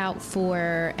eye out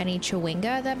for any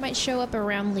Chewinga that might show up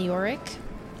around Leoric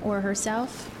or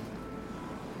herself.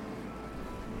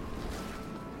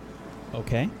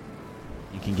 Okay.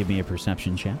 You can give me a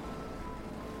perception check.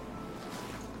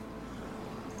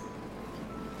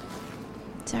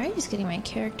 Sorry, just getting my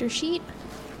character sheet.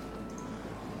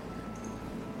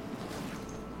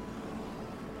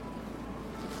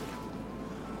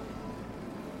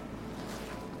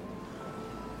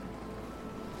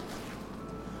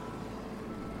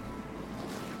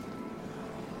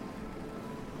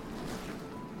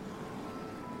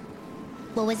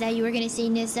 What was that you were gonna say,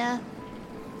 Nissa?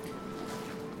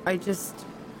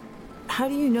 How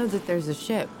do you know that there's a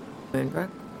ship, Moonbrook?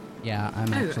 Yeah,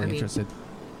 I'm actually interested.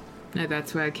 No,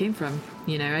 that's where I came from.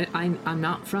 You know, I'm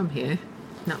not from here.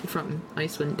 Not from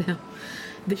Icewind Dale.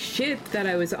 The ship that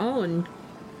I was on,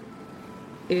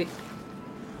 it,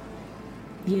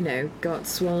 you know, got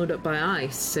swallowed up by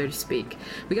ice, so to speak.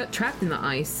 We got trapped in the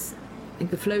ice, like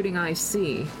the floating ice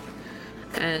sea,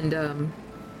 and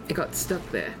it got stuck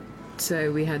there.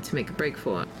 So we had to make a break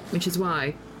for it, which is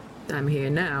why I'm here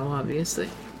now, obviously.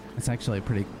 It's actually a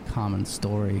pretty common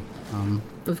story.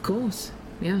 Of course.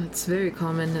 Yeah, it's very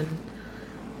common, and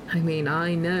I mean,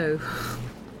 I know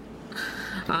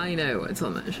what's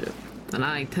on that ship, and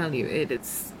I tell you, it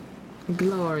is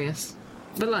glorious.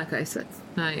 But like I said,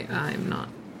 I'm not,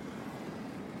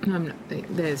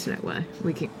 there's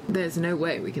no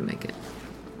way we can make it.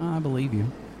 I believe you.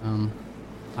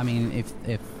 I mean,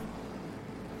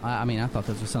 I thought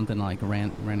this was something like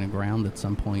ran aground at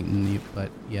some point, but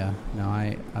yeah, no,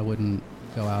 I wouldn't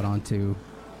go out onto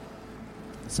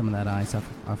some of that ice.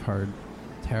 I've heard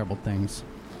terrible things.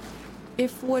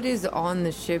 If what is on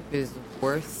the ship is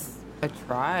worth a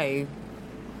try,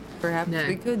 perhaps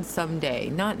we could someday.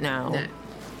 Not now.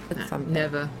 But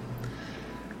someday.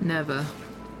 Never.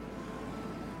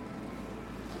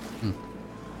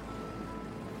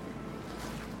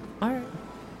 All right.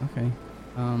 Okay.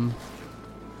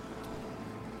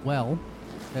 Well,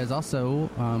 there's also,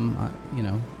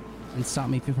 and stop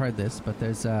me if you've heard this, but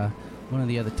there's one of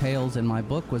the other tales in my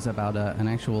book was about an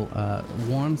actual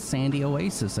warm, sandy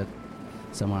oasis at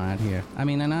somewhere out here. I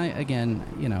mean, and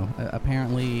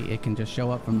apparently it can just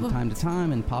show up from time to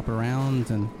time and pop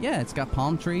around, and yeah, it's got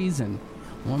palm trees and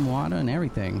warm water and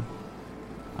everything.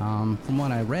 From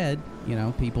what I read, you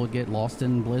know, people get lost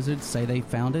in blizzards, say they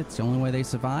found it, it's the only way they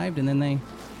survived, and then they,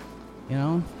 you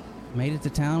know, made it to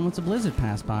town once a blizzard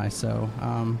passed by. So,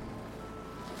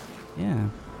 yeah.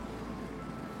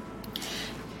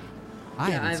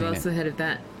 I've also heard of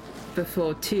that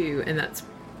before too, and that's,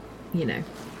 you know,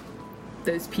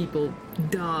 those people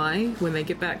die when they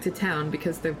get back to town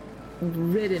because they're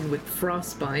ridden with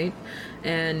frostbite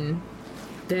and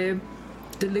they're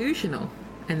delusional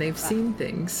and they've seen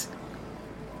things.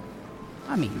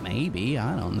 I mean, maybe,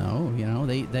 I don't know, you know,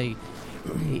 they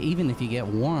even if you get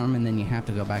warm and then you have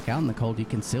to go back out in the cold, you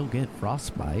can still get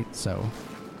frostbite, so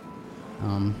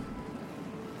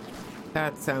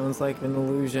that sounds like an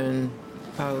illusion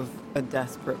of a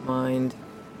desperate mind.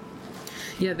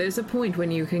 Yeah, there's a point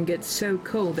when you can get so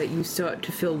cold that you start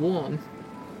to feel warm.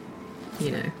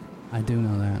 You know. I do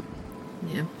know that.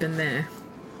 Yeah, been there.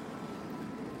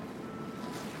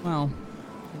 Well,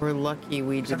 we're lucky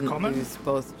we didn't lose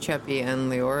both Cheppy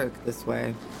and Leoric this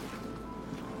way.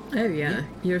 Oh yeah,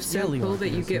 you're so cold that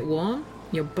you get warm?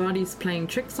 Your body's playing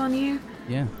tricks on you?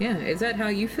 Yeah. Yeah, is that how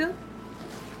you feel?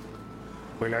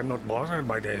 Well, I'm not bothered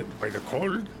by the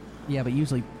cold. Yeah, but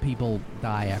usually people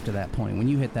die after that point. When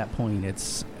you hit that point,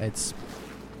 it's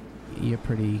you're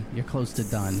close to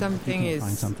done. Something is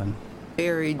find something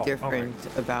very different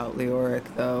about Leoric,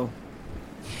 though.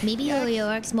 Maybe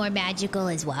Leoric's more magical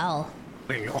as well.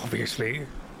 Well, obviously.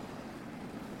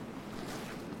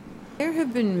 There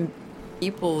have been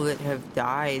people that have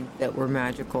died that were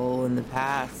magical in the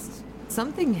past.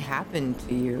 Something happened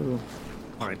to you.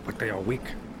 Right, but they are weak.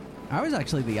 I was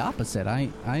actually the opposite.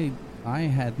 I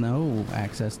had no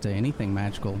access to anything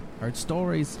magical. Heard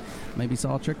stories, maybe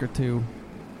saw a trick or two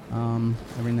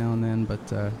every now and then, but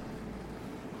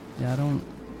yeah, I don't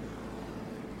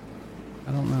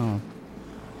know.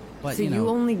 But, so you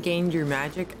only gained your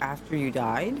magic after you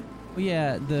died? Well,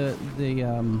 yeah, the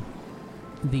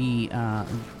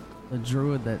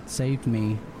druid that saved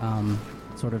me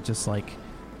sort of just like,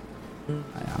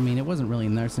 I mean, it wasn't really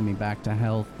nursing me back to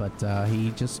health, but he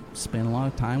just spent a lot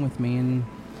of time with me and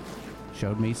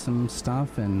showed me some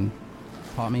stuff and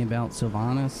taught me about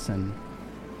Sylvanas, and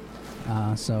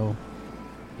so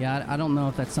yeah, I don't know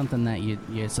if that's something that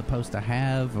you're supposed to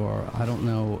have, or I don't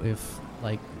know if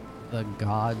like the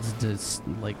gods just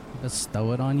like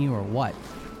bestow it on you or what.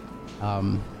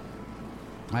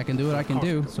 I can do what I can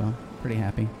do, so pretty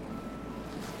happy.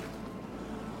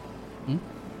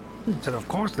 So of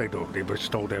course they do. They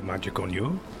bestow their magic on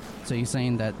you. So you're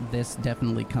saying that this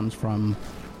definitely comes from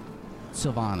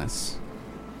Sylvanas?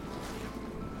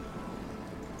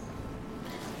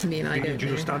 I mean, I don't know. Did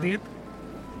you study it?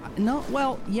 No,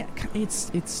 well, yeah, it's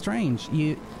strange.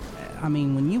 I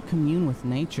mean, when you commune with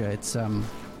nature, it's and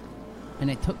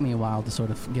it took me a while to sort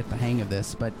of get the hang of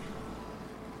this, but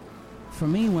for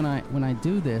me, when I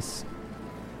do this,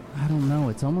 I don't know,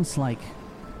 it's almost like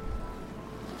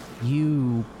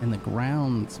you and the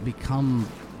ground become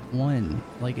one.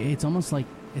 Like, it's almost like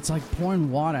it's like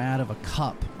pouring water out of a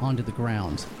cup onto the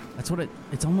ground. That's what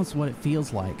it's almost what it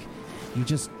feels like.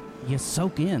 You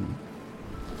soak in.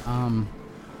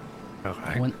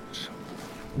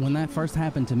 When that first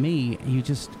happened to me, I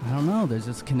don't know, there's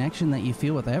this connection that you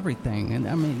feel with everything. And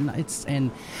I mean, it's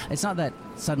not that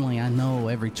suddenly I know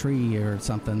every tree or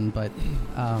something, but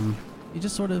you're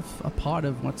just sort of a part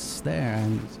of what's there.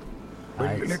 And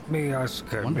let me ask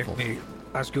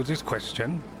you this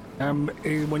question.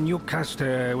 When you cast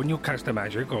a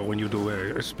magic, or when you do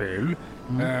a spell,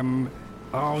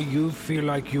 you feel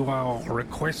like you are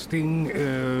requesting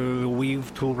the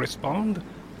weave to respond,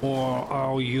 or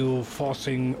are you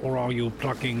forcing, or are you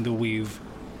plucking the weave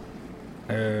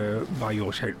by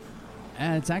yourself?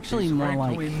 It's actually more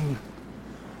like...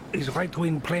 Is Right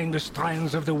Twin playing the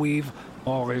strands of the weave,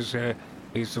 or is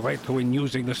Right Twin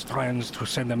using the strands to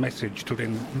send a message to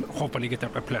then hopefully get a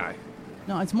reply?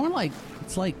 No, it's more like,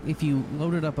 it's like if you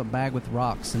loaded up a bag with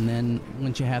rocks, and then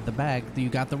once you have the bag, you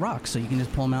got the rocks, so you can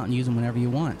just pull them out and use them whenever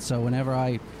you want. So whenever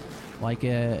I, like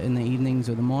in the evenings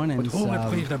or the mornings... But who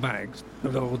retrieved the bags,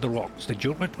 the rocks? Did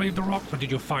you retrieve the rocks, or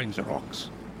did you find the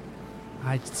rocks?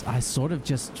 I sort of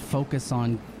just focus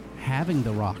on having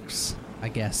the rocks, I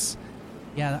guess.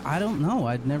 Yeah, I don't know.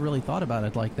 I'd never really thought about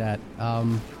it like that.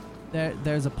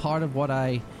 There's a part of what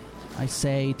I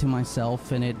say to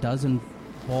myself, and it does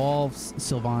involve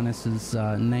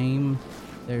Sylvanas' name.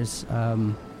 There's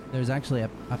actually a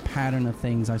pattern of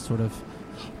things I sort of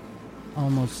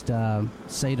almost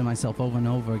say to myself over and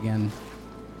over again.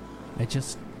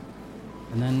 It's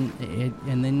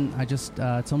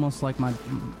almost like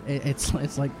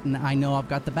it's like I know I've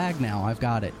got the bag now. I've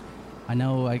got it. I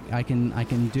know I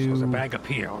can do. So the bag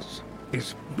appears.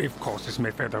 Of course, this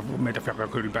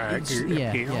metaphorical bag appears.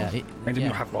 And then you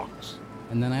have rocks.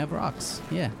 And then I have rocks.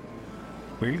 Yeah.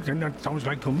 Well, then that sounds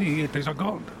like to me it is a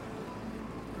god.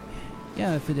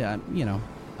 Yeah, if it,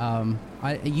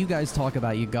 you guys talk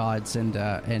about your gods and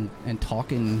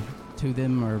talking to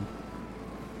them, or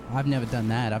I've never done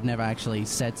that. I've never actually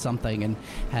said something and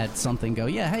had something go,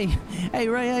 yeah, hey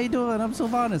Ray, how you doing? I'm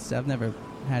Sylvanas. I've never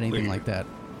had anything like that.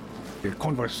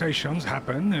 Conversations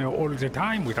happen all the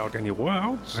time without any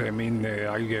words. I mean,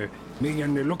 me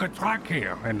and look at Thrak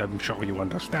here, and I'm sure you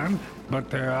understand.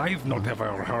 But I've not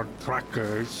ever heard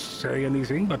Thrak say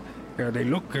anything. But they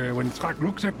look when Thrak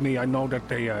looks at me, I know that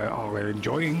they are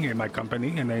enjoying my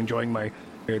company and they're enjoying my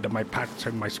pats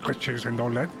and my scratches and all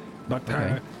that.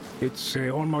 But it's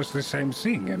almost the same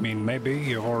thing. I mean, maybe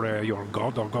your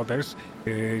god or goddess,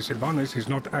 Sylvanas, is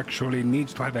not actually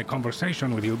needs to have a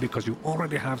conversation with you because you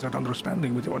already have that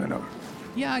understanding with one another.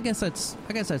 Yeah, I guess that's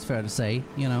fair to say.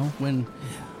 You know,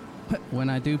 when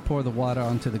I do pour the water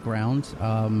onto the ground,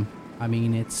 I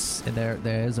mean,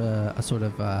 there's a sort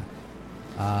of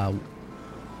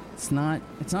it's not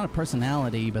a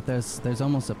personality, but there's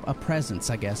almost a presence,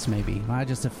 I guess. Maybe I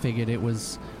just have figured it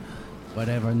was.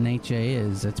 Whatever nature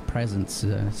is, its presence,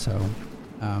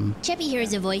 Cheppy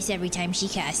hears a voice every time she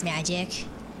casts magic.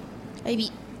 Maybe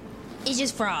it's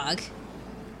just Frog.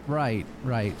 Right.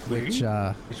 Which,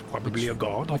 it's probably a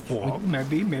god or frog.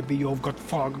 Maybe you've got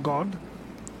frog god.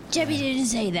 Cheppy didn't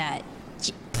say that.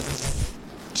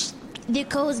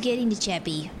 Nicole's getting to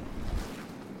Cheppy.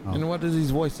 Oh. And what does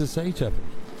these voices say, Cheppy?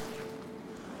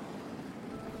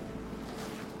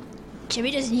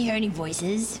 Cheppy doesn't hear any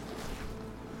voices.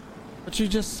 But you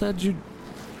just said you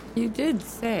did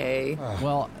say.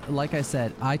 Well, like I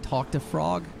said, I talked to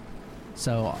Frog.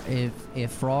 So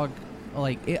if Frog,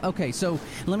 okay, so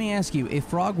let me ask you, if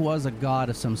Frog was a god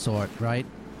of some sort, right?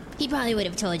 He probably would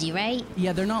have told you, right?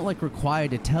 Yeah, they're not required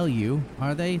to tell you,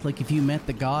 are they? Like if you met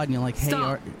the god and you're like, hey,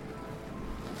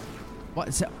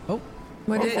 what? So,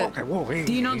 what is it?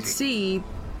 Do you not see?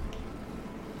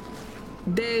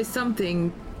 There's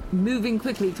something moving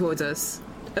quickly towards us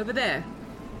over there.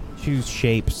 Two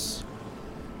shapes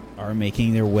are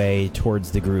making their way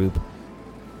towards the group.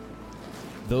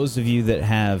 Those of you that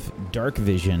have dark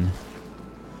vision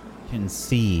can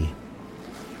see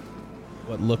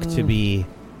what look to be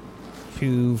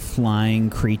two flying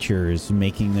creatures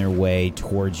making their way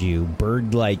towards you,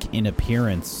 bird-like in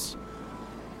appearance.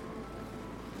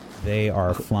 They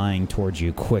are flying towards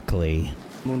you quickly.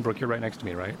 Moonbrook, you're right next to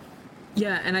me, right?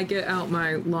 Yeah, and I get out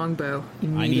my longbow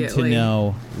immediately. I need to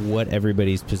know what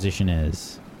everybody's position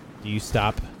is. Do you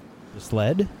stop the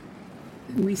sled?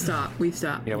 We stop.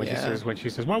 Yeah, when she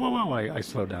says, whoa, I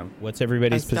slow down. What's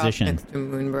everybody's position? Next to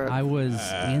Moonbrook. I was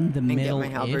in the middle.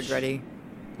 Get my halberd ready.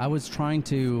 I was trying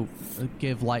to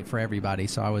give light for everybody,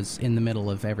 so I was in the middle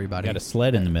of everybody. Got a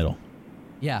sled in the middle.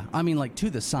 Yeah, I mean, to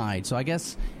the side. So I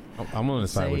guess I'm on the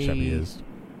side where Cheppy is.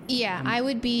 Yeah, I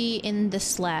would be in the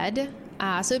sled.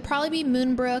 So it'd probably be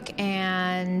Moonbrook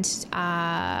and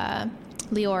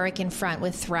Leoric in front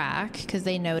with Thrak, because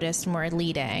they noticed and were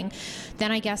leading.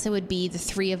 Then I guess it would be the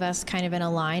three of us kind of in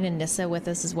a line and Nissa with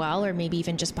us as well, or maybe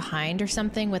even just behind or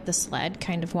something with the sled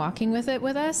kind of walking with it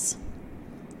with us.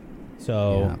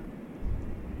 So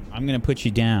I'm going to put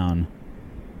you down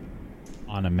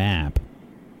on a map,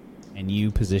 and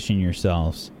you position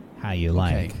yourselves how you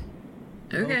like.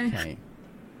 Okay.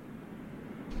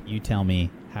 You tell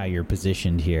me how you're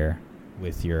positioned here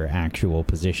with your actual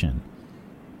position.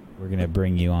 We're going to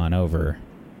bring you on over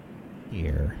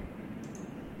here.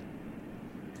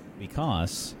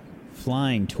 Because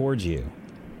flying towards you,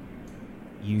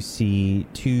 you see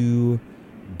two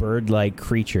bird-like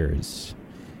creatures.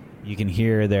 You can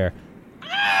hear their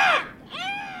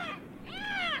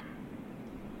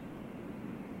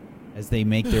as they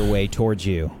make their way towards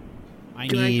you. I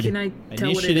need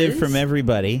initiative from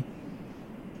everybody.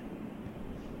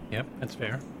 Yep, that's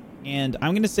fair. And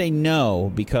I'm going to say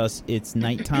no because it's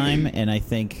nighttime and I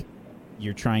think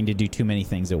you're trying to do too many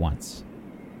things at once.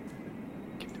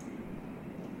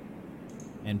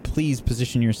 And please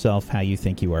position yourself how you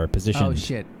think you are positioned. Oh,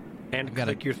 shit. And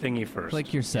click your thingy first.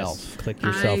 Click yourself. Yes, click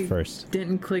yourself first.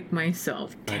 Didn't click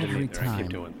myself. Every time. I keep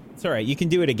doing. It's all right. You can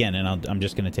do it again, and I'm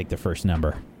just going to take the first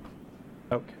number.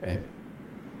 Okay.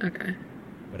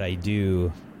 But I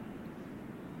do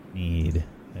need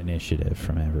initiative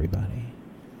from everybody.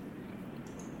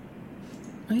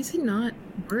 Why is it not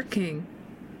working?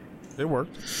 It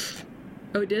worked.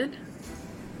 Oh, it did?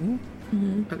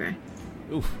 Mm-hmm. Okay.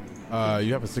 Oof.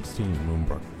 You have a 16,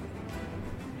 Moonbrook.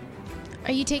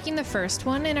 Are you taking the first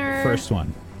one in our... First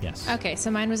one. Yes. Okay,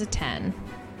 so mine was a 10.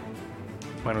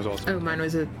 Mine was also. Oh, mine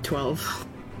was a 12.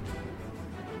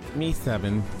 Me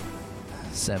 7.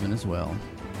 7 as well.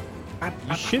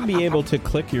 You should be able to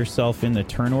click yourself in the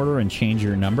turn order and change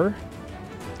your number.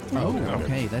 Oh,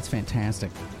 okay. That's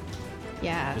fantastic.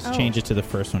 Yeah. Just change it to the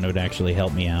first one. It would actually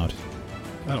help me out.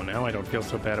 Oh, now I don't feel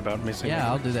so bad about missing.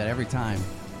 Yeah, I'll do that every time.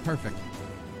 Perfect.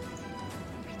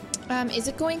 Is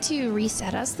it going to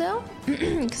reset us though?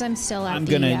 Because I'm still at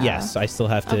Yes, I still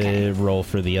have to roll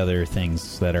for the other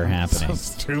things that are happening. So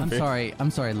stupid.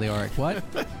 I'm sorry, Leoric. What?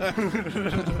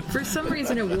 For some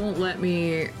reason, it won't let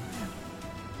me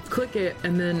click it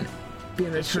and then be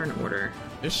in the turn order.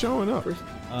 It's showing up.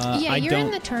 Yeah, you're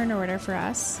in the turn order for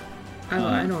us. Oh,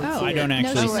 I don't see it. I don't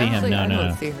actually see him. No. I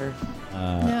don't see her.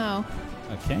 No.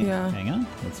 Okay, hang on.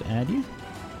 Let's add you.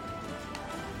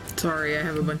 Sorry, I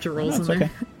have a bunch of rolls No, in it's there.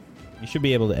 okay. You should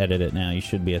be able to edit it now. You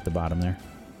should be at the bottom there.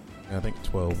 Yeah, I think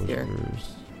 12 was Here.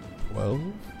 yours. 12?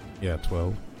 Yeah,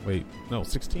 12. Wait, no,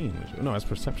 16. No, that's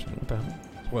perception. What the hell?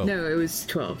 12. No, it was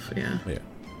 12, yeah. Yeah.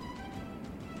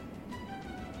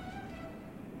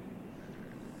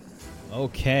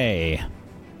 Okay.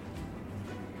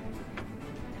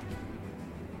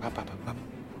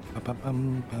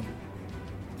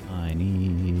 I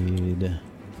need... Get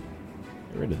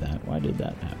rid of that. Why did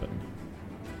that happen?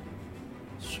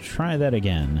 Let's try that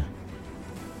again.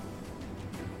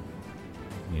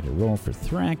 Need a roll for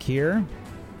Thrak here.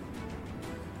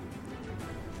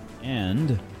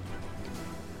 And...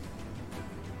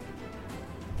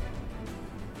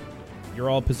 You're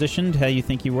all positioned how you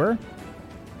think you were?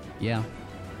 Yeah.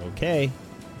 Okay.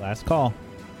 Last call.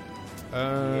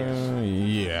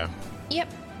 Yeah.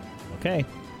 Yep. Okay.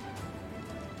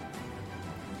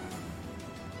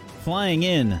 Flying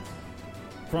in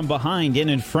from behind and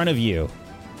in front of you,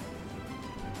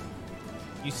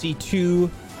 you see two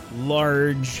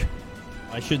large,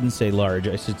 I shouldn't say large,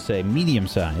 I should say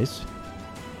medium-sized,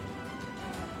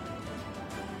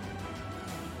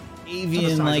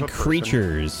 avian-like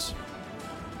creatures.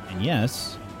 And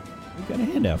yes, we've got a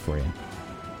handout for you.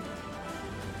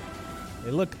 They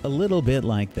look a little bit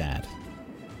like that.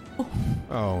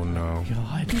 Oh, no.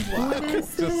 God. What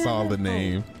is Just saw the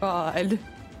name. God.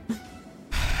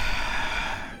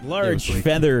 Large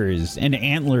feathers and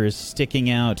antlers sticking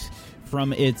out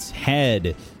from its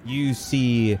head. You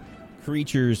see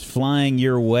creatures flying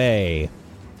your way.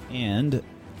 And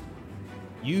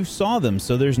you saw them,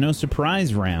 so there's no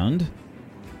surprise round.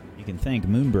 You can thank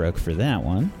Moonbrook for that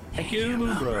one. Thank you,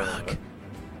 Moonbrook.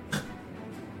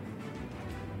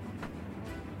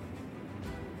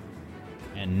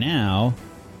 And now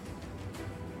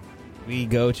we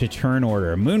go to turn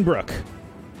order. Moonbrook,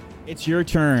 it's your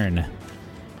turn.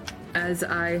 As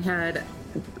I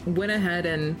went ahead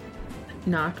and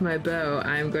knocked my bow,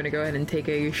 I'm going to go ahead and take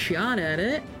a shot at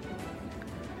it.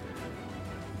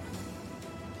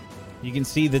 You can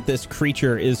see that this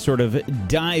creature is sort of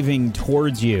diving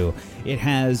towards you. It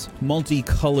has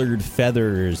multicolored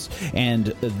feathers, and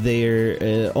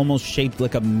they're almost shaped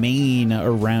like a mane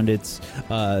around its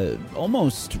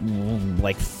almost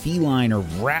like feline or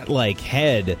rat-like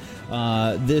head.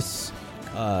 This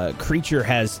creature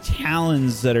has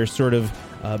talons that are sort of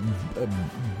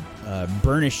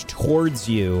burnished towards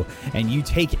you, and you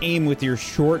take aim with your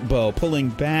short bow, pulling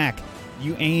back.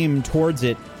 You aim towards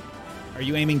it. Are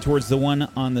you aiming towards the one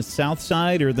on the south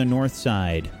side or the north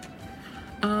side?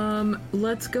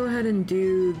 Let's go ahead and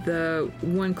do the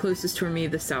one closest to me,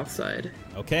 the south side.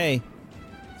 Okay.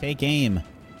 Take aim.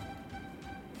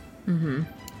 Mm-hmm.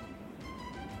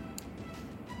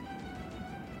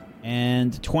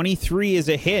 And 23 is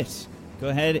a hit. Go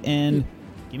ahead and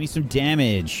give me some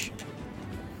damage.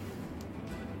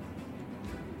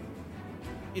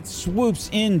 It swoops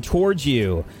in towards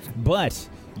you, but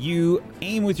you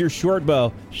aim with your short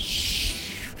bow.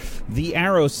 The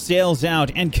arrow sails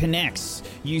out and connects.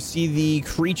 You see the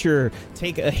creature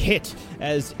take a hit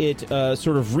as it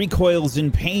sort of recoils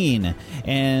in pain,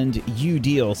 and you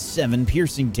deal 7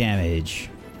 piercing damage.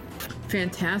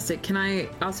 Fantastic. Can I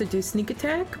also do sneak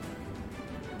attack?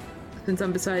 Since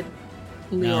I'm beside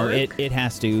Leoric? No, it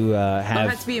has to have... it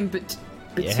has to be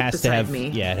it has beside to have, me.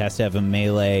 Yeah, it has to have a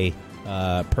melee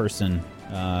person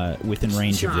within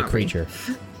range of the creature.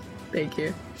 Thank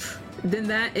you. Then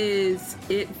that is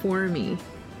it for me.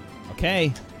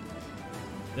 Okay.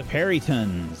 The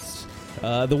Perytons.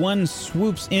 The one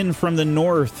swoops in from the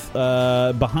north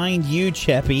behind you,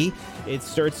 Cheppy. It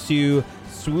starts to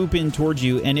swoop in towards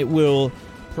you, and it will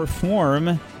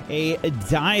perform a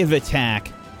dive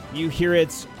attack. You hear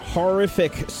its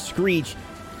horrific screech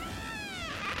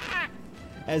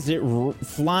as it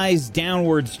flies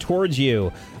downwards towards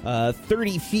you.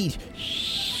 30 feet.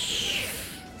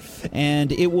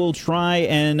 and it will try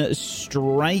and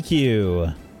strike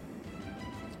you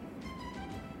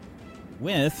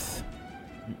with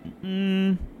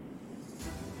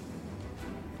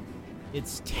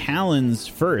its talons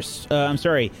first.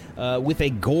 With a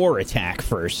gore attack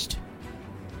first.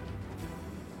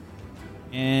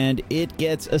 And it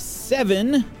gets a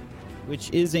 7, which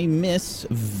is a miss.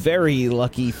 Very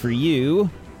lucky for you.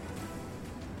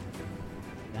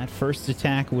 That first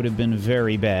attack would have been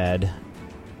very bad.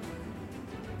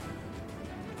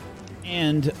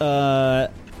 And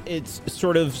it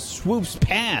sort of swoops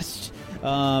past,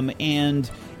 and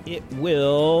it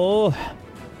will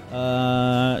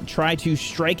try to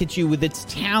strike at you with its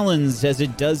talons as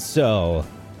it does so.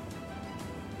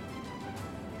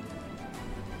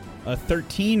 A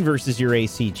 13 versus your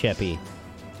AC, Cheppy.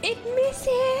 It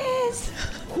misses!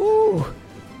 Whew.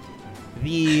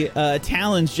 The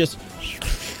talons just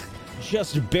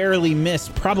barely miss,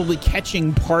 probably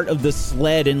catching part of the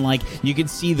sled, and like you can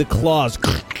see the claws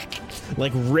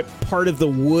like rip part of the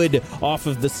wood off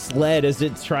of the sled as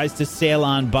it tries to sail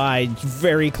on by,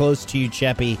 very close to you,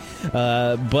 Cheppy.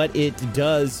 But it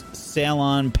does sail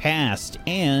on past,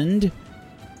 and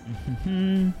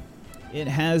it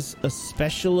has a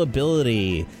special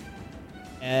ability.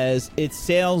 As it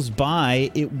sails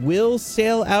by, it will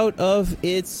sail out of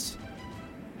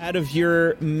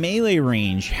your melee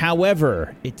range.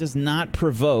 However, it does not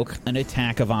provoke an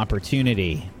attack of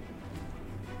opportunity.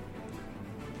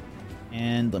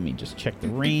 And let me just check the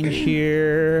range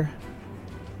here.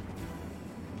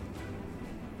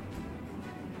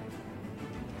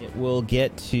 It will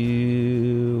get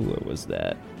to... where was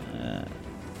that?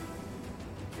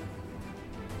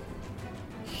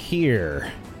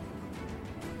 Here.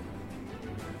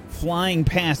 Flying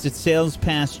past, it sails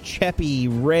past Cheppy,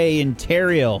 Ray, and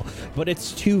Teriel, but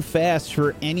it's too fast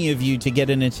for any of you to get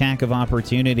an attack of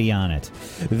opportunity on it.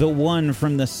 The one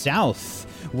from the south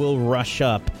will rush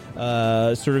up,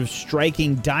 sort of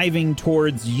striking, diving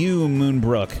towards you,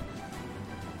 Moonbrook.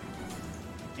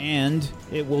 And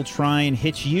it will try and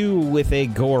hit you with a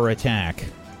gore attack.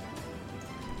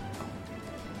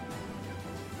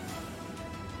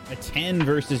 A 10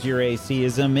 versus your AC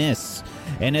is a miss.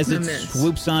 And as it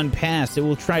swoops on past, it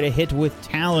will try to hit with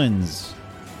talons.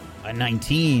 A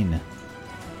 19.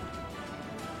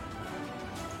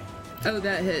 Oh,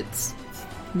 that hits.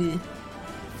 Yeah.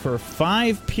 For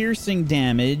 5 piercing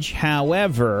damage,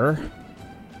 however,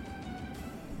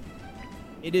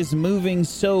 it is moving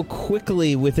so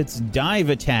quickly with its dive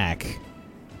attack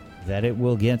that it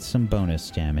will get some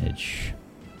bonus damage.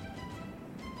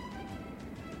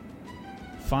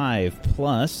 5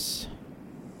 plus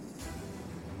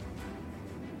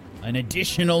an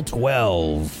additional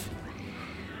 12.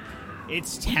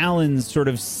 Its talons sort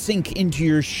of sink into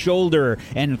your shoulder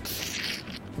and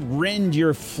rend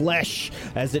your flesh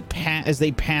as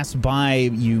they pass by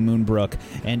you, Moonbrook,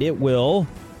 and it will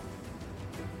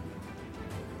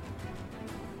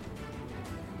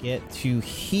get to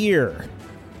here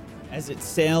as it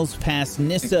sails past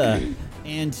Nissa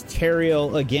and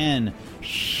Teriel again.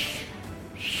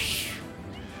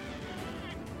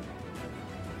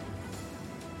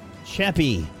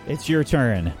 Cheppy, it's your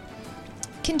turn.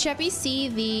 Can Cheppy see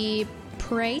the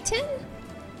Praeton?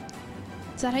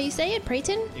 Is that how you say it?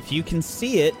 Praeton? If you can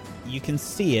see it, you can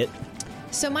see it.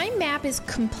 So my map is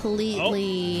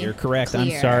completely You're correct.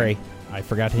 clear. I'm sorry. I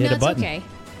forgot to hit a button. Okay.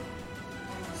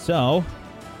 So.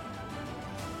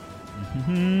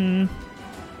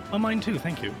 Oh, mine too.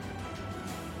 Thank you.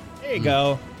 There you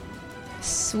go.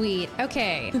 Sweet.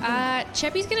 Okay.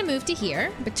 Cheppy's going to move to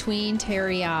here between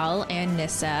Teriel and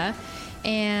Nissa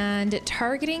and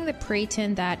targeting the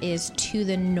Praeton that is to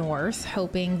the north,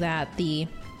 hoping that the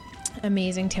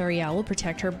amazing Teriel will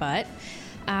protect her butt.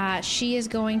 She is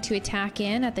going to attack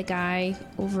in at the guy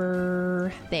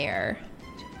over there.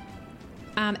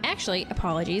 Actually,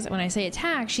 apologies. When I say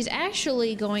attack, she's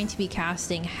actually going to be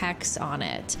casting Hex on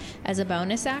it as a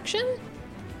bonus action.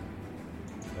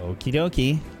 Okie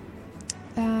dokie.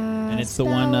 And it's the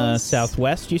one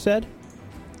southwest, you said?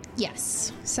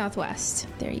 Yes, southwest.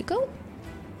 There you go.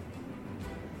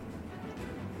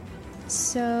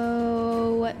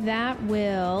 So that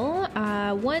will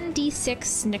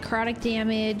 1d6 necrotic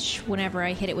damage whenever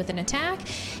I hit it with an attack.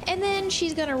 And then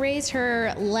she's going to raise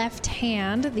her left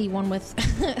hand, the one with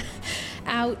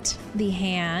out the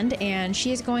hand, and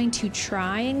she is going to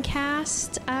try and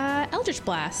cast Eldritch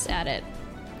Blast at it.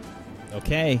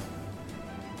 Okay.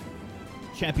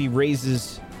 Cheppy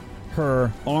raises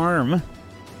her arm.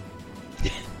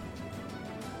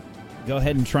 Go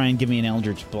ahead and try and give me an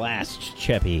Eldritch Blast,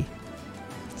 Cheppy.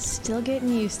 Still getting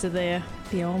used to the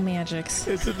old magics.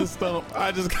 It's in the stump.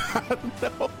 I just got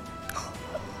no.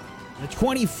 The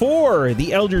 24,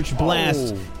 the Eldritch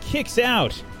Blast kicks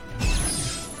out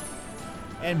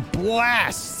and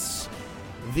blasts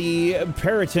the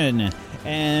Periton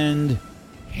and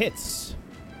hits.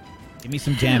 Give me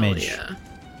some damage. Yeah.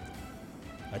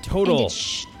 A total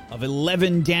of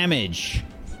 11 damage.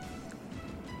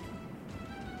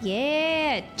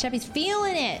 Yeah, Chubby's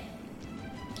feeling it.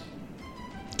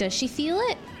 Does she feel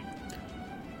it?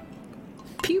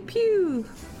 Pew pew.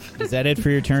 Is that it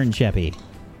for your turn, Cheppy?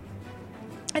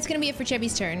 That's gonna be it for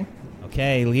Chubby's turn.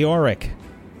 Okay, Leoric.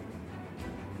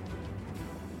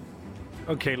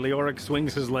 Okay, Leoric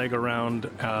swings his leg around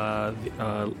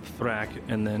Thrak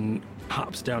and then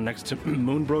hops down next to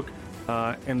Moonbrook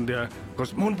and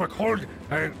goes, Moonbrook, hold!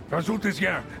 Azult is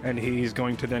here! And he's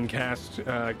going to then cast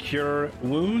Cure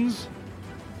Wounds,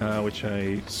 which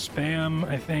I spam,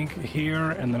 I think,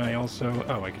 here, and then I also...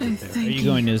 Oh, I can do it there. Are you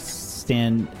going to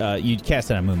stand... you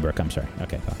cast it on Moonbrook, I'm sorry.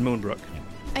 Okay, fine. Moonbrook.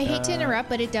 I hate to interrupt,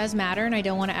 but it does matter, and I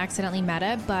don't want to accidentally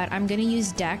meta, but I'm going to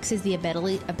use Dex as the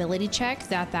ability check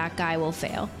that guy will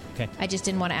fail. Okay. I just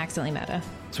didn't want to accidentally meta.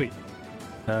 Sweet.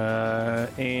 So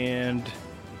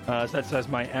that says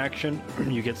my action.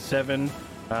 You get 7,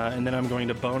 and then I'm going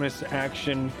to bonus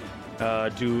action and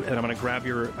I'm going to grab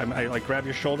I grab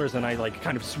your shoulders, and I like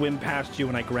kind of swim past you,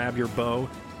 and I grab your bow,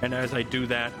 and as I do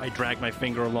that, I drag my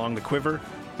finger along the quiver,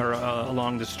 or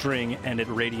along the string, and it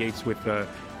radiates with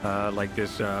like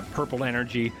this purple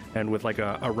energy, and with like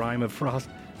a rime of frost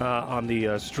on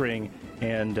the string,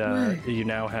 and you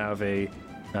now have a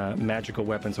magical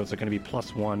weapon, so it's going to be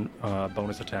 +1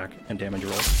 bonus attack and damage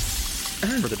roll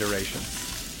for the duration.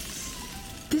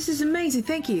 This is amazing,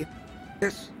 thank you.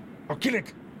 Yes, I'll kill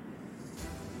it.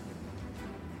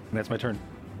 And that's my turn.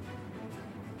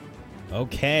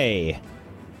 Okay.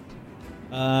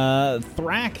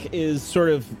 Thrak is sort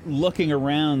of looking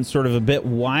around sort of a bit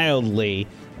wildly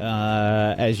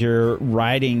as you're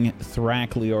riding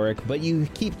Thrak, Leoric, but you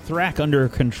keep Thrak under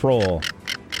control.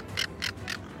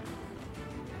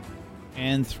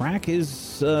 And Thrak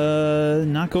is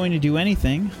not going to do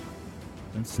anything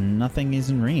since nothing is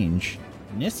in range.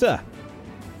 Nissa.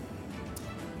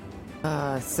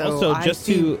 So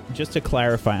also, just to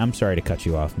clarify, I'm sorry to cut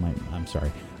you off. I'm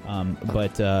sorry.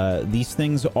 But these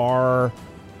things are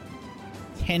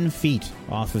 10 feet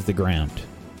off of the ground.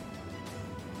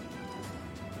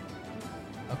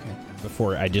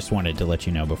 Okay. I just wanted to let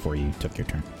you know before you took your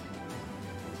turn.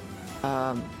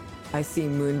 I see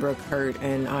Moonbrook hurt,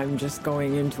 and I'm just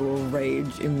going into a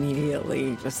rage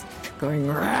immediately, just going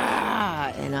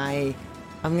rah, and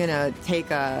I'm gonna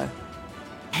take a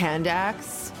hand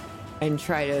axe and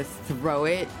try to throw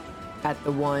it at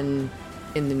the one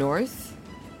in the north.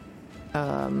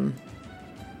 Do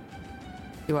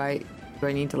I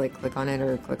need to like click on it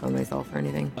or click on myself or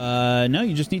anything? No,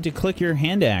 you just need to click your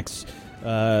hand axe.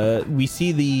 We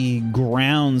see the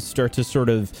ground start to sort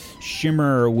of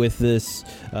shimmer with this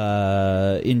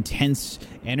intense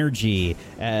energy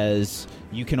as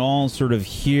you can all sort of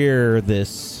hear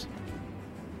this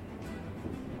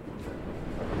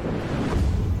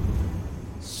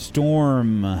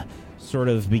storm sort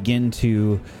of begin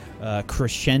to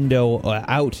crescendo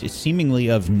out, seemingly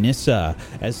of Nissa,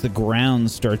 as the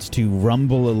ground starts to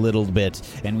rumble a little bit,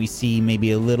 and we see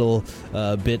maybe a little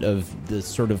bit of the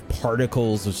sort of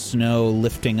particles of snow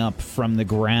lifting up from the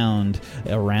ground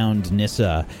around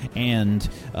Nissa, and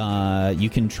you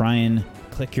can try and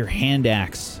click your hand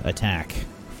axe attack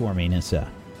for me, Nissa.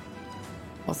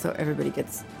 Also, everybody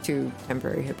gets 2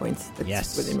 temporary hit points.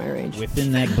 That's within my range.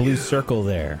 Within that blue circle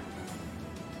there.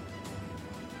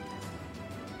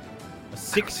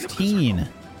 16.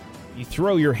 You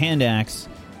throw your hand axe,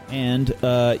 and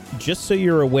just so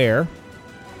you're aware,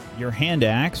 your hand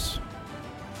axe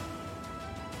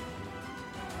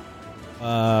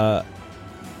so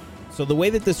the way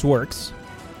that this works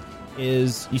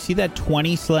is, you see that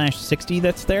 20/60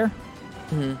 that's there?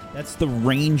 Mm-hmm. That's the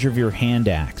range of your hand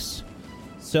axe.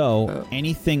 So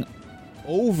anything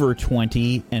over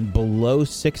 20 and below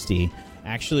 60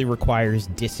 actually requires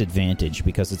disadvantage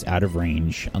because it's out of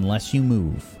range unless you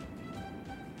move.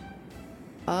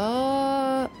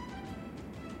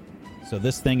 So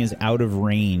this thing is out of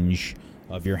range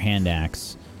of your hand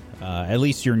axe, at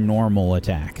least your normal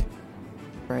attack.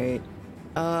 Right.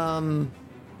 Can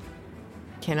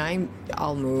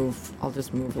I'll move. I'll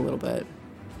just move a little bit.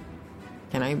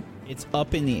 Can I? It's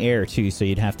up in the air too, so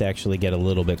you'd have to actually get a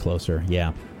little bit closer.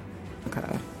 Yeah.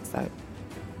 Okay. Is that?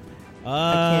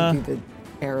 I can't do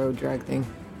the arrow drag thing.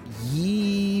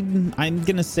 I'm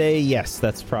gonna say yes.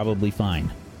 That's probably fine.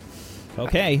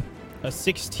 Okay, a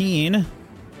 16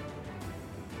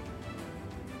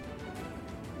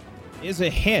 is a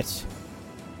hit.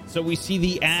 So we see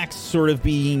the axe sort of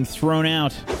being thrown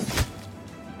out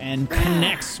and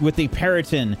connects with the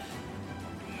Periton.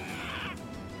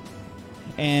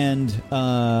 And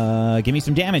give me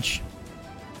some damage.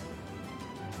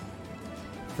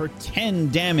 For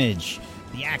 10 damage,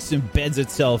 the axe embeds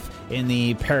itself in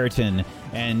the Periton,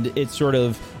 and it sort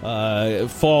of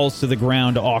falls to the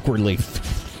ground awkwardly.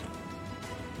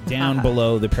 Down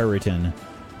below the Periton.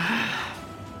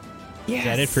 Yes. Is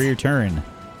that it for your turn?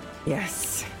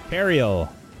 Yes. Periel.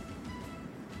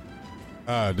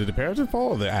 Did the Periton fall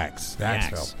or the axe? The axe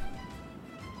fell.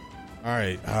 All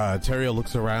right. Teriel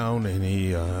looks around and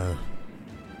he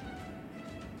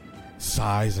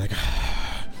sighs like,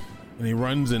 and he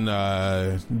runs and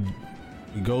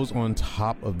he goes on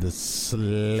top of the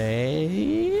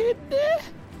sled.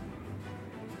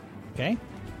 Okay.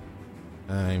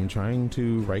 I'm trying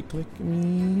to right click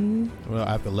me. Well,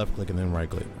 I have to left click and then right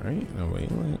click, right? No, wait.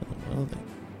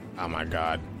 Oh my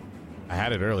god. I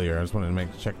had it earlier. I just wanted to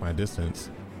check my distance.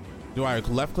 Do I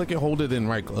left click it, hold it, then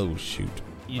right? Oh shoot.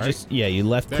 You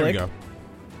left click. There we go.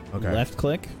 Okay. Left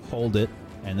click, hold it,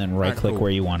 and then right click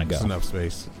where you want to go. That's enough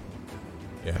space.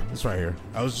 Yeah, it's right here.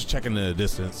 I was just checking the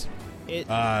distance.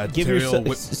 Give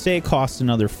yourself, say it costs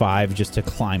another 5 just to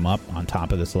climb up on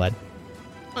top of the sled.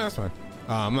 Oh, that's fine.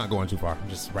 I'm not going too far. I'm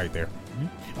just right there.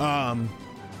 Mm-hmm.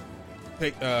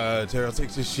 Teriel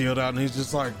takes his shield out and he's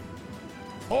just like,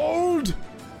 hold!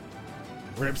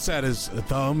 Rips at his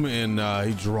thumb and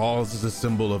he draws the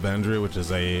symbol of Andrea, which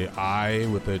is a eye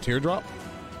with a teardrop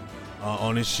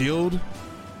on his shield.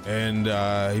 And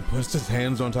he puts his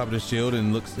hands on top of the shield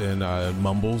and looks and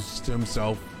mumbles to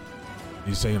himself.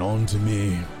 He's saying, "On to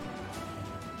me,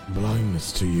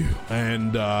 blindness to you."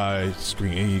 And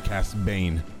he casts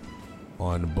Bane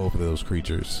on both of those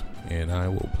creatures. And I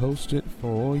will post it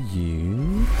for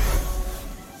you.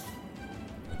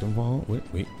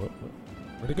 Wait,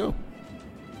 where'd it go?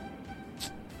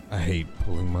 I hate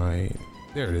pulling my...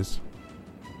 There it is.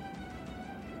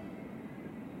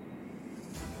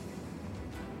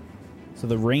 So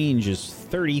the range is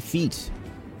 30 feet.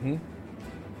 Mm-hmm.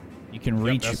 You can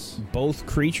reach both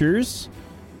creatures.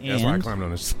 Yeah, that's why I climbed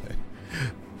on this.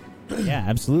 Yeah,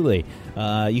 absolutely.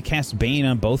 You cast Bane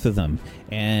on both of them,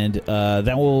 and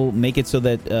that will make it so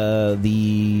that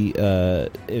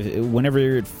whenever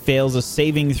it fails a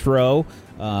saving throw,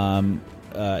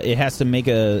 it has to make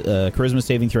a charisma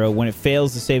saving throw. When it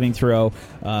fails the saving throw,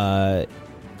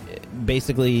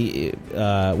 basically,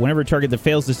 whenever a target that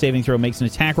fails the saving throw makes an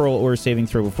attack roll or a saving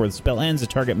throw before the spell ends, the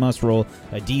target must roll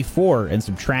a d4 and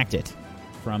subtract it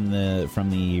from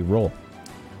the roll.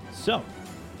 So,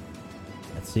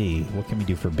 let's see. What can we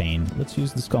do for Bane? Let's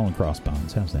use the Skull and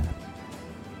Crossbones. How's that?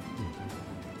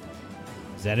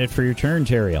 Is that it for your turn,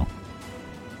 Teriel?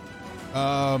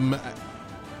 Well,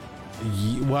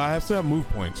 I still have move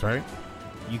points, right?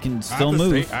 You can still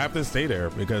move. I have to stay there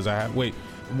because I have... Wait,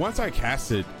 once I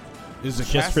cast it, is it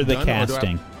just for the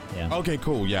casting? Yeah. Okay,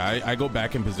 cool. Yeah, I go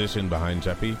back in position behind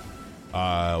Cheppy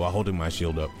while holding my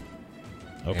shield up.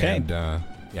 Okay. And,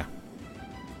 yeah.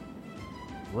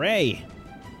 Ray.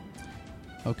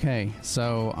 Okay,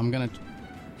 so I'm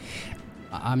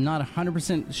not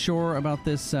 100% sure about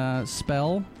this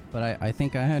spell, but I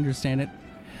think I understand it.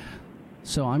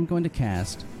 So I'm going to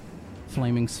cast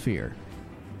Flaming Sphere.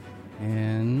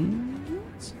 And...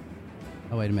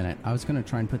 oh, wait a minute. I was going to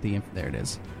try and put the... there it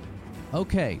is.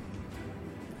 Okay.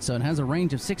 So it has a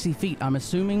range of 60 feet. I'm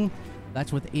assuming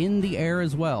that's within the air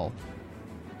as well.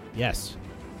 Yes.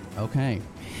 Okay.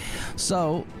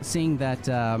 So, seeing that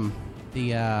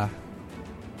the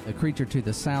creature to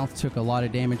the south took a lot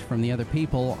of damage from the other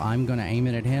people, I'm going to aim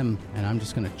it at him, and I'm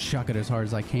just going to chuck it as hard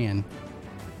as I can.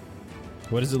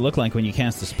 What does it look like when you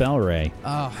cast the spell, Ray?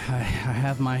 Oh, I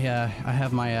have my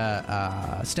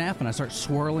staff, and I start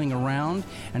swirling around,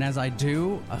 and as I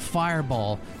do, a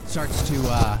fireball starts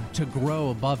to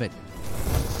grow above it.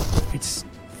 It's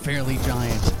fairly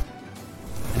giant.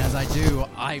 And as I do,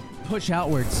 I push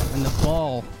outwards, and the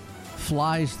ball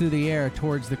flies through the air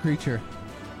towards the creature.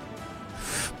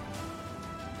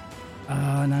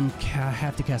 And I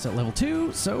have to cast at level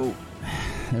 2, so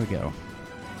there we go.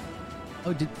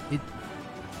 Oh, did it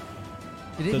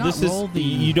so not this roll is the...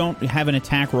 You don't have an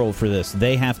attack roll for this.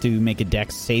 They have to make a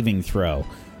dex saving throw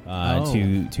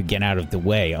to get out of the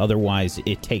way. Otherwise,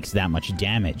 it takes that much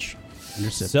damage.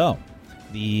 Understood. So,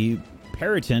 the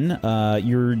Periton,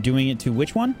 you're doing it to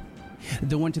which one?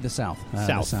 The one to the south.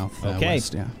 South. Okay.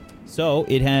 West, yeah. So,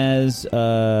 it has...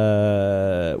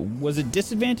 was it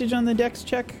disadvantage on the dex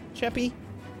check, Cheppy?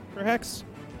 For Hex?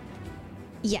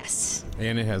 Yes.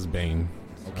 And it has Bane.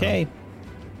 Okay.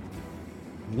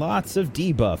 Lots of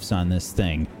debuffs on this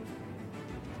thing.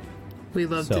 We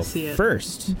love to see it.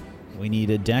 First, we need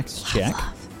a dex check.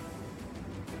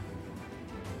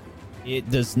 It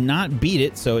does not beat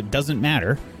it, so it doesn't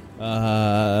matter.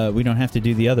 We don't have to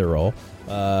do the other roll.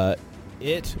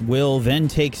 It will then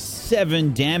take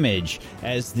 7 damage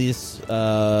as this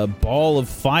ball of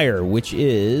fire, which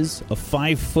is a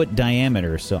 5-foot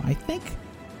diameter. So I think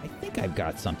I've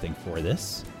got something for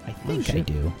this. I think I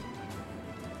do.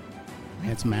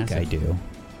 It's massive. I do.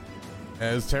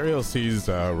 As Teriel sees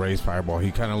Ray's fireball,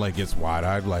 he kind of like gets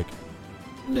wide-eyed, like,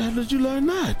 how did you learn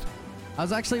that? I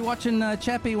was actually watching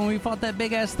Chappie when we fought that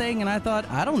big-ass thing, and I thought,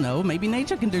 I don't know, maybe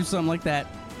nature can do something like that.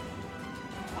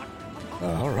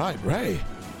 All right, Ray.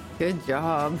 Good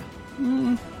job.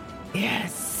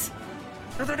 Yes.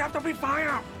 Doesn't have to be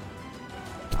fire.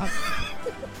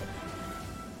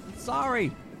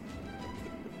 Sorry.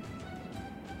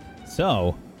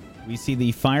 So, we see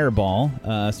the fireball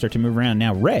start to move around.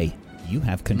 Now, Ray, you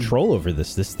have control over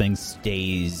this. This thing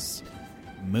stays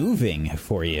moving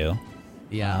for you.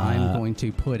 Yeah, I'm going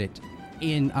to put it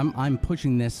in. I'm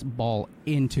pushing this ball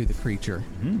into the creature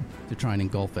to try and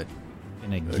engulf it.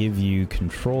 Gonna give you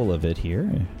control of it here.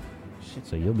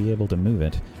 So you'll be able to move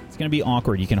it. It's gonna be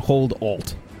awkward. You can hold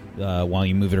Alt while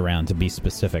you move it around to be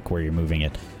specific where you're moving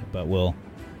it. But we'll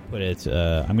put it...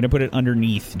 I'm gonna put it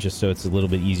underneath just so it's a little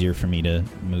bit easier for me to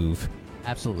move.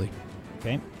 Absolutely.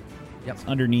 Okay? Yep. It's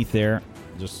underneath there.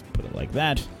 Just put it like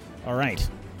that. All right.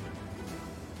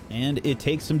 And it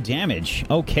takes some damage.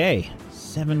 Okay.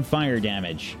 7 fire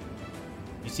damage.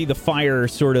 You see the fire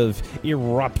sort of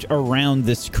erupt around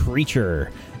this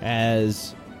creature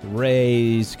as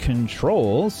Ray's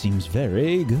control seems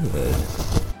very good.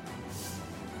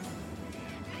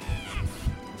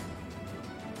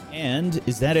 And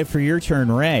is that it for your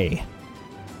turn, Ray?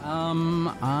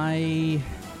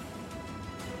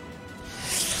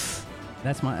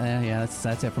 That's my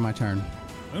that's it for my turn.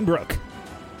 Moonbrook.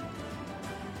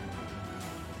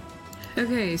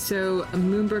 Okay, so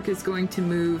Moonbrook is going to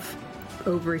move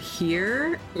over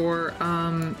here, or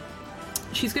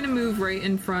she's gonna move right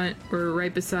in front or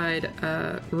right beside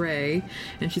Ray,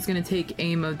 and she's gonna take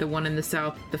aim of the one in the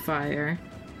south, the fire.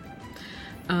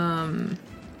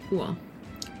 Well,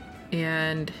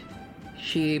 and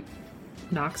she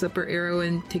knocks up her arrow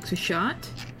and takes a shot.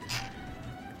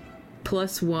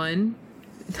 +1.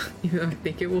 I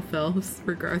think it will fail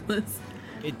regardless.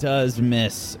 It does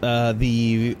miss.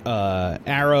 The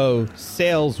arrow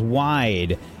sails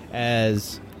wide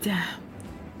as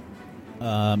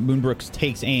Moonbrooks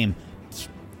takes aim.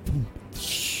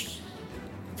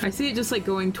 I see it just like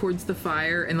going towards the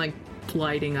fire and like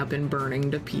lighting up and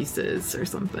burning to pieces or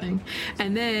something.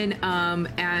 And then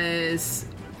as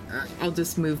I'll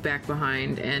just move back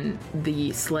behind and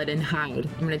the sled and hide.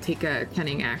 I'm going to take a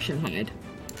cunning action hide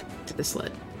to the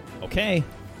sled. Okay.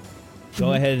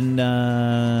 Go ahead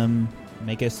and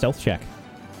make a stealth check.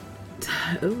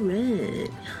 All right.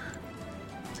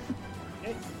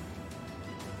 Okay.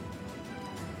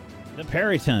 The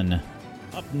Periton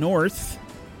up north.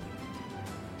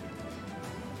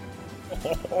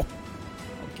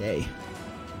 Okay.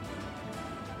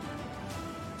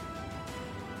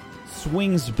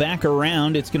 Swings back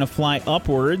around. It's going to fly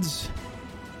upwards.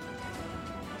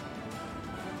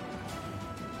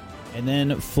 And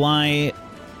then fly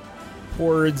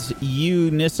towards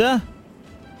you, Nissa.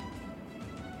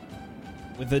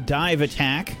 With a dive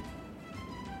attack.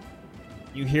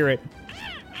 You hear it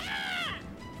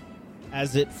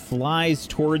as it flies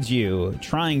towards you,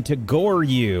 trying to gore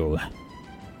you.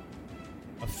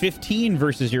 A 15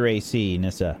 versus your AC,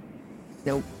 Nissa.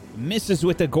 Nope. Misses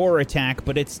with the gore attack,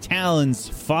 but its talons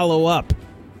follow up.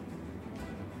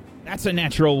 That's a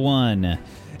natural 1.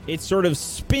 It sort of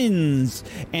spins,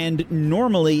 and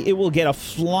normally it will get a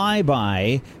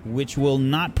flyby, which will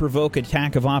not provoke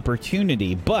attack of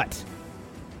opportunity, but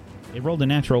it rolled a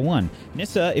natural 1.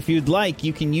 Nissa, if you'd like,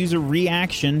 you can use a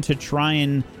reaction to try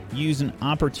and use an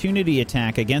opportunity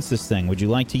attack against this thing. Would you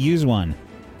like to use one?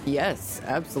 Yes,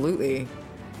 absolutely.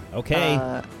 Okay.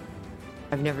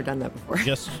 I've never done that before.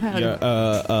 Just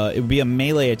it would be a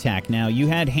melee attack. Now, you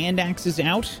had hand axes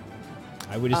out?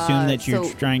 I would assume that you're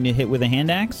trying to hit with a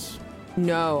hand axe?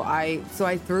 No, I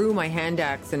threw my hand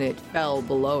axe and it fell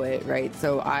below it, right?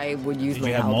 So I would use my halberd. Did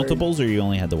you have multiples or you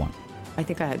only had the one? I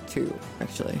think I had 2,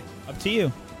 actually. Up to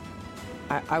you.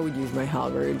 I would use my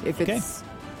halberd if it's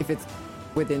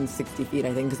within 60 feet,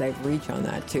 I think, because I have reach on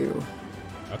that too.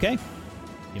 Okay.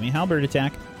 Give me a halberd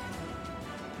attack.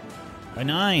 By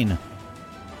 9.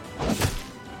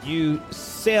 You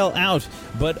sail out,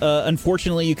 but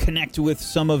unfortunately you connect with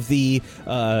some of the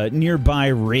nearby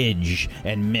ridge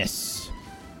and miss.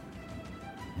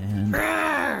 And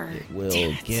it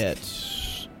will get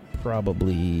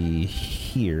probably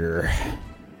here.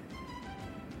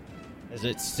 As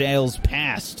it sails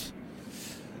past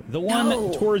the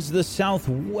one towards the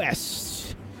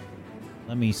southwest.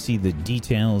 Let me see the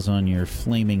details on your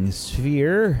flaming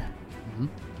sphere.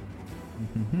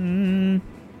 Mm-hmm.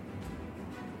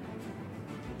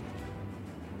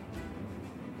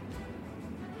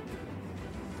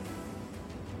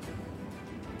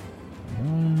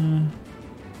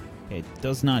 It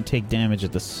does not take damage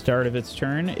at the start of its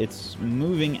turn. It's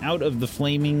moving out of the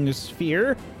flaming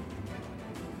sphere.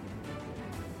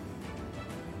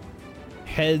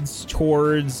 Heads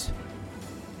towards...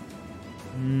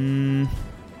 hang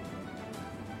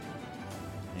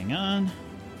on.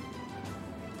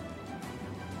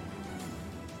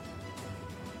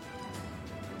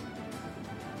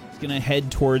 It's going to head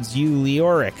towards you,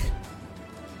 Leoric.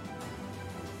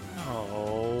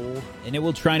 And it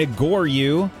will try to gore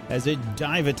you as it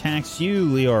dive attacks you,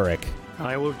 Leoric.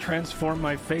 I will transform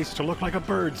my face to look like a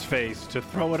bird's face to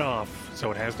throw it off, so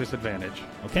it has disadvantage.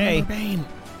 Okay.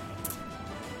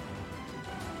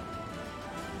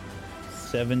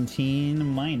 17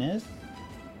 minus.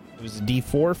 It was a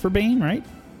D4 for Bane, right?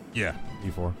 Yeah,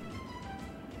 D4.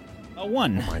 A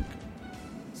 1. Oh my.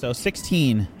 So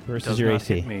 16 versus Does your not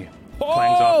AC. hit me.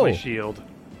 Clangs off my shield.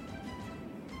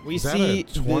 We Is that see a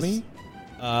 20?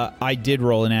 I did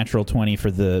roll a natural 20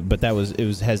 for the, but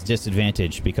has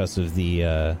disadvantage because of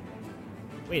the.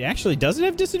 Wait, actually, does it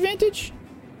have disadvantage?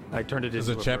 I turned it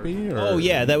into a Cheppy? Or? Oh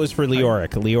yeah, that was for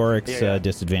Leoric. Leoric's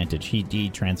disadvantage. He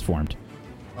transformed.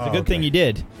 It's a good thing you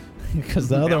did, because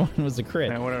the other one was a crit.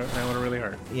 That would have really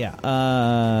hurt. Yeah.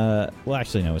 Well,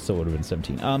 actually, no. It still would have been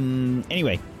 17.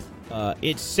 Anyway,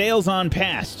 it sails on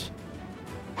past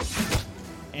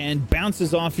and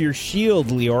bounces off your shield,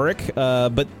 Leoric.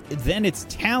 But then its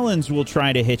talons will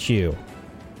try to hit you.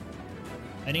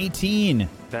 An 18.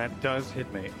 That does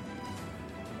hit me.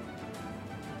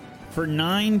 For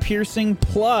 9 piercing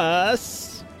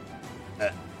plus...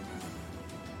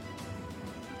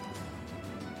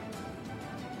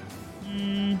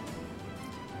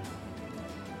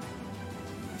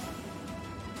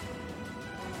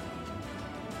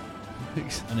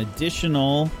 An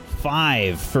additional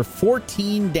 5 for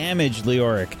 14 damage,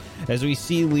 Leoric. As we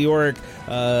see Leoric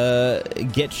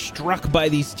get struck by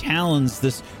these talons,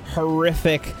 this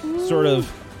horrific sort of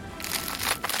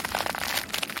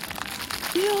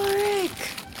Leoric!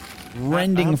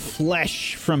 rending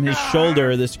flesh from his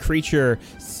shoulder. This creature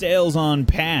sails on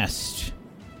past.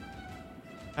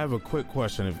 I have a quick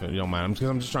question, if you don't mind, because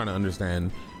I'm just trying to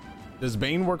understand. Does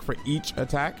Bane work for each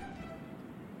attack?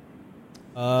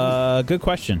 Good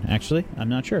question, actually. I'm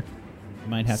not sure. You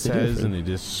might have to do it. Says in the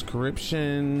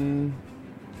description.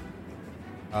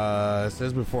 It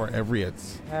says before every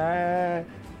attack.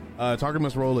 Target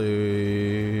must roll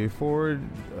a D4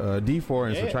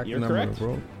 and subtract the number of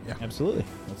roll. Yeah, absolutely.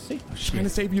 Let's see. I'm trying to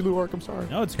save you, Leoric. I'm sorry.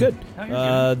 No, it's good.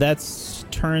 That's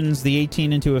turns the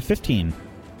 18 into a 15.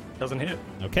 Doesn't hit.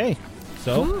 Okay,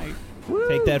 so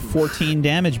take that 14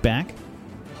 damage back.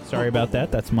 Sorry about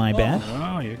that. That's my bad.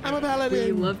 I'm a paladin.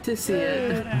 We love to see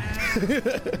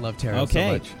it. Love Tara Okay.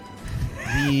 so much.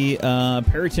 The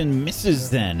Periton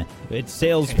misses then. It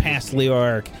sails past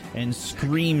Leoric and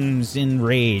screams in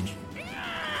rage.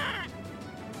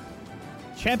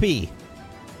 Cheppy.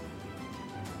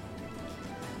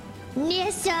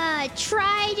 Nissa,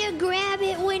 try to grab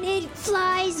it when it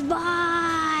flies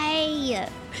by.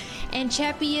 And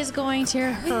Cheppy is going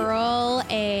to hurl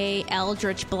a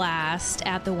Eldritch Blast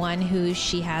at the one who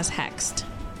she has hexed.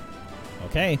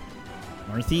 Okay.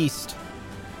 Northeast.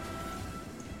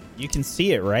 You can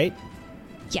see it, right?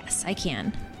 Yes, I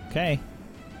can. Okay.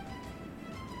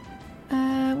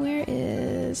 Where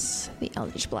is the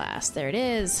Eldritch Blast? There it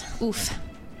is. Oof.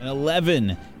 An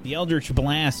 11. The Eldritch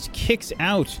Blast kicks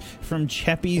out from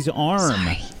Cheppy's arm.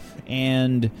 Sorry.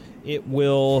 And it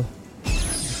will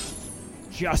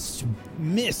just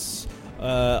miss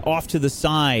off to the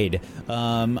side.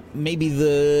 Maybe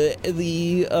the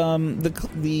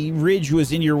ridge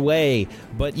was in your way,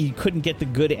 but you couldn't get the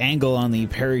good angle on the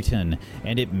Periton,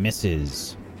 and it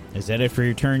misses. Is that it for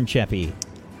your turn, Cheppy?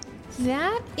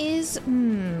 That is...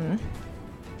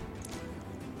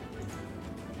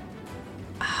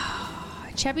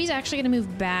 Cheppy's actually going to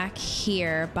move back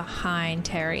here behind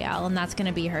Teriel, and that's going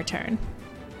to be her turn.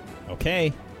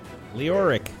 Okay.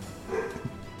 Leoric.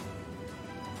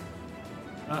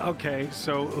 Okay,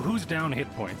 so who's down hit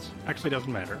points? Actually,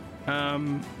 doesn't matter.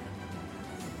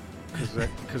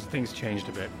 Because things changed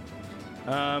a bit.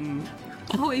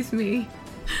 Always me.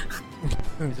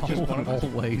 Is it just one of us?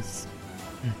 Always.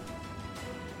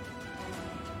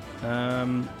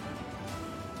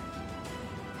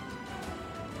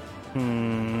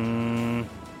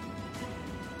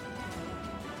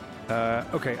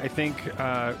 Okay, I think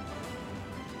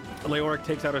Leoric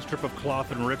takes out a strip of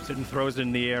cloth and rips it and throws it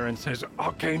in the air and says,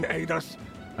 "Arcane, aid us!"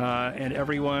 And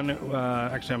everyone,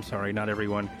 actually, I'm sorry, not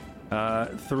everyone.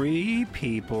 3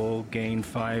 people gain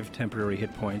 5 temporary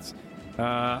hit points.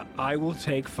 I will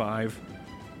take 5.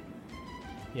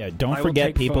 Yeah, don't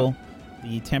forget, people,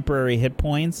 the temporary hit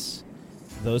points,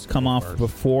 those come off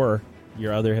before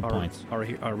your other hit points.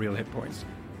 Our real hit points.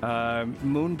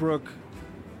 Moonbrook,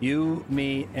 you,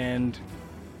 me, and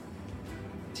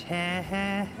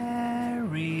Teriel.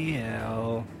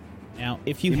 Now,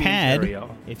 if you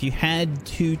had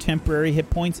 2 temporary hit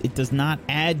points, it does not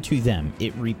add to them.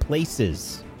 It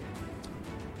replaces.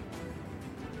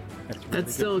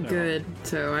 That's still good,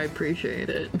 so I appreciate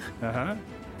it. Yeah.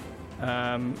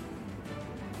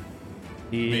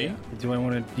 Do I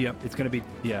want to? Yep, it's going to be,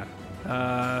 yeah.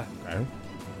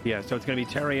 Yeah, so it's going to be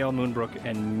Teriel, Moonbrook,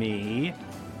 and me.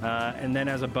 And then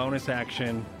as a bonus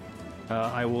action,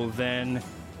 I will then,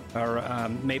 or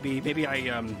maybe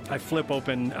I flip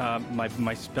open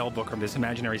my spell book, or this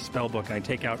imaginary spell book, and I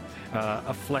take out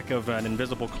a fleck of an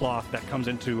invisible cloth that comes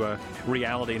into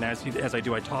reality, and as I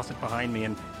do, I toss it behind me,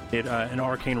 and an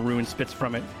arcane rune spits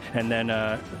from it, and then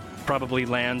probably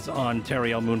lands on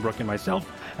Teriel, Moonbrook, and myself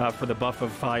for the buff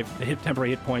of 5 temporary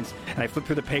hit points. And I flip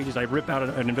through the pages. I rip out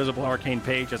an invisible arcane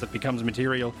page as it becomes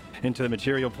material into the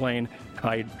material plane.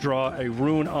 I draw a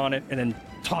rune on it and then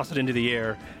toss it into the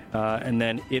air, and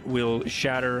then it will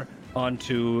shatter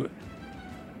onto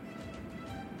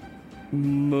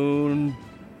Moon.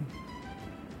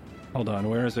 Hold on,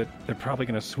 where is it? They're probably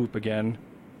going to swoop again.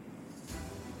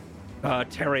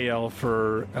 Teriel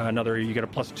for another. You get a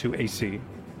 +2 AC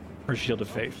for Shield of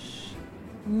Faith.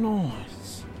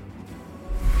 Nice.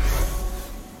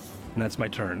 And that's my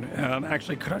turn.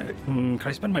 Actually, could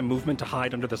I spend my movement to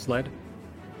hide under the sled?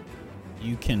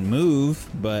 You can move,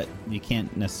 but you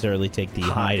can't necessarily take the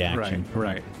hide action.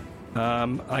 Right.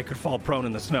 I could fall prone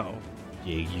in the snow.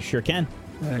 You sure can.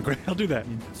 Great, I'll do that.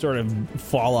 Sort of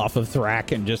fall off of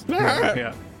Thrak and just...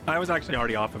 Yeah. I was actually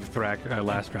already off of Thrak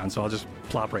last round, so I'll just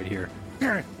plop right here.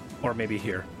 Or maybe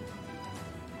here.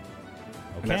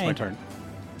 Okay. And that's my turn.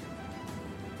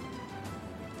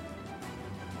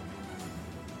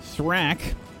 Thrak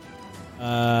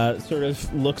sort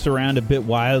of looks around a bit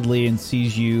wildly and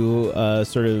sees you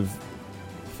sort of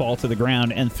fall to the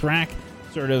ground, and Thrak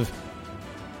sort of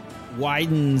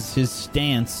widens his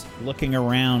stance, looking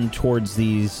around towards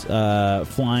these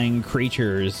flying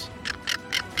creatures,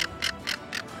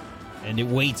 and it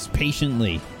waits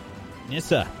patiently.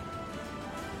 Nissa.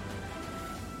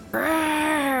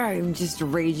 I'm just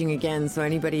raging again, so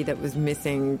anybody that was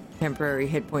missing temporary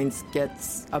hit points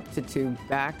gets up to 2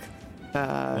 back.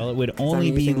 Well, it would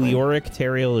only be Leoric,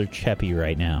 Teriel, or Cheppy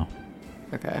right now.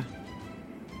 Okay.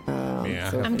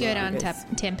 So I'm good on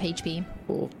temp HP.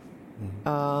 Cool.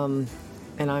 And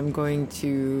I'm going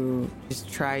to just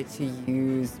try to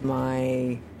use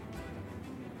my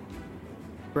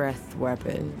breath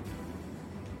weapon.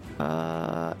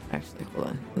 Actually, hold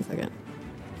on 1 second.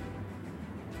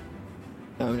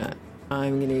 No, I'm not.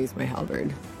 I'm going to use my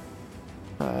halberd.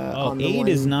 Aid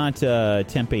is not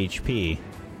temp HP.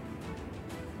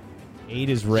 Aid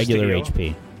is regular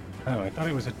HP. Oh, I thought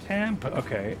it was a temp.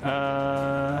 Okay.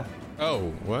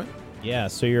 Oh, what? Yeah,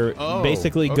 so you're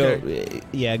basically go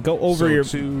over your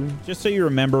just so you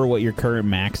remember what your current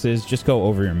max is. Just go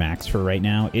over your max for right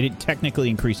now. It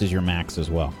technically increases your max as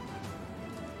well.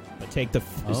 But take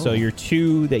so your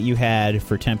 2 that you had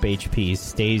for temp HP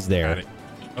stays there. Got it.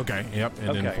 Okay. Yep.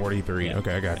 And then 43. Yeah.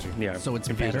 Okay, I got you. Yeah. So it's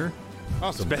better.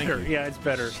 Awesome. It's better. Yeah, it's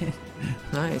better.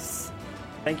 Nice.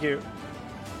 Thank you.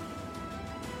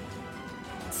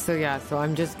 So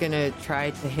I'm just gonna try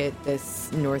to hit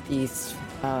this northeast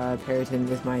Periton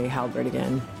with my halberd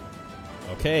again.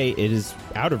 Okay, it is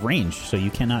out of range, so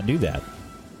you cannot do that.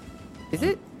 Is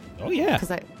it? Oh yeah.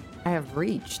 Because I have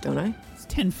reach, don't I? It's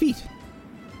 10 feet.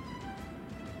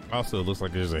 Also, it looks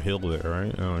like there's a hill there,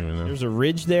 right? I don't even know. There's a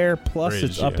ridge there, plus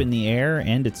it's up in the air,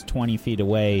 and it's 20 feet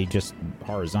away just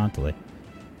horizontally.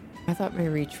 I thought my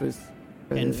reach was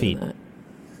 10 feet. That.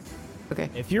 Okay.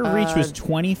 If your reach was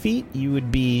 20 feet, you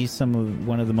would be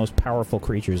one of the most powerful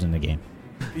creatures in the game.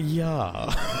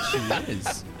 Yeah. She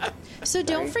is. So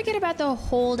don't forget about the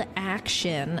hold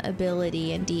action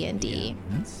ability in D&D.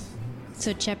 Yeah.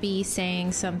 So Cheppy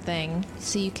saying something,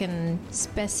 so you can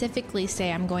specifically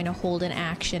say, I'm going to hold an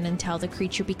action until the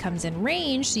creature becomes in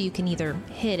range, so you can either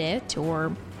hit it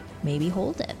or maybe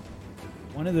hold it.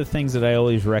 One of the things that I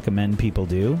always recommend people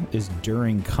do is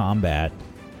during combat,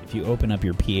 if you open up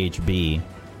your PHB,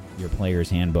 your player's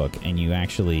handbook and you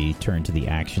actually turn to the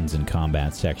actions and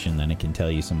combat section, then it can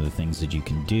tell you some of the things that you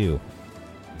can do.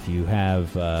 If you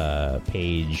have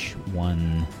page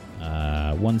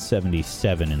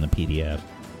 177 in the PDF.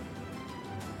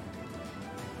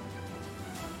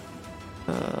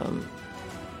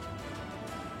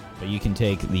 But you can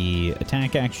take the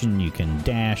attack action, you can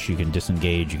dash, you can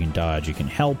disengage, you can dodge, you can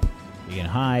help, you can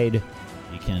hide,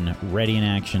 you can ready an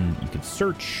action, you can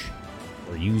search,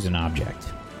 or use an object.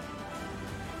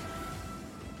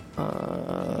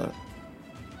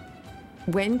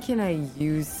 When can I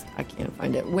use... I can't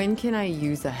find it. When can I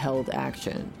use a held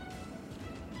action?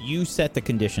 You set the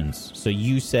conditions. So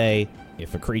you say,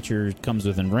 if a creature comes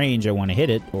within range, I want to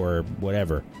hit it, or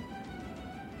whatever.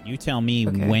 You tell me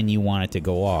when you want it to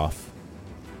go off.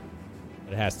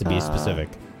 It has to be specific.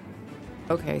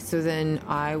 Okay, so then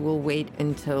I will wait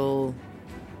until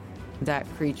that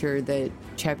creature that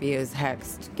Cheppy has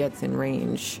hexed gets in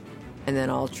range, and then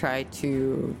I'll try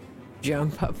to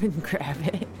jump up and grab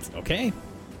it. Okay.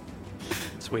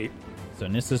 Sweet. So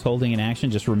Nissa's holding an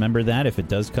action. Just remember that if it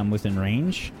does come within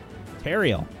range.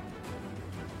 Teriel.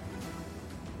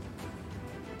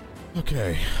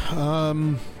 Okay.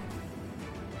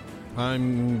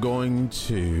 I'm going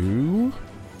to...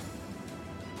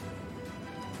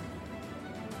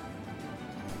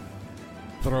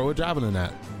 throw a javelin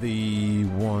at the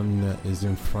one that is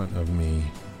in front of me.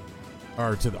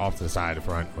 Or off to the side, the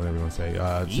front, whatever you want to say.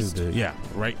 East?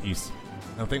 Right east.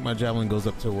 I think my javelin goes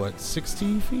up to,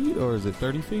 60 feet? Or is it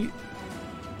 30 feet?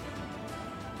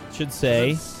 Should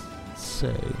say.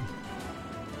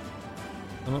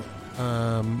 I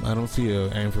don't see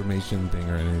an information thing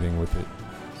or anything with it.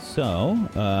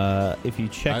 So, if you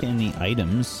check in the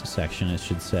items section, it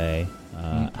should say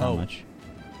how much.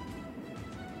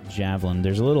 Javelin.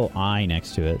 There's a little eye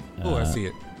next to it. I see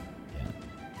it. Yeah.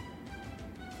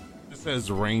 It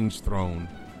says range thrown.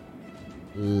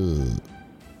 Ugh.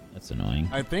 That's annoying.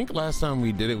 I think last time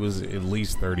we did it was at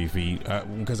least 30 feet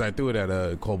because I threw it at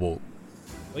a kobold.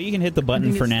 Well, you can hit the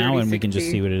button for now and we can just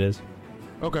see what it is.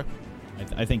 Okay.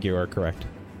 I think you are correct.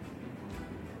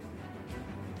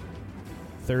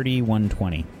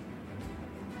 3120.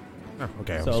 Oh,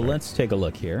 okay. So let's take a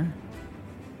look here.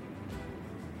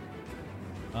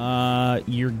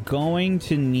 You're going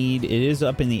to need... It is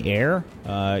up in the air.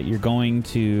 You're going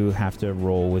to have to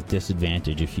roll with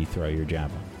disadvantage if you throw your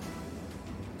javelin.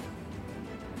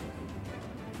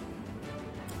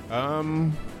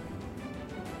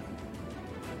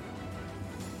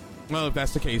 Well, if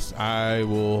that's the case, I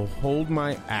will hold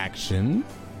my action.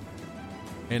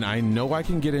 And I know I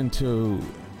can get into...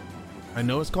 I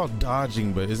know it's called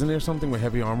dodging, but isn't there something with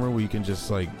heavy armor where you can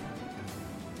just, like,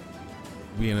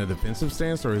 be in a defensive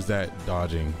stance, or is that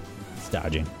dodging? It's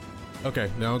dodging.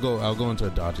 Okay, now I'll go into a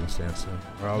dodging stance.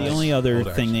 The only other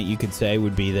thing that you could say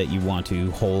would be that you want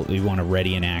to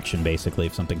ready an action, basically,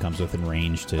 if something comes within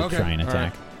range to try and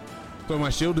attack. Right. So my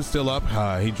shield is still up.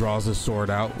 He draws his sword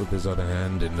out with his other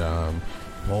hand and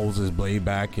pulls his blade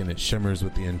back, and it shimmers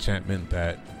with the enchantment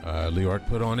that Leoric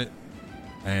put on it.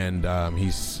 And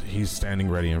he's standing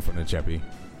ready in front of Cheppy.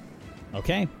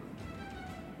 Okay.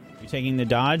 You taking the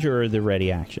dodge or the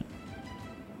ready action?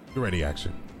 The ready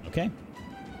action. Okay.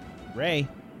 Ray.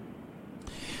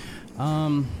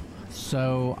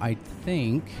 So I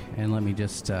think, and let me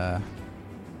just let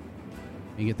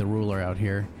me get the ruler out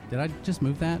here. Did I just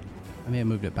move that? I may have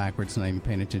moved it backwards and I'm not even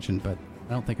paying attention, but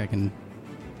I don't think I can.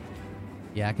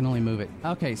 Yeah, I can only move it.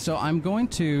 Okay, so I'm going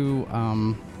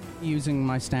to, using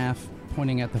my staff,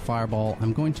 pointing at the fireball,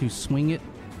 I'm going to swing it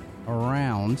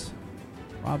around,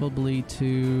 probably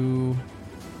to,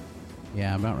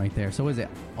 yeah, about right there. So is it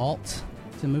Alt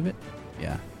to move it?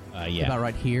 Yeah. Yeah. About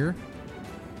right here.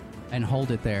 And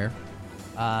hold it there.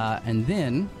 And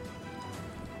then,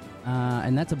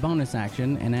 and that's a bonus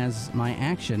action, and as my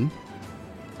action,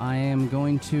 I am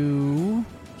going to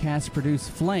cast Produce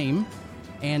Flame,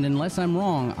 and unless I'm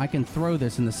wrong, I can throw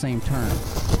this in the same turn.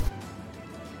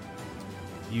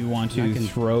 You want to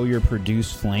throw your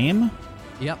Produce Flame?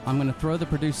 Yep, I'm going to throw the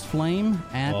Produced Flame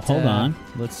at... Well, hold on.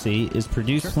 Let's see. Is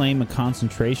Produce Flame a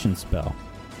concentration spell?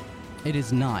 It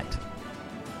is not.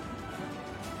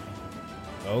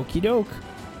 Okie doke.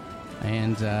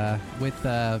 And with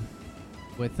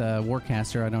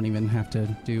Warcaster, I don't even have to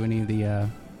do any of the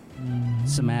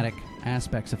somatic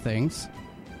aspects of things.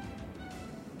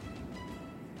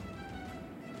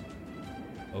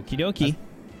 Okie dokie.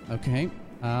 Okay.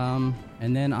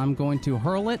 And then I'm going to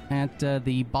hurl it at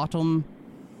the bottom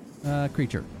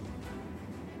creature,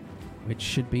 which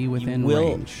should be within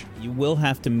range. You will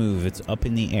have to move. It's up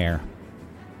in the air.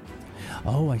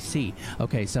 Oh, I see.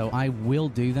 Okay, so I will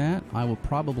do that. I will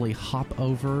probably hop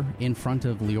over in front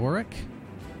of Leoric,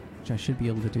 which I should be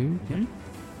able to do. Mm-hmm. Yeah.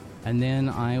 And then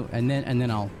I'll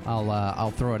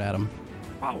throw it at him.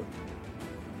 Wow.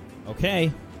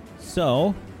 Okay,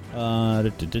 so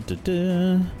for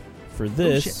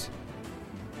this,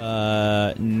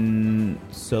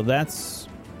 so that's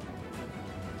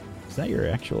is that your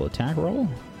actual attack roll?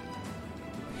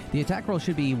 The attack roll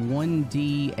should be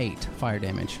 1d8 fire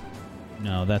damage.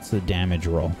 No, that's the damage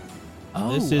roll.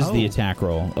 This is the attack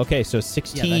roll. Okay, so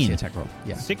 16. Yeah, that's the attack roll.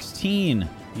 Yeah. 16.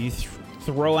 You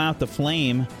throw out the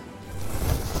flame,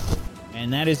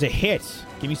 and that is a hit.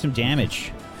 Give me some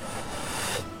damage.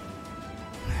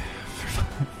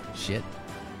 Shit.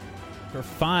 For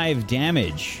 5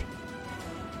 damage.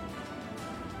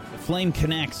 The flame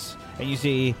connects, and you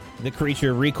see the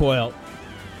creature recoil.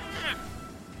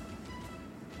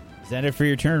 Is that it for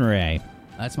your turn, Ray?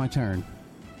 That's my turn.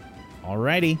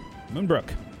 Alrighty. Moonbrook.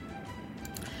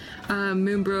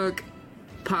 Moonbrook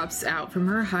pops out from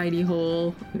her hidey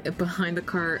hole behind the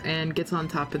cart and gets on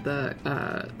top of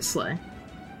the sleigh.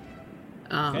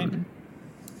 Okay.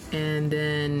 And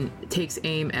then takes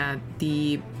aim at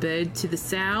the bed to the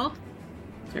south.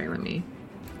 Sorry, let me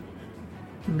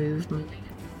move my...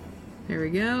 There we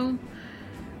go.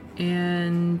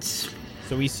 And...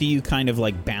 So we see you kind of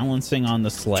like balancing on the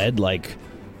sled, like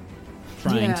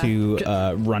trying to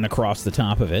run across the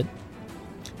top of it.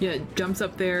 Yeah, jumps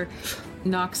up there,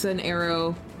 knocks an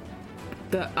arrow,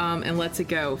 and lets it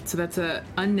go. So that's a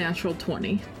unnatural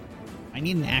 20. I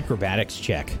need an acrobatics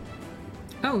check.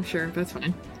 Oh, sure, that's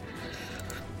fine.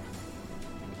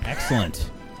 Excellent.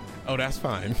 Oh, that's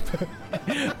fine.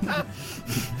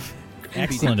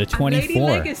 Excellent, a 24.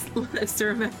 Lady Legolas, to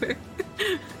remember.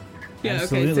 Yeah,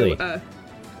 absolutely. Okay, so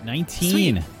 19.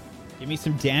 Sweet. Give me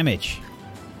some damage.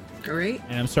 All right.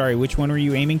 And I'm sorry, which one were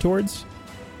you aiming towards?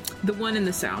 The one in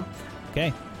the south.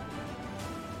 Okay.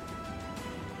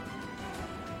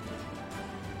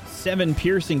 7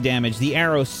 piercing damage. The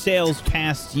arrow sails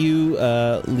past you,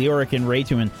 Leoric and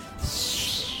Raytuin.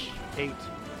 8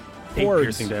 Towards.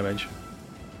 piercing damage.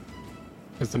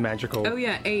 It's the magical. Oh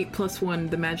yeah, 8 plus 1,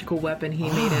 the magical weapon. He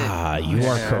made it. Ah, you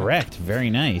are correct. Very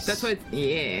nice. That's what.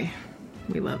 Yeah,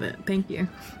 we love it. Thank you.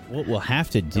 What we'll have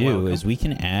to do is we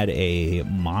can add a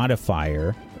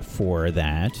modifier for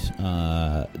that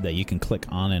that you can click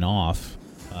on and off,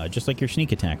 just like your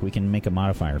sneak attack. We can make a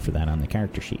modifier for that on the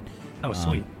character sheet. Oh,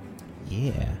 sweet.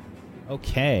 Yeah.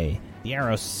 Okay. The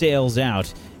arrow sails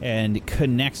out and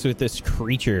connects with this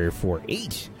creature for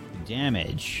 8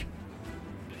 damage.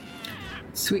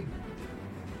 Sweet.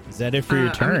 Is that it for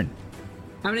your turn?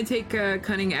 I'm gonna take a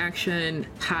cunning action,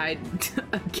 hide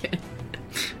again.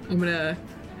 I'm gonna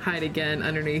hide again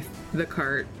underneath the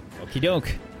cart. Okie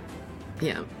doke.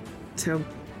 Yeah. So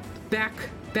back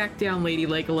down, Lady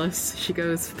Legolas. She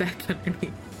goes back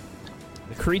underneath.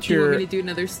 The creature. Do you want me to do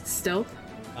another stealth?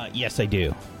 Yes, I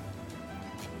do.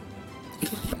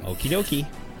 Okie dokie.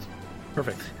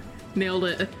 Perfect. Nailed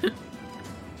it.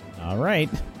 All right.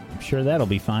 I'm sure that'll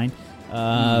be fine.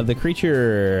 The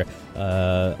creature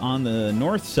on the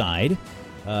north side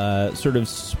sort of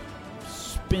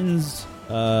spins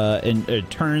and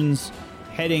turns,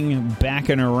 heading back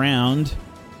and around.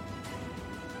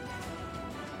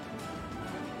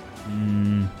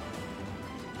 I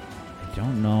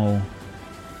don't know.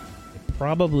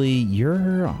 Probably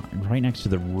you're right next to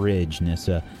the ridge,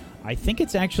 Nissa. I think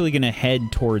it's actually going to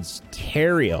head towards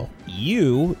Teriel.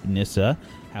 You, Nissa,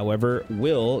 however,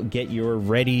 will get your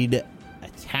readied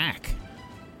attack.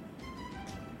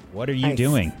 What are you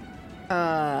doing?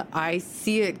 I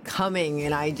see it coming,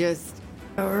 and I just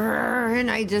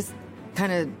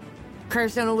kind of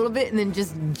crouch down a little bit, and then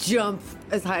just jump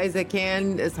as high as I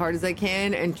can, as hard as I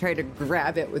can, and try to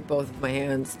grab it with both of my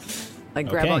hands. Like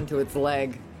grab onto its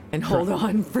leg and hold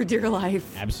on for dear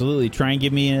life. Absolutely. Try and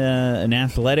give me an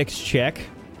athletics check.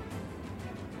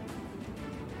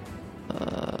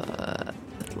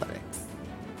 Athletics.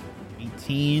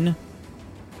 18.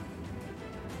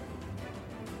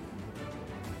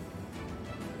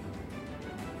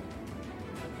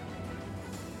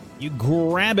 You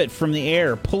grab it from the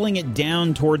air, pulling it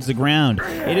down towards the ground.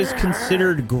 It is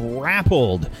considered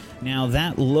grappled. Now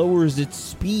that lowers its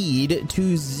speed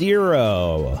to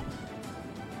 0.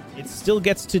 It still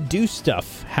gets to do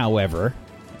stuff, however.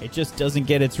 It just doesn't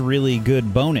get its really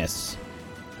good bonus.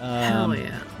 Hell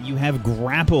yeah. You have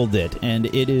grappled it, and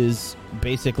it is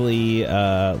basically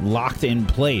locked in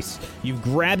place. You've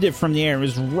grabbed it from the air. It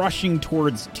was rushing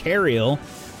towards Teriel.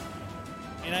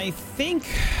 And I think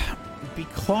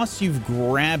because you've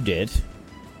grabbed it,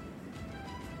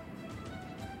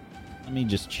 Let me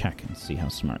just check and see how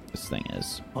smart this thing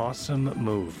is. Awesome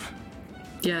move.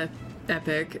 Yeah,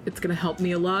 epic. It's gonna help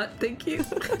me a lot. Thank you.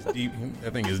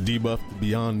 That thing is debuffed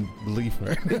beyond belief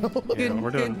right now.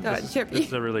 We're doing this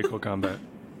is a really cool combat.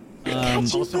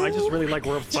 Also, I just really like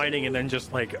we're fighting and then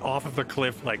just like off of the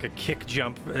cliff, like a kick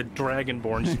jump, a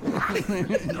dragonborn.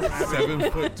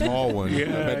 7 foot tall one. Yeah, I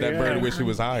bet that bird wish it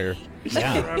was higher.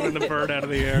 Yeah. Grabbing the bird out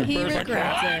of the air. He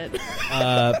regrets it.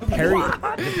 The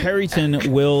Perryton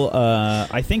will,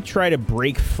 I think, try to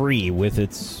break free with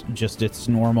its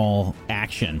normal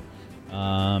action.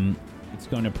 It's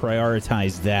going to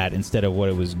prioritize that instead of what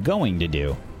it was going to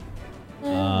do.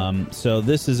 So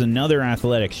this is another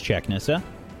athletics check, Nissa.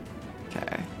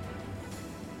 Okay.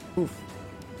 Oof.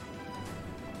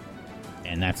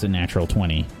 And that's a natural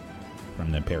 20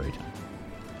 from the Perryton.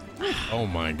 Oh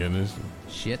my goodness.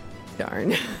 Shit.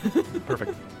 Darn.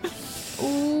 Perfect.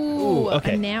 Ooh,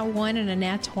 okay. A nat 1 and a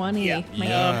nat 20. Yeah.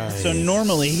 Man. So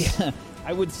normally,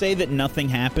 I would say that nothing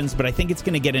happens, but I think it's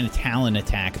going to get a talon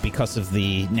attack because of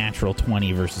the natural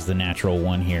 20 versus the natural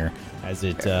 1 here as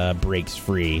it breaks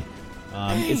free.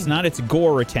 It's not its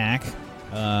gore attack,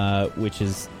 which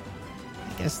is,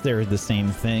 I guess they're the same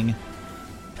thing.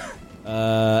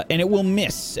 And it will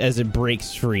miss as it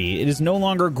breaks free. It is no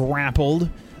longer grappled,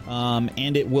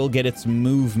 and it will get its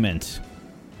movement.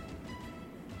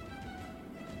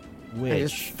 I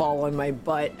just fall on my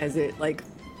butt as it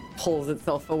pulls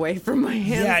itself away from my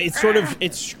hands. Yeah,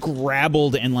 it's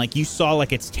scrabbled, and you saw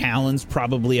its talons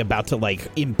probably about to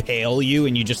impale you,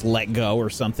 and you just let go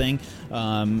or something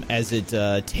as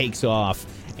it takes off.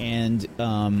 And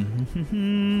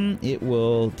it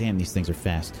will. Damn, these things are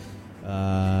fast.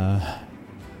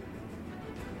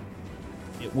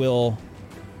 It will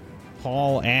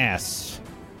haul ass.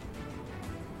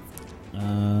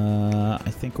 I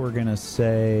think we're gonna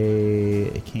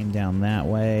say it came down that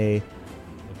way. It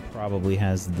probably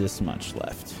has this much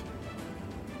left.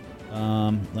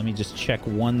 Let me just check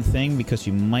one thing because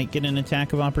you might get an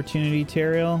attack of opportunity,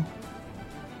 Teriel.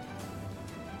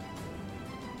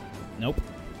 Nope.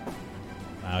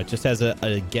 Wow, it just has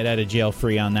a get out of jail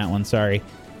free on that one. Sorry.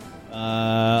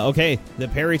 Okay, the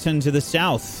Perryton to the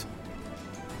south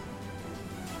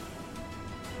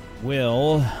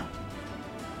will.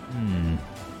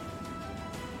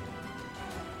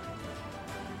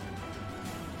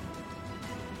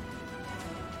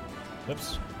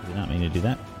 Whoops, did not mean to do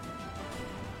that.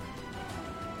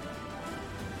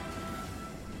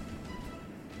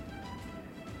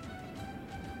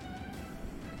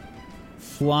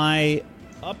 Fly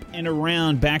up and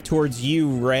around back towards you,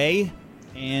 Ray,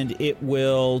 and it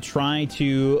will try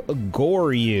to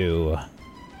gore you.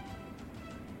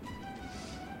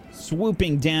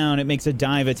 Swooping down, it makes a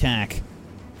dive attack.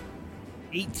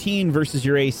 18 versus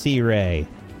your AC, Ray.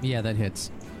 Yeah, that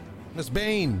hits. That's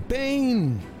Bane.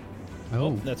 Bane!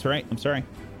 Oh, that's right. I'm sorry.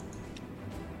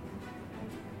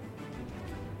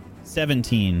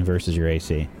 17 versus your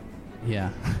AC. Yeah,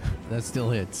 that still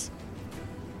hits.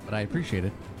 But I appreciate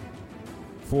it.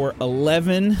 For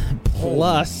 11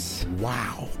 plus. Oh,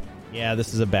 wow. Yeah,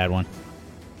 this is a bad one.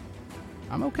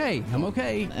 I'm okay.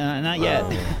 Not yet.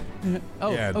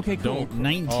 Oh, yeah, okay, cool.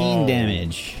 19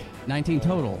 damage. 19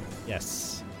 total.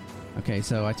 Yes. Okay,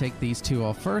 so I take these two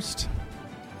off first.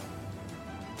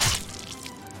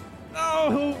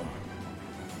 Oh!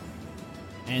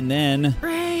 And then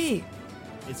Ray!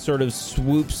 It sort of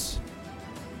swoops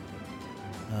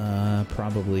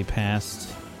probably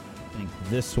past, I think,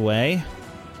 this way.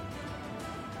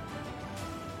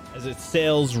 As it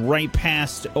sails right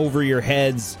past over your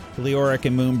heads, Leoric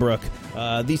and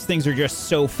Moonbrook. These things are just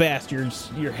so fast.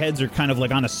 Your heads are kind of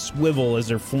on a swivel as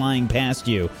they're flying past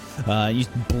you.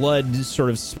 Blood sort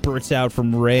of spurts out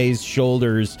from Ray's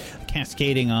shoulders,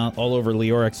 cascading all over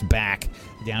Leoric's back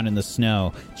down in the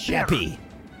snow. Cheppy.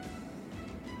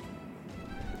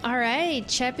 All right,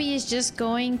 Cheppy is just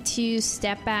going to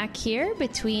step back here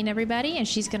between everybody, and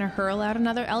she's going to hurl out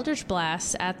another Eldritch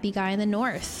Blast at the guy in the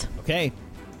north. Okay.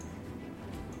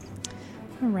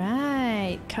 All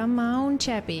right, come on,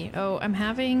 Cheppy. Oh, I'm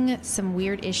having some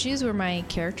weird issues where my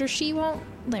character sheet won't.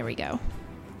 There we go.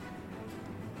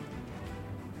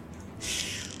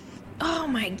 Oh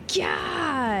my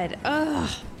god! Ugh.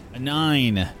 A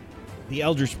 9. The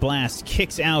Eldritch Blast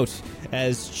kicks out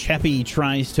as Cheppy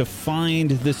tries to find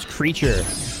this creature.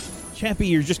 Cheppy,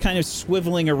 you're just kind of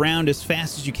swiveling around as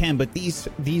fast as you can, but these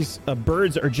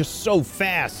birds are just so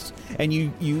fast, and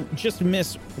you just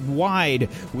miss wide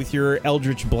with your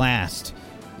Eldritch Blast.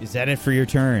 Is that it for your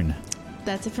turn?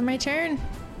 That's it for my turn.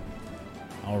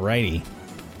 Alrighty.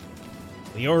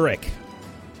 Leoric.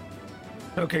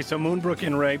 Okay, so Moonbrook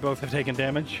and Ray both have taken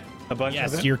damage. A bunch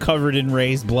of it? You're covered in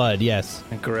Ray's blood, yes.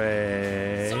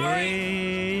 Great.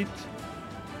 Sorry.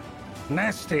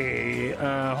 Nasty.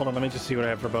 Hold on, let me just see what I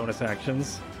have for bonus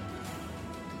actions.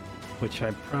 Which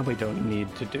I probably don't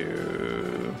need to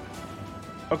do.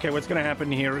 Okay, what's going to happen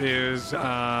here is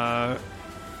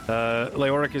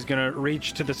Leoric is going to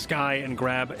reach to the sky and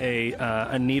grab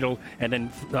a needle and then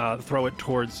throw it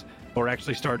towards, or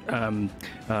actually start and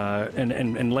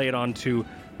lay it onto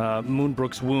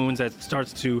Moonbrook's wounds as it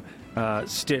starts to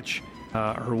stitch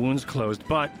her wounds closed.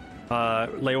 But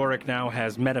Leoric now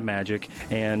has meta magic,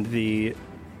 and the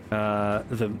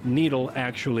needle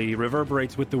actually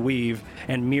reverberates with the weave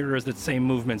and mirrors the same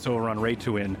movements over on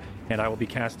Raytuin. And I will be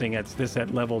casting this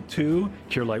at level 2,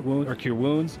 Cure Light Wound or Cure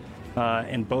Wounds,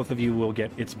 and both of you will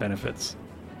get its benefits.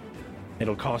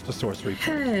 It'll cost a sorcery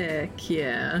point. Heck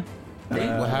yeah!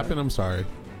 What happened? I'm sorry.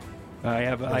 I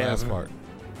have the last part.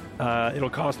 It'll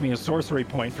cost me a sorcery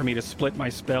point for me to split my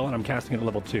spell, and I'm casting it at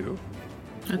level 2.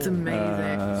 That's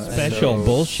amazing. Special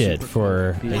bullshit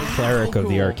for a cleric of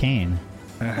the arcane.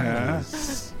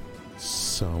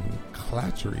 Some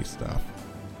clatchery stuff.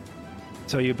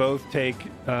 So you both get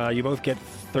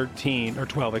 13 or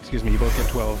 12. Excuse me. You both get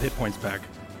 12 hit points back.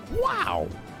 Wow.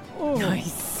 Oh.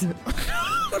 Nice.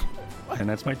 And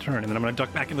that's my turn. And then I'm going to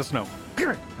duck back in the snow.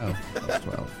 Oh, that's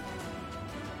 12.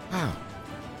 Wow.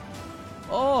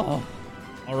 Oh.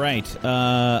 All right.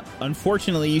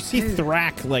 Unfortunately, you see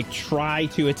Thrak try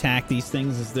to attack these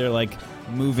things as they're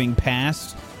moving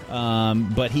past,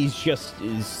 but he's just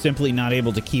is simply not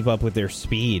able to keep up with their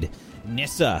speed.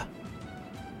 Nissa.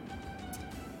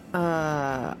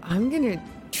 I'm gonna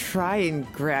try and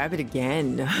grab it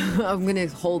again. I'm gonna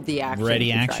hold the action.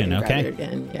 Ready action. Okay. Grab it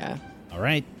again. Yeah. All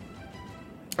right.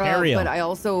 But I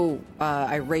also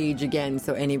I rage again,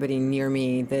 so anybody near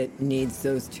me that needs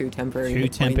those 2 temporary 2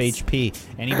 temp points. HP.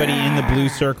 Anybody in the blue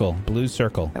circle. Blue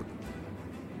circle. Yep.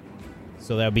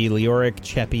 So that would be Leoric,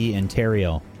 Cheppy, and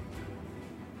Teriel.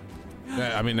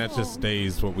 I mean, that just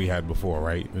stays what we had before,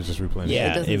 right? It's just replenished.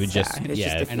 Yeah, it would just. It's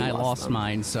Yeah. just And I lost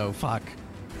mine, so fuck.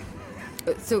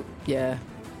 So yeah.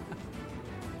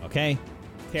 Okay.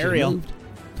 Teriel.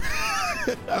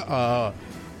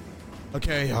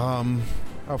 Okay,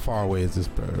 how far away is this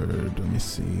bird? Let me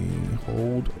see.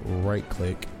 Hold right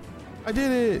click. I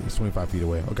did it. It's 25 feet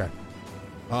away. Okay.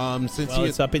 Since Well,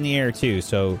 it's up in the air too,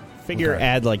 so figure Okay.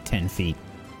 add 10 feet.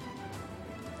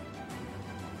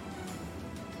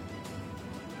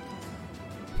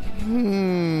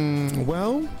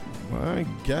 Well, I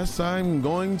guess I'm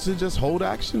going to just hold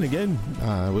action again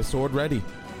with sword ready.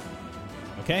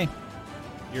 Okay.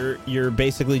 You're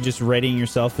basically just readying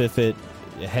yourself if it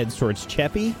heads towards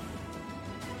Cheppy.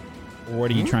 Or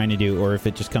what are you trying to do? Or if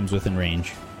it just comes within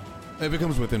range? If it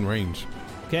comes within range.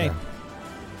 Okay. Yeah.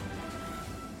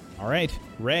 All right.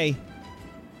 Ray.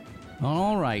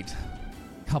 All right.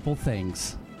 Couple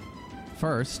things.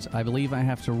 First, I believe I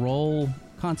have to roll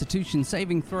Constitution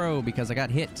saving throw because I got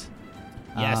hit.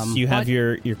 Yes, you have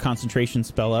your concentration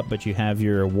spell up, but you have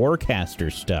your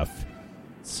Warcaster stuff.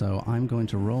 So I'm going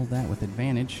to roll that with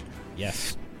advantage.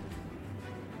 Yes.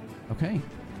 Okay.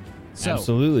 So,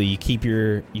 Absolutely. You keep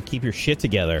your shit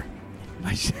together.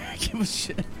 I give a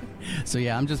shit. So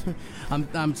yeah,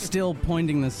 I'm still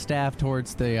pointing the staff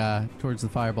towards the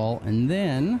fireball, and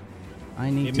then I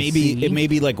need It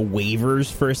maybe wavers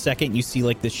for a second. You see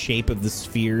the shape of the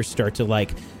sphere start to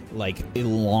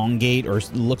elongate, or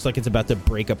looks like it's about to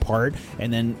break apart,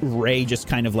 and then Ray just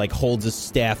kind of holds his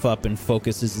staff up and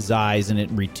focuses his eyes, and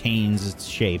it retains its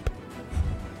shape.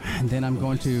 And then I'm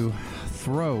going to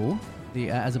throw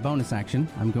as a bonus action.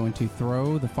 I'm going to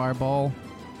throw the fireball,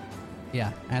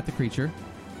 at the creature,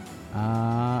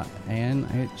 and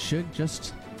it should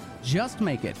just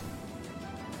make it.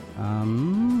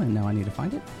 And now I need to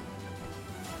find it,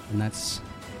 and that's.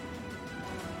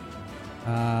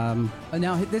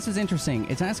 Now this is interesting.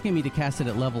 It's asking me to cast it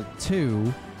at level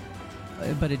 2,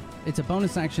 but it's a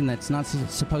bonus action that's not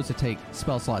supposed to take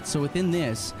spell slots. So within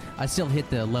this, I still hit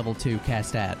the level 2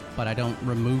 cast at, but I don't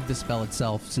remove the spell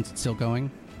itself since it's still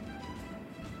going.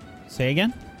 Say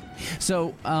again?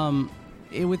 So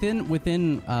within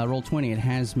Roll20, it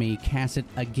has me cast it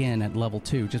again at level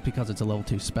 2 just because it's a level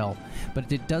 2 spell,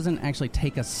 but it doesn't actually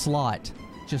take a slot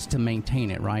just to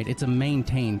maintain it, right? It's a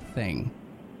maintained thing.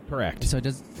 Correct. So it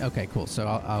does. Okay, cool. So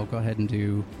I'll go ahead and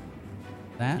do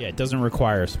that. Yeah, it doesn't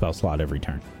require a spell slot every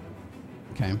turn.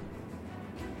 Okay.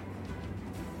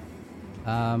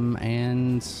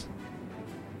 And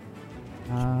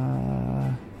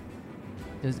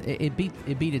does it beat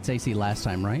its AC last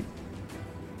time, right?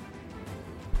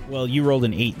 Well, you rolled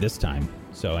an 8 this time,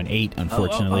 so an 8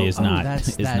 unfortunately is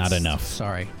not enough.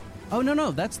 Sorry. Oh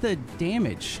no, that's the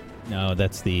damage. No,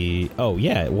 that's the... Oh,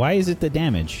 yeah. Why is it the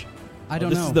damage? I don't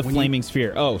know. This is the flaming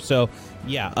sphere. Oh, so,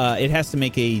 yeah. It has to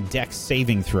make a dex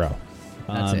saving throw.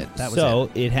 That's it. That was so,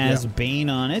 it has Bane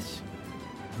on it.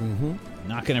 Mm-hmm.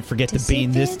 Not going to forget the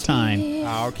Bane this time.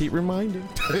 I'll keep reminding.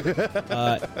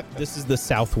 This is the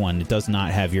south one. It does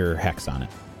not have your hex on it.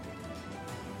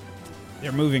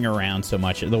 They're moving around so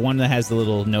much. The one that has the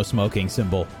little no smoking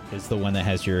symbol is the one that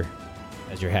has your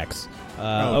hex.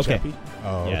 Okay. Cheppy?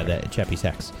 Oh, yeah, okay. that Cheppy's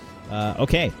hex.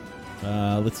 Okay.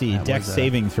 Let's see. That Dex was,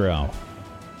 saving throw.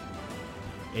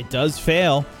 It does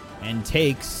fail and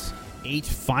takes 8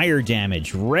 fire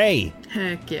damage. Ray,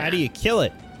 Heck yeah. how do you kill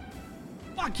it?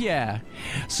 Fuck yeah!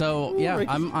 So yeah,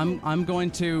 I'm going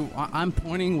to. I'm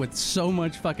pointing with so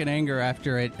much fucking anger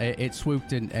after it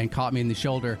swooped and caught me in the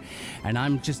shoulder, and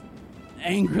I'm just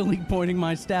angrily pointing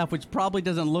my staff, which probably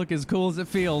doesn't look as cool as it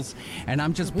feels, and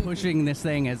I'm just pushing this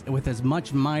thing with as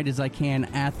much might as I can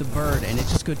at the bird, and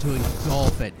it's just going to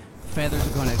engulf it. Feathers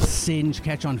are going to singe,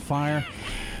 catch on fire.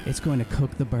 It's going to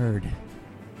cook the bird.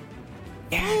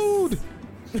 Yes.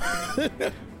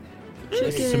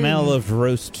 The smell of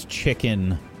roast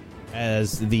chicken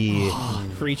as the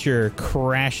creature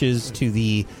crashes to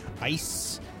the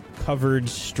ice-covered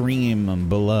stream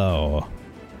below.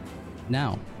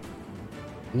 Now,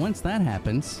 once that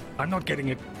happens... I'm not getting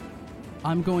it.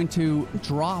 I'm going to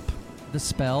drop the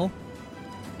spell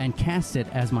and cast it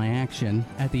as my action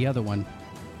at the other one.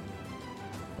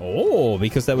 Oh,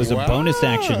 because that was a bonus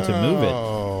action to move it.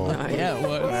 Yeah, it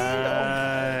was.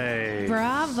 Nice.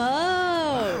 Bravo!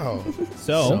 Wow.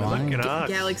 So Look at us.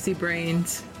 Galaxy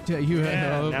brains.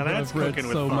 Now that's cooking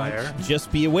with fire.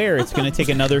 Just be aware, it's going to take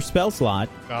another spell slot.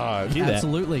 God. Do that.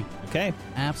 Absolutely. Okay.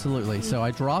 Absolutely. So I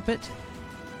drop it,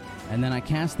 and then I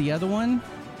cast the other one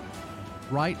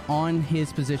right on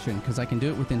his position, because I can do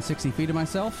it within 60 feet of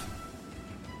myself.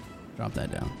 Drop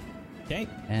that down. Okay.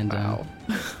 And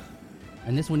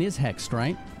and this one is hexed,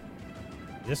 right?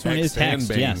 This one is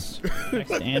hexed, yes.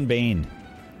 Hexed and Bane.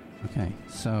 Okay,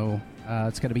 so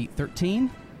it's going to be 13.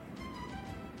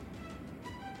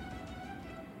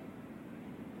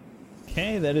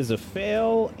 Okay, that is a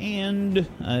fail, and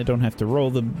I don't have to roll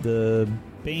the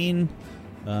Bane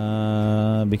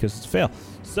because it's a fail.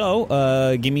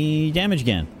 So, give me damage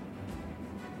again.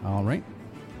 All right.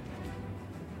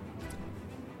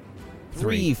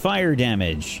 3 fire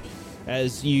damage.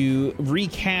 As you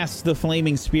recast the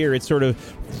flaming spear, it sort of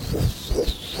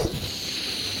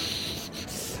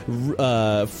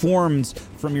forms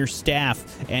from your staff,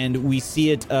 and we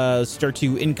see it start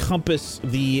to encompass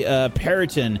the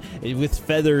Periton with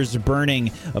feathers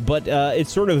burning, but it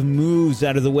sort of moves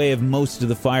out of the way of most of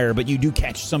the fire, but you do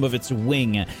catch some of its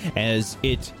wing as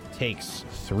it takes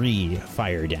 3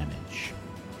 fire damage.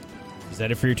 Is that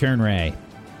it for your turn, Ray?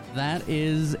 That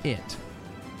is it.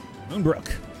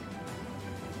 Moonbrook.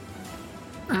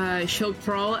 She'll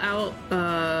crawl out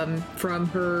from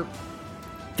her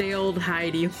failed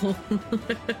hidey hole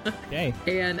Okay.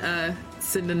 and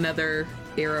send another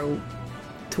arrow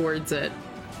towards it.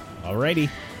 Alrighty.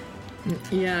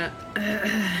 Yeah,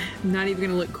 not even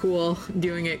gonna look cool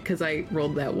doing it because I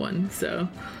rolled that one. So,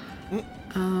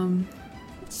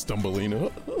 Stumbling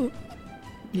up.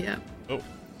 yeah. Oh.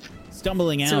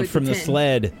 Stumbling So out it's from the 10.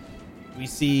 sled, we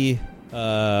see.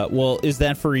 Well, is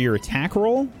that for your attack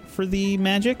roll for the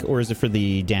magic, or is it for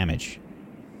the damage?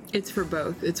 It's for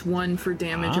both. It's one for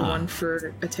damage and one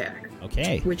for attack.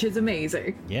 Okay. Which is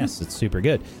amazing. Yes, it's super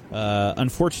good.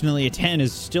 Unfortunately, a 10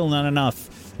 is still not enough.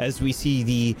 As we see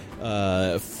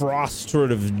the frost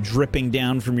sort of dripping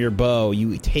down from your bow,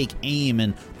 you take aim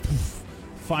and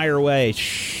fire away.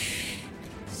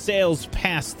 Sails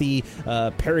past the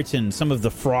Periton, some of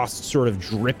the frost sort of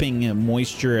dripping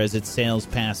moisture as it sails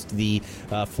past the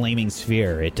flaming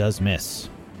sphere. It does miss.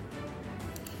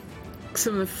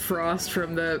 Some of the frost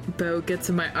from the bow gets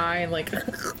in my eye and like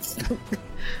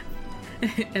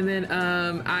and then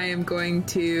I am going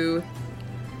to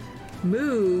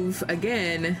move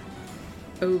again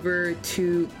over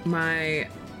to my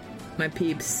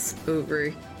peeps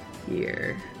over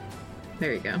here.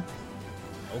 There you go.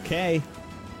 Okay.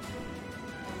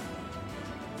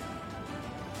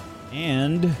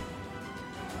 And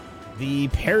the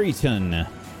Periton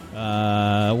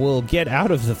will get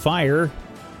out of the fire.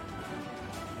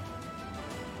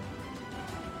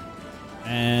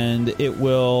 And it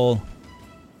will,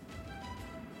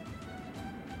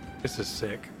 This is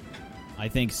sick. I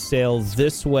think, sail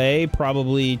this way,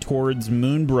 probably towards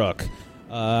Moonbrook.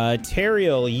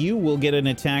 Teriel, you will get an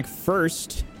attack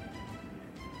first.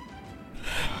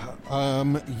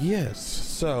 Yes.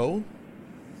 So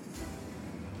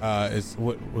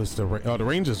What was the range? Oh, the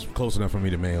range is close enough for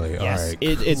me to melee. Yes, all right,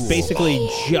 it's basically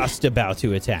just about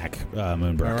to attack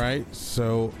Moonbrook. All right,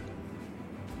 so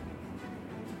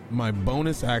my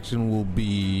bonus action will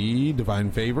be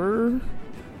Divine Favor.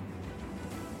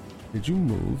 Did you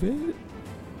move it?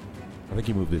 I think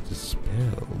you moved it to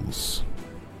spells.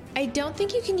 I don't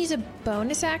think you can use a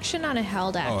bonus action on a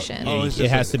held action. It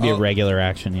has to be a regular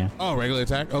action, yeah. Oh, regular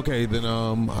attack? Okay, then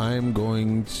I'm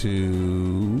going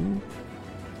to...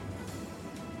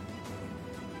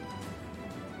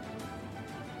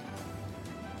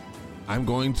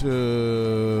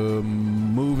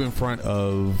 move in front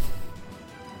of...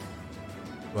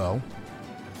 Well,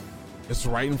 it's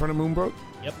right in front of Moonbrook?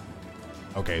 Yep.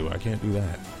 Okay, well, I can't do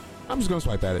that. I'm just going to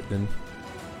swipe at it then.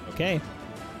 Okay.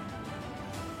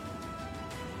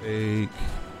 Take...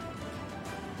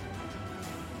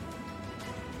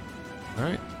 All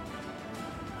right.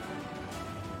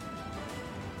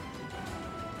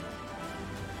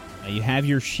 Now you have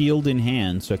your shield in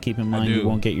hand, so keep in mind you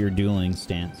won't get your dueling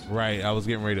stance. Right, I was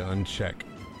getting ready to uncheck.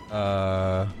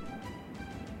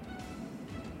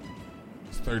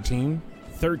 It's 13.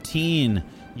 13.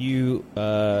 You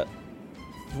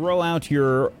throw out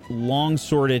your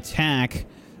longsword attack.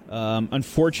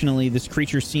 Unfortunately, this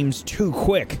creature seems too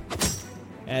quick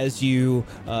as you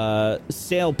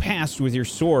sail past with your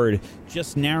sword,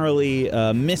 just narrowly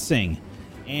missing.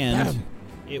 And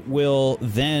it will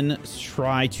then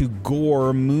try to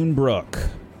gore Moonbrook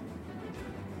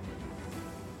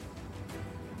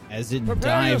as it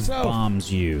dive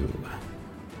bombs you.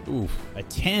 Oof. A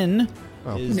 10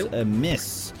 is a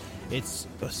miss. It's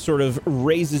sort of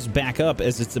raises back up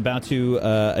as it's about to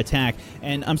attack.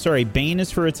 And I'm sorry, Bane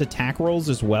is for its attack rolls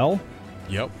as well?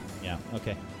 Yep. Yeah,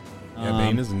 okay. Yeah,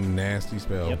 Bane is a nasty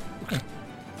spell. Yep.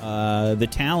 The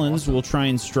Talons will try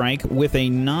and strike with a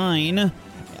 9,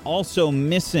 also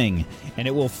missing. And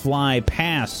it will fly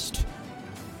past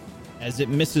as it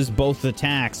misses both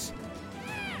attacks.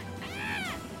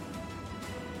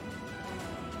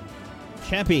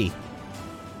 Cheppy.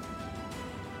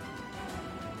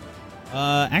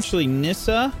 Actually,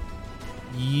 Nissa,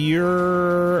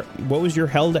 what was your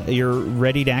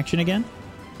readied action again?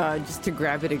 Just to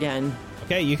grab it again.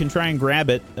 Okay, you can try and grab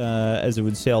it as it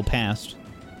would sail past.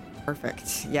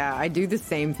 Perfect. Yeah, I do the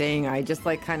same thing. I just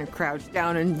kind of crouch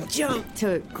down and jump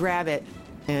to grab it.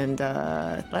 And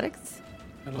athletics?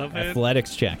 I love it.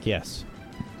 Athletics check, yes.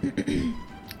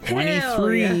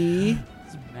 23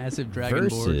 It's a massive dragon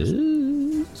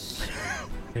versus...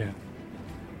 Yeah.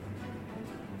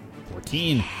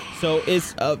 14. So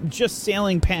it's just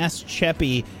sailing past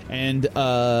Cheppy, and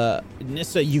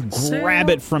Nissa, you grab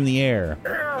it from the air.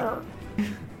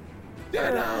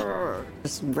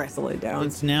 Just wrestle it down.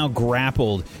 It's now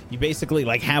grappled. You basically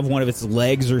have one of its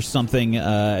legs or something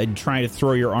and trying to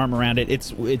throw your arm around it.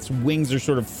 Its wings are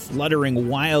sort of fluttering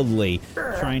wildly,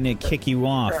 trying to kick you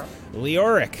off.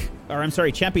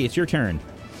 Cheppy, it's your turn.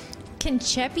 Can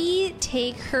Cheppy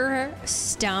take her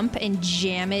stump and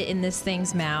jam it in this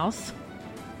thing's mouth?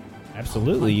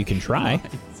 Absolutely, you can try.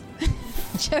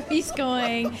 Cheppy's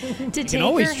going to take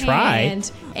always her try.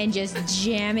 hand and just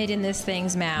jam it in this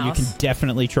thing's mouth. You can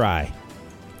definitely try.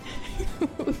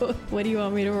 What do you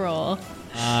want me to roll?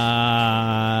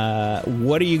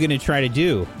 What are you going to try to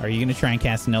do? Are you going to try and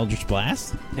cast an Eldritch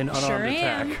Blast? An unarmed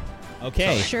attack.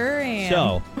 Okay. Sure am.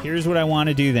 So, here's what I want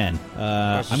to do then.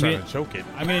 I'm going to choke it.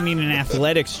 I'm going to need an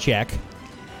athletics check.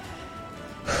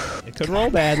 It could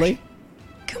roll badly.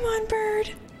 Come on,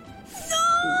 bird.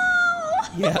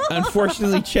 Yeah,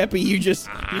 unfortunately, Cheppy, you just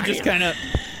kind of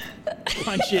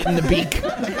punch it in the beak.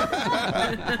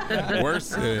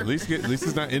 Worse, at least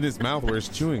it's not in his mouth where it's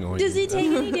chewing on you. Does he take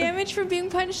any damage from being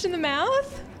punched in the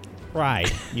mouth? Pride.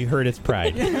 You heard its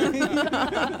pride.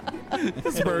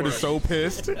 This bird is so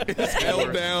pissed. It's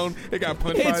held down. It got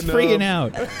punched by It's freaking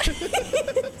out.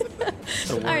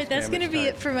 All right, that's going to be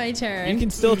it for my turn. You can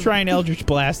still try and Eldritch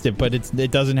Blast it, but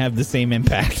it doesn't have the same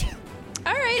impact.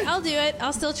 All right, I'll do it.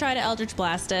 I'll still try to Eldritch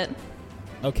Blast it.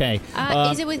 Okay.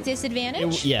 Is it with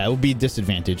disadvantage? It will be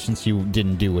disadvantage since you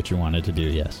didn't do what you wanted to do,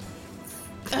 yes.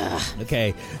 Ugh.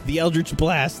 Okay, the Eldritch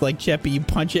Blast, Cheppy, you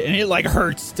punch it, and it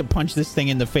hurts to punch this thing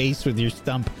in the face with your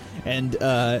stump, and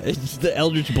the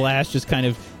Eldritch Blast just kind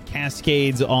of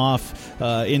cascades off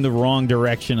in the wrong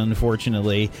direction,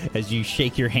 unfortunately, as you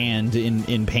shake your hand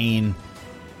in pain.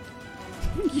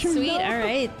 Sweet, all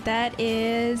right. That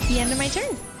is the end of my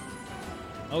turn.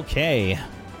 Okay,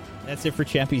 that's it for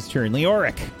Cheppy's turn.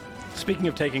 Leoric. Speaking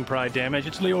of taking pride damage,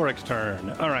 it's Leoric's turn.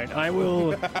 All right, I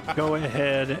will go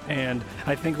ahead, and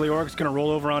I think Leoric's going to roll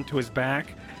over onto his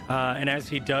back, And as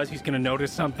he does, he's going to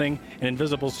notice something, an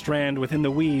invisible strand within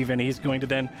the weave, and he's going to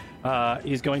then,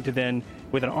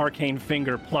 with an arcane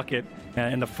finger, pluck it,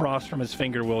 and the frost from his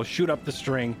finger will shoot up the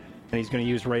string, and he's going to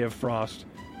use Ray of Frost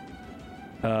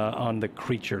on the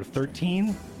creature.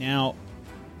 13. Now,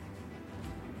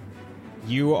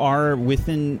 you are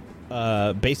within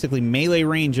basically melee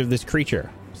range of this creature,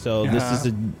 so this is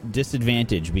a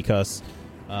disadvantage because.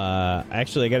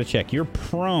 Actually, I gotta check. You're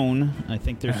prone. I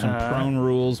think there's some prone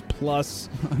rules. Plus,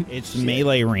 it's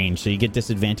melee range, so you get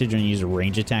disadvantage when you use a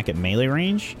range attack at melee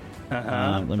range.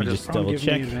 Let me just double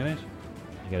check. I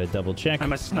gotta double check.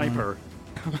 I'm a sniper.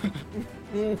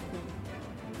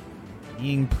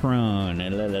 Being prone. La,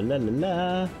 la, la, la,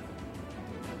 la.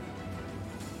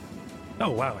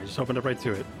 Oh wow! I just opened up right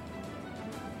to it.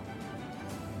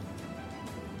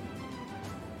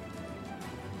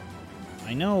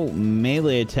 I know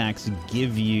melee attacks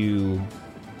give you...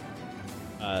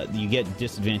 you get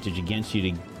disadvantage against you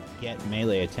to get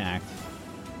melee attacked.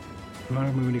 Amount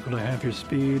of movement equal to half your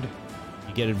speed.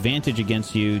 You get advantage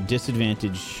against you,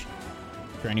 disadvantage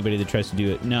for anybody that tries to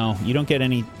do it. No, you don't get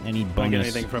any bonus. Don't get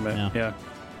anything from it. No. Yeah.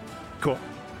 Cool.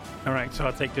 All right, so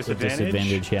I'll take disadvantage.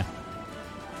 Disadvantage, yeah.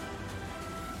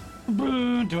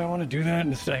 Do I want to do that?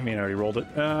 I mean, I already rolled it.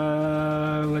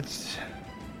 Let's...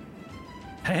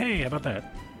 Hey, how about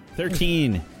that?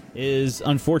 13 is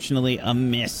unfortunately a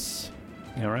miss.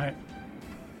 All right.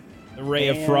 The Ray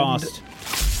of Frost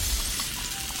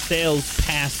sails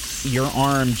past your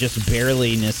arm just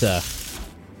barely, Nissa.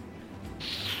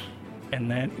 And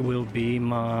that will be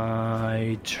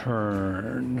my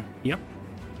turn. Yep.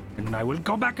 And I will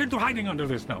go back into hiding under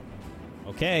this now.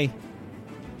 Okay.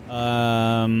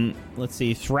 Let's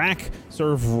see. Thrak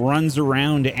sort of runs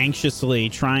around anxiously,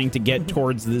 trying to get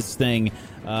towards this thing,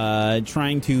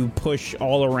 trying to push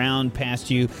all around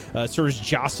past you, sort of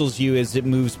jostles you as it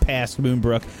moves past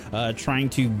Moonbrook, trying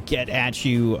to get at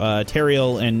you.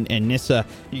 Teriel and Nissa,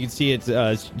 you can see it.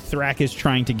 Thrak is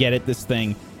trying to get at this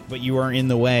thing, but you are in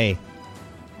the way.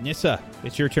 Nissa,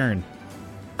 it's your turn.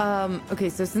 Okay,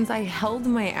 so since I held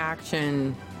my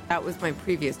action... That was my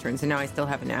previous turn, so now I still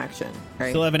have an action,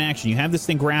 right? Still have an action. You have this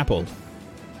thing grappled.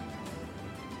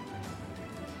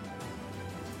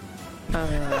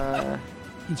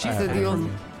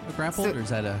 Grappled, or is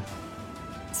that a...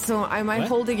 So am I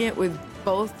holding it with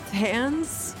both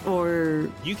hands, or...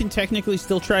 You can technically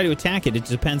still try to attack it. It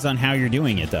depends on how you're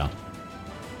doing it, though.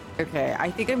 Okay,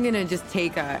 I think I'm going to just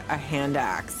take a hand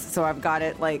axe. So I've got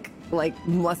it, like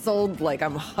muscled, like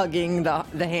I'm hugging the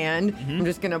hand. Mm-hmm. I'm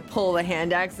just gonna pull the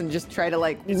hand axe and just try to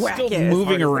whack it. It's still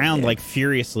moving around like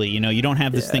furiously. You know, you don't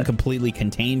have this thing completely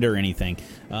contained or anything,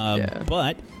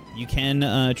 but you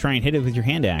can try and hit it with your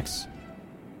hand axe.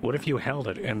 What if you held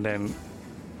it and then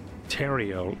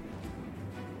Teriel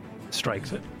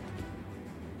strikes it?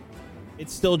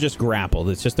 It's still just grappled.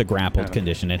 It's just a grappled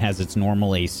condition. It has its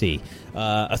normal AC.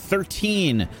 A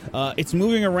 13. It's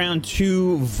moving around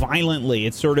too violently.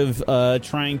 It's sort of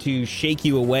trying to shake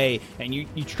you away, and you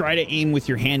try to aim with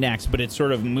your hand axe, but it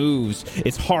sort of moves.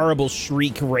 Its horrible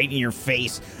shriek right in your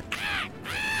face.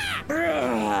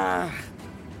 And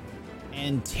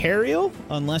Teriel,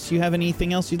 unless you have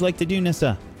anything else you'd like to do,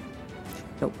 Nissa.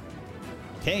 Nope.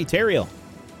 Okay, Teriel.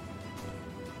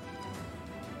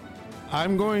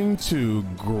 I'm going to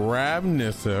grab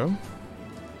Nissa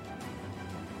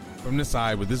from the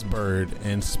side with this bird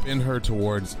and spin her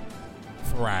towards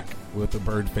Thrak with the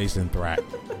bird facing Thrak.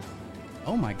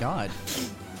 Oh my god.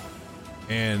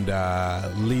 And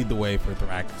lead the way for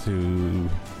Thrak to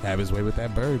have his way with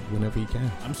that bird whenever he can.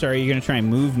 I'm sorry, you're going to try and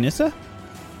move Nissa?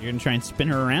 You're going to try and spin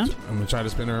her around? I'm going to try to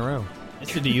spin her around.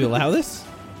 Nissa, do you allow this?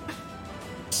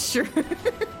 Sure.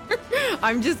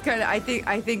 I'm just kind of. I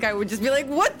think I would just be like,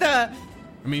 "What the?"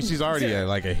 I mean, she's already at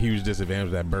like a huge disadvantage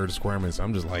with that bird squirming, so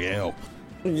I'm just like, "Hell."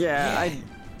 Yeah.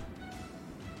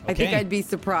 I think I'd be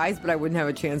surprised, but I wouldn't have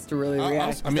a chance to really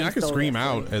react. I could scream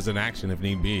out as an action if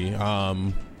need be.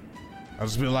 I'll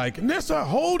just be like, "Nissa,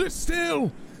 hold it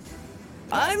still."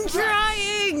 I'm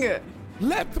trying.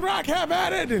 Let Thrak have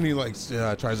at it, and he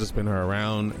tries to spin her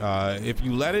around. If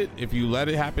you let it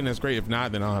happen, that's great. If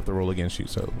not, then I'll have to roll against you.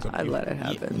 So I'd let it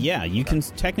happen. Yeah, you can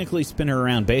technically spin her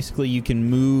around. Basically, you can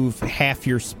move half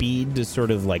your speed to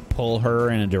sort of like pull her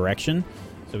in a direction.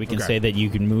 So we can say that you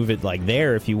can move it like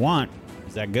there if you want.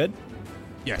 Is that good?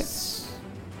 Yes.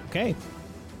 Okay.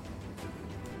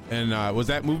 And was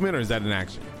that movement or is that an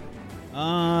action?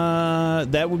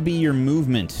 That would be your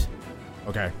movement.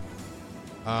 Okay.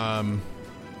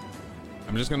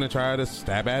 I'm just gonna try to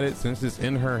stab at it since it's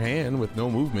in her hand with no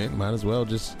movement. Might as well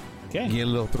just get a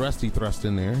little thrusty thrust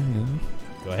in there. You know?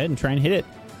 Go ahead and try and hit it.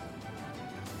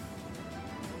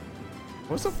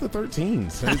 What's up with the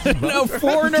 13s? No,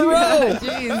 4 in a row.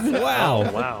 Jeez. Wow.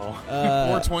 Oh, wow.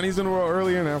 4 20s in a row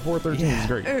earlier, now 4 13s is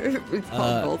great. It's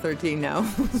called Roll 13 now.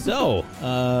 So,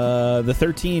 the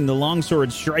 13, the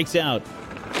longsword strikes out.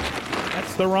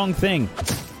 That's the wrong thing.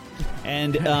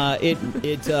 And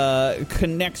it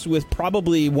connects with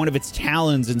probably one of its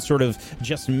talons and sort of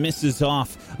just misses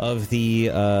off of the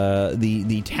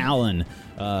talon.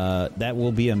 That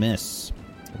will be a miss.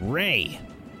 Ray.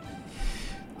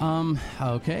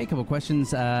 Okay, a couple questions.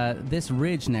 This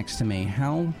ridge next to me,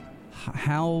 how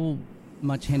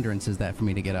much hindrance is that for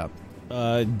me to get up?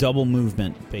 Double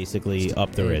movement, basically,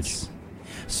 up the ridge.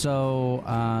 So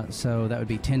that would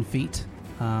be 10 feet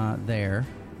there.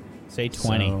 Say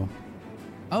 20. So,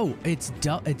 oh, it's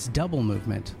double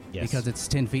movement. Yes. Because it's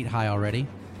 10 feet high already.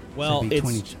 Well, so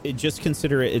it's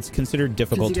considered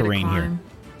difficult terrain here.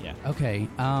 Yeah. Okay.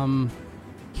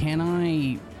 Can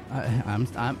I?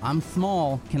 I'm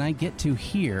small. Can I get to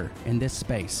here in this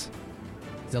space?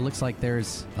 Because it looks like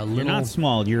there's a little. You're not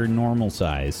small. You're normal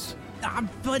size.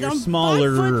 But You're I'm smaller.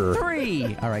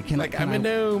 5'3". All right. I'm a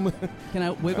gnome. Can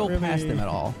I wiggle past them at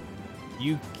all?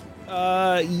 You.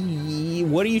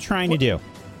 What are you trying to do?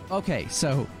 Okay.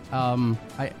 So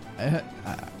that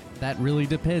really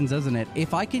depends, doesn't it?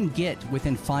 If I can get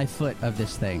within 5 foot of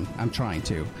this thing, I'm trying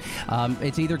to.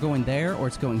 It's either going there or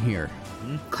it's going here.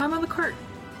 Climb on the cart.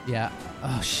 Yeah.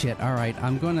 Oh, shit. All right.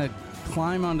 I'm going to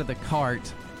climb onto the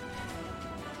cart.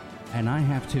 And I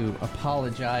have to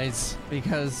apologize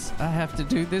because I have to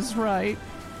do this right.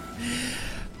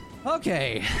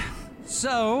 Okay.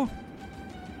 So,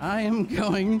 I am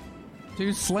going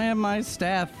to slam my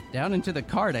staff down into the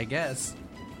cart, I guess.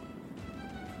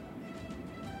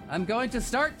 I'm going to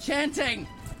start chanting.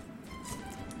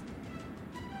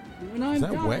 Is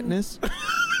that wetness?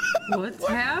 What's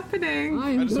happening?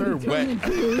 I just heard wet.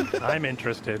 I'm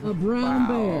interested. A brown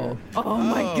bear. Oh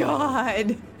my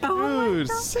god. Dude,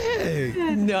 sick.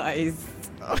 Nice.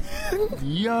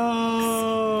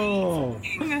 Yo!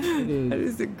 That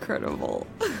is incredible.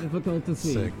 Difficult to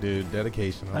see. Sick, dude.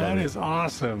 Dedication. I That love is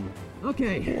awesome.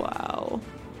 Okay. Wow.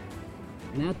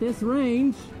 And at this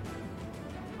range...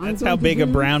 That's how big a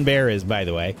brown bear is, by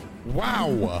the way.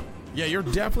 Wow. Yeah, you're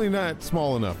definitely not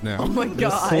small enough now. Oh my The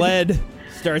god. sled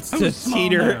starts to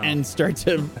teeter now. and start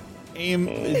to aim.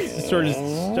 It sort of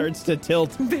starts to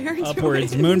tilt Very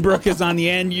upwards. joyous. Moonbrook is on the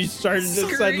end. You started to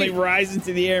Scream. suddenly rise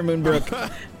into the air,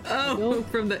 Moonbrook. Oh,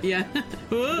 from the yeah.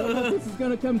 This is going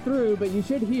to come through, but you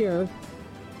should hear.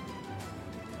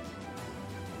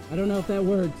 I don't know if that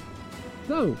worked.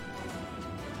 So,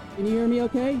 can you hear me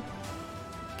okay?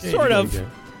 Sort of.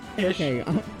 Okay,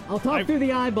 I'll talk through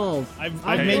the eyeballs. I've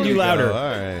Okay, made there you we louder.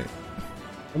 All right.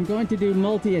 I'm going to do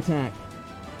multi-attack.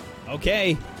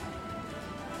 Okay.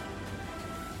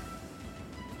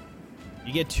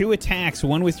 You get 2 attacks,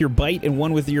 one with your bite and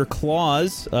one with your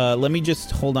claws. Let me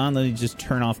just hold on. Let me just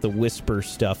turn off the whisper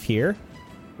stuff here.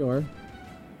 Sure.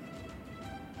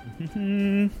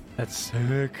 That's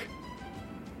sick.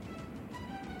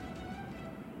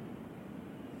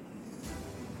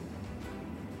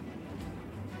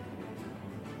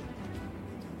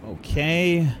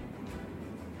 Okay.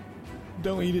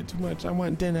 Don't eat it too much. I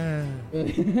want dinner. I'll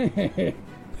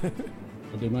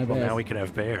do my Well, best. now we can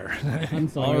have bear. I'm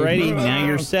sorry. Alrighty, now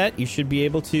you're set. You should be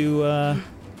able to.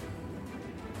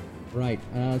 Right.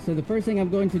 So the first thing I'm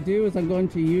going to do is I'm going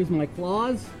to use my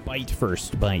claws. Bite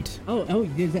first. Bite. Oh,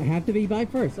 does it have to be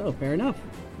bite first? Oh, fair enough.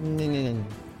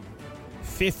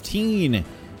 15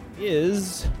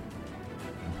 is.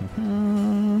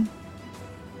 I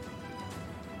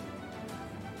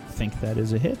think that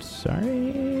is a hit.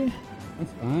 Sorry.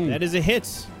 That's fine. That is a hit.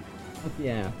 Fuck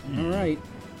yeah. All right.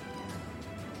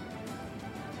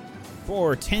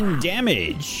 For 10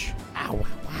 damage. Ow,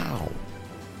 wow.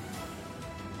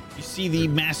 You see the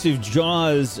massive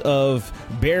jaws of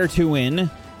Beartuin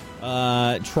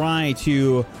try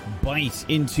to bite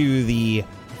into the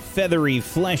feathery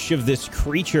flesh of this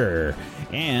creature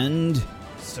and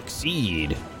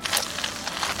succeed.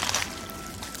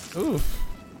 Oof.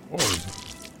 Oh,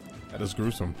 that is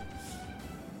gruesome.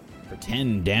 For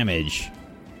 10 damage.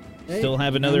 Hey, Still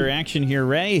have another action here,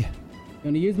 Ray.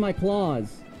 Going to use my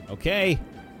claws. Okay.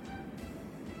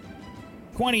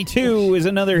 22 is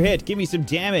another hit. Give me some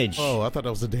damage. Oh, I thought that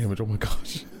was the damage. Oh my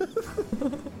gosh.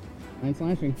 9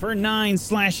 slashing. For 9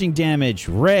 slashing damage,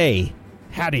 Ray,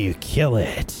 how do you kill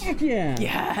it? Heck yeah.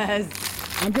 Yes.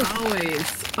 I'm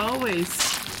just.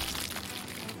 Always.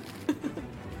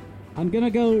 I'm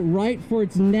gonna go right for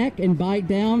its neck and bite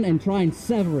down and try and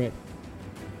sever it.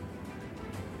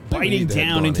 Biting need that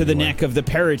down gone into the anyway. neck of the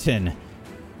Periton.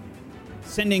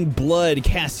 sending blood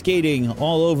cascading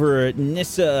all over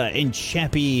Nissa and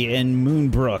Chappie and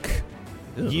Moonbrook.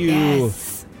 You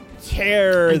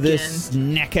tear this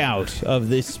neck out of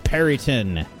this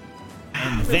Periton,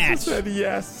 and that said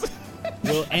yes.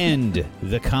 will end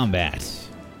the combat.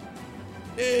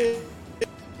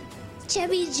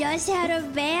 Chubby just had a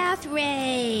bath,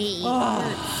 Ray.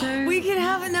 We can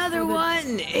have another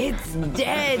one. It's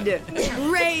dead.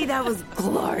 Ray, that was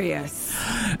glorious.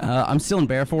 I'm still in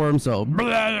bear form, so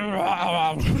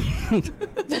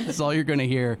that's all you're going to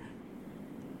hear.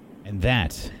 And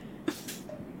that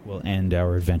will end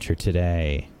our adventure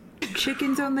today.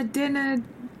 Chickens on the dinner.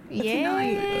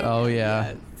 Tonight. Oh,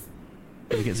 yeah.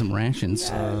 Gotta get some rations.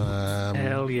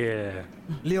 Hell yeah.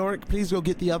 Leoric, please go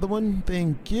get the other one.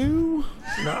 Thank you.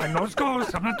 No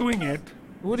scores. I'm not doing it.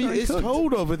 What do you? It's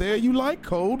cold over there. You like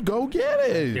cold? Go get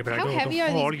it. Yeah, but How heavy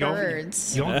are these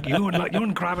birds? You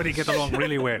and Gravity get along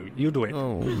really well. You do it.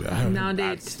 Oh,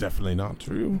 that's definitely not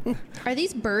true. Are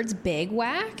these birds big,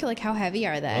 Whack? Like, how heavy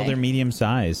are they? Well, they're medium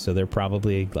sized, so they're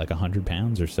probably like 100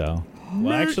 pounds or so.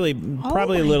 Well, actually,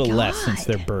 probably a little less since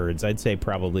they're birds. I'd say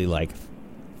probably like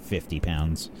 50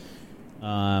 pounds.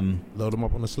 Load them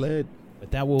up on a sled. But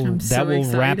that will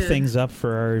wrap things up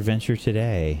for our adventure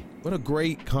today. What a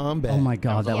great combat. Oh my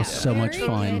god, that was so much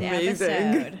fun.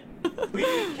 Amazing. We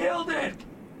killed it.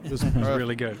 It was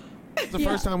really good. It's the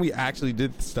first time we actually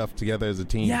did stuff together as a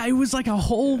team. Yeah, it was like a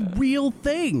whole real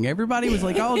thing. Everybody was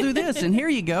like, I'll do this, and here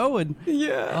you go. And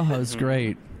oh, it was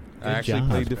great. I actually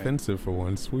played defensive for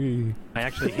once. I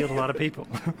actually healed a lot of people.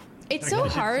 It's so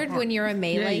hard when you're a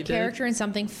melee character and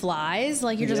something flies.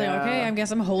 Like, you're just like, okay, I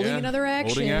guess I'm holding another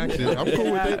action. Holding action. I'm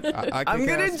cool with it. I'm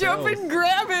going to jump and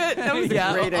grab it. That was a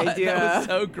great idea. That was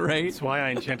so great. That's why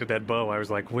I enchanted that bow. I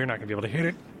was like, we're not going to be able to hit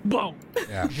it. Boom.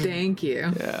 Yeah. Thank you.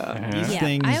 These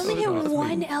things. I only hit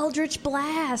one Eldritch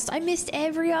Blast. I missed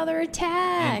every other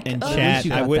attack. And chat,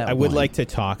 I would like to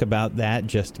talk about that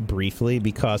just briefly,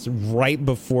 because right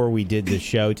before we did the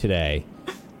show today,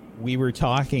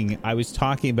 I was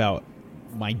talking about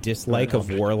my dislike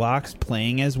of warlocks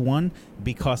playing as one,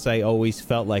 because I always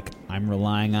felt like I'm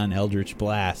relying on Eldritch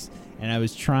Blast, and I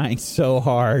was trying so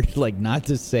hard like not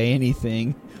to say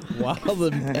anything while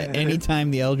anytime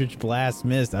the Eldritch Blast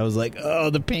missed, I was like, oh,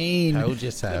 the pain.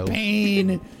 The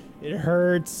pain. It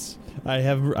hurts. I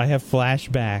have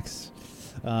flashbacks.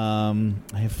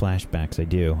 I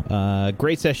do.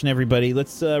 Great session, everybody.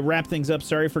 Let's wrap things up.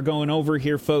 Sorry for going over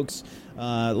here, folks.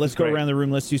 Let's go around the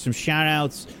room. Let's do some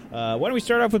shout-outs. Why don't we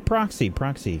start off with Proxy?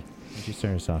 Proxy, why don't you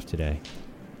start us off today?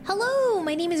 Hello,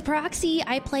 my name is Proxy.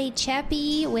 I play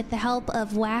Chappie with the help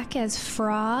of Whack as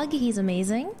Frog. He's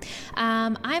amazing.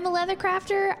 I'm a leather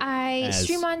crafter. I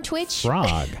stream on Twitch.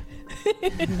 Frog.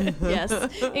 Yes,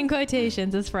 in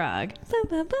quotations, it's Frog.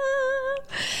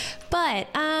 But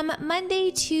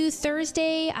Monday to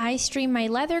Thursday, I stream my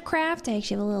leathercraft. I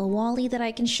actually have a little Wally that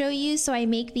I can show you. So I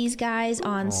make these guys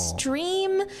on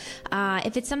stream.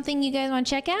 If it's something you guys want to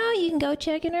check out, you can go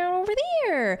check it out over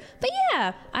there. But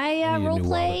yeah, I role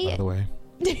play. By the way,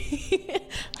 I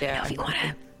don't know if you want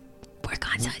to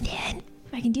work on something.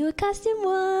 I can do a custom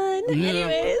one. Yeah.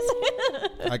 Anyways.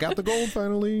 I got the gold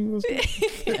finally.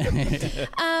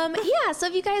 Yeah, so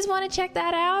if you guys want to check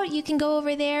that out, you can go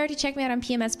over there to check me out on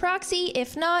PMS Proxy.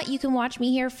 If not, you can watch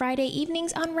me here Friday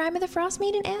evenings on Rime of the Frost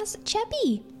Maiden as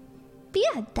Cheppy. But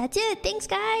yeah, that's it. Thanks,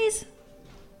 guys.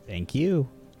 Thank you.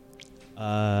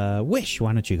 Wish,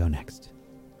 why don't you go next?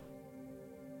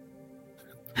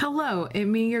 Hello, it's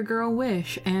me, your girl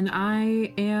Wish, and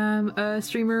I am a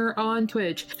streamer on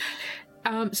Twitch.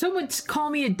 Some would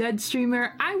call me a dead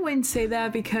streamer. I wouldn't say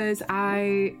that, because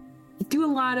I do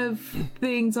a lot of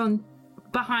things on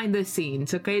behind the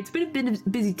scenes. Okay, it's been a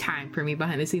busy time for me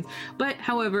behind the scenes, but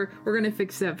however, we're gonna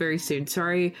fix that very soon.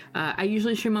 Sorry, I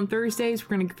usually stream on Thursdays.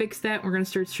 We're gonna fix that. We're gonna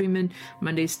start streaming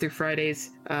Mondays through Fridays,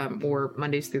 or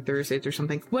Mondays through Thursdays or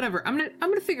something. Whatever. I'm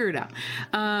gonna figure it out.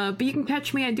 But you can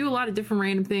catch me. I do a lot of different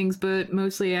random things, but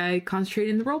mostly I concentrate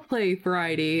in the roleplay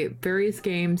variety, various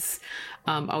games.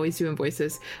 Always doing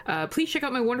voices. Please check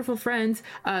out my wonderful friends.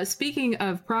 Speaking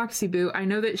of Proxy Boo, I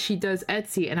know that she does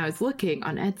Etsy, and I was looking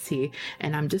on Etsy,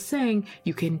 and I'm just saying,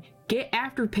 you can get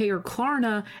Afterpay or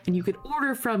Klarna, and you could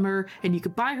order from her, and you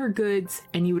could buy her goods,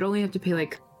 and you would only have to pay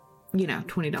like,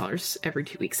 $20 every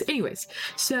 2 weeks. Anyways,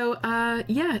 so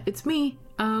yeah, it's me.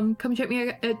 Come check me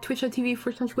out at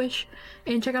twitch.tv/wish,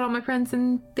 and check out all my friends,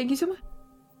 and thank you so much.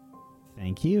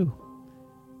 Thank you.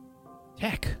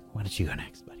 Tech, why don't you go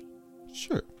next, buddy?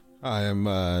 Sure. I am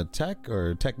Tech,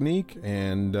 or Technique,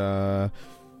 and I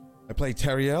play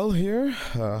Teriel here,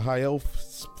 High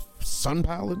Elf Sun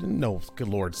Paladin. No, good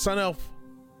lord, Sun Elf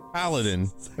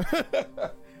Paladin.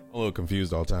 a little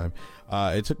confused all the time.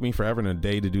 It took me forever and a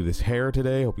day to do this hair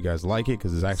today. Hope you guys like it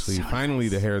because it's actually finally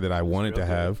the hair that I wanted to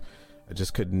have. I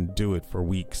just couldn't do it for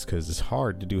weeks because it's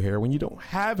hard to do hair when you don't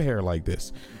have hair like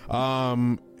this.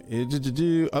 Other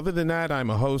than that, I'm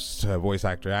a host, a voice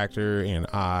actor, and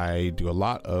I do a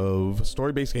lot of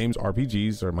story-based games.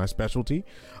 RPGs are my specialty.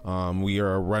 We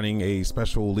are running a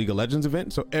special League of Legends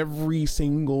event, so every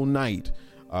single night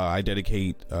I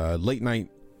dedicate late night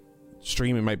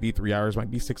stream. It might be 3 hours, might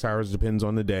be 6 hours, depends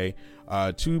on the day,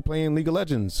 to playing League of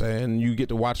Legends, and you get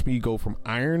to watch me go from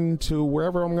iron to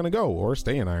wherever I'm gonna go, or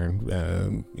stay in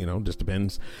iron. Just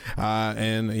depends.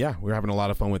 And yeah, we're having a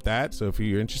lot of fun with that. So if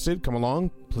you're interested, come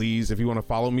along. Please, if you want to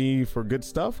follow me for good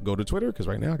stuff, go to Twitter, because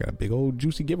right now I got a big old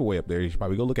juicy giveaway up there you should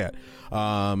probably go look at.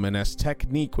 And that's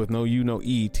Technique with no U, no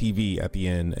E, TV at the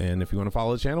end. And if you want to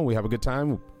follow the channel, we have a good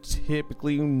time.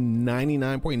 Typically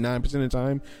 99.9% of the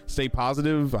time stay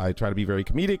positive. I try to be very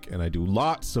comedic, and I do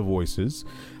lots of voices.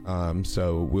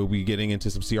 So we'll be getting into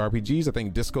some CRPGs. I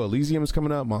think Disco Elysium is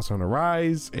coming up, Monster Hunter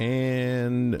Rise,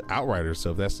 and Outriders.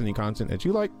 So if that's any content that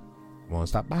you like, come on,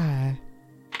 stop by.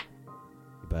 Hey,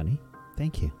 buddy.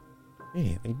 Thank you.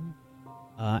 Hey, thank you.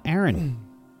 Aaron.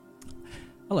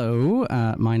 Hello,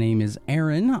 my name is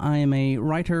Aaron. I am a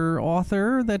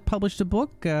writer-author that published a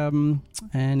book, and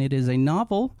it is a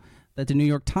novel that the New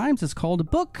York Times has called a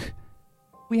book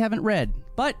we haven't read.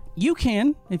 But you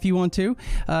can, if you want to.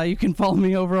 You can follow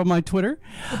me over on my Twitter.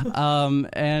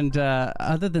 And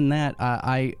other than that,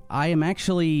 I am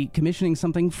actually commissioning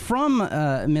something from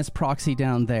Miss Proxy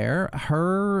down there.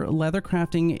 Her leather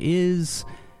crafting is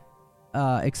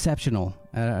exceptional.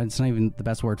 It's not even the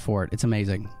best word for it. It's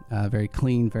amazing. Very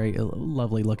clean, very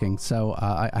lovely looking. So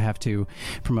I have to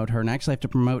promote her, and actually I have to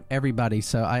promote everybody.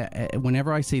 So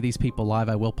whenever I see these people live,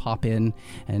 I will pop in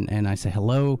and I say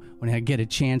hello when I get a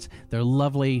chance. They're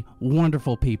lovely,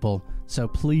 wonderful people. So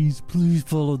please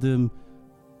follow them.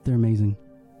 They're amazing.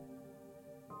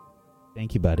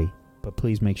 Thank you, buddy. But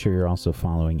please make sure you're also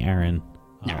following Aaron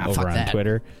over on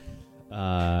Twitter.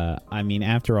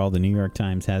 After all, the New York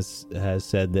Times has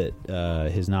said that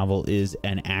his novel is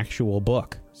an actual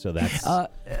book. So that's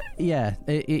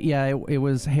it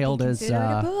was hailed as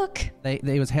a book.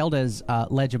 It was hailed as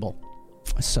legible.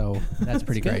 So that's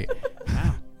pretty great.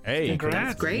 Wow. Hey,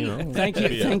 that's great. Thank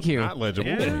you. Not legible.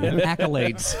 Yeah.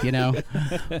 Accolades,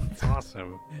 That's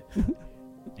awesome.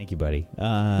 Thank you, buddy.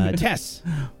 Tess.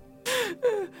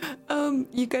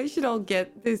 You guys should all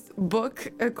get this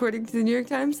book, according to the New York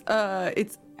Times.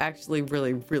 It's actually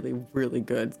really, really, really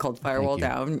good. It's called Firewall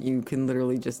Down. You can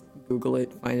literally just Google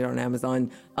it, find it on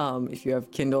Amazon. If you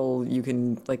have Kindle, you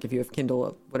can, if you have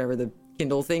Kindle, whatever the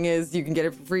Kindle thing is, you can get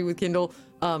it for free with Kindle,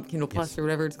 Kindle Plus or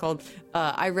whatever it's called.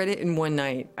 I read it in one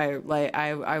night. I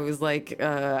was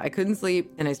I couldn't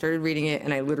sleep, and I started reading it,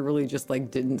 and I literally just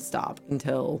didn't stop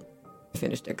until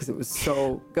finished it because it was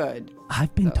so good.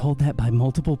 I've been told that by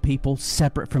multiple people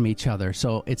separate from each other.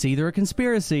 So it's either a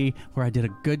conspiracy or I did a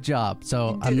good job.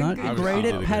 So I'm not great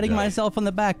at patting myself on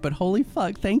the back, but holy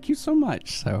fuck, thank you so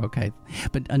much. So, okay.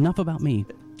 But enough about me.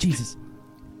 Jesus.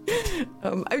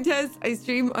 I'm Tess. I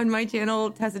stream on my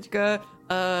channel, Tessichka,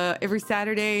 every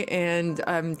Saturday, and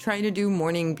I'm trying to do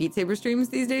morning Beat Saber streams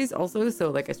these days also.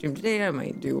 So I streamed today, I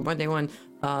might do a Monday one,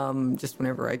 just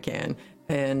whenever I can.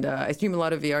 And I stream a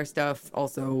lot of VR stuff,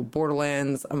 also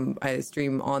Borderlands. I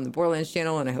stream on the Borderlands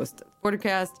channel, and I host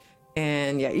Bordercast.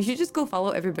 And yeah, you should just go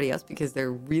follow everybody else because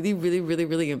they're really, really, really,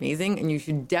 really amazing. And you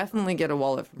should definitely get a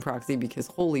wallet from Proxy because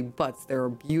holy butts, they're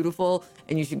beautiful.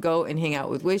 And you should go and hang out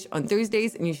with Wish on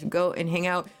Thursdays, and you should go and hang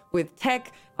out with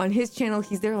Tech on his channel.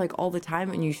 He's there all the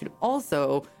time. And you should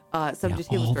also subject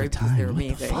him story because they're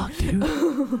amazing. What the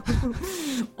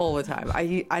fuck, dude? All the time.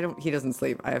 He doesn't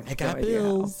sleep. I have no idea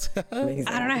bills. Amazing.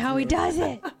 I don't know how he does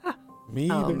it. Me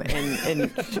either.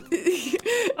 And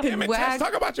Damn it, Tess,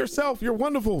 talk about yourself. You're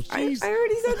wonderful. I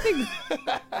already said things.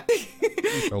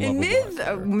 So and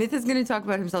lovable. Myth is going to talk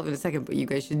about himself in a second, but you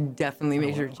guys should definitely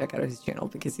make sure to check out his channel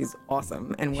because he's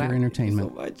awesome. And Pure wow,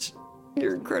 entertainment. Thank you so much.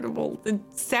 You're incredible. The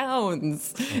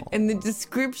sounds and the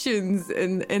descriptions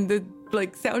and the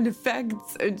sound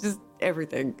effects and just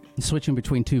everything. Switching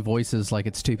between two voices like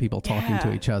it's two people talking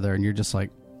to each other, and you're just like,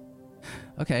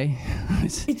 okay.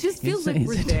 It just feels like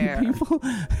we're there.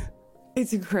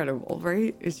 It's incredible,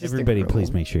 right? It's just everybody, incredible.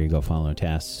 please make sure you go follow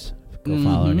Tess. Go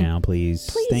follow now, please.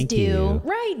 Please Thank do you.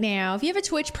 right now. If you have a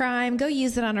Twitch Prime, go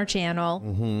use it on our channel.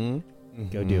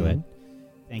 Go do it.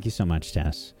 Thank you so much,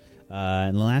 Tess.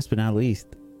 And last but not least,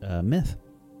 Myth.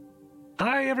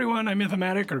 Hi, everyone. I'm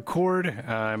Mythomatic, or Cord.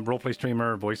 I'm roleplay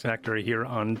streamer, voice actor here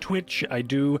on Twitch. I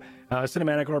do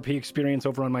cinematic RP experience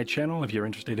over on my channel. If you're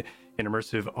interested in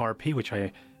immersive RP, which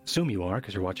I assume you are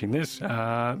because you're watching this,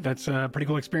 that's a pretty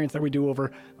cool experience that we do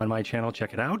over on my channel.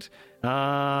 Check it out.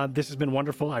 This has been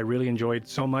wonderful. I really enjoyed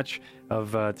so much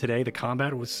of today. The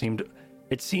combat seemed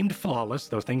flawless.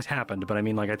 Those things happened, but I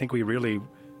mean, like, I think we really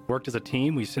worked as a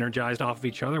team. We synergized off of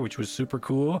each other, which was super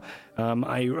cool.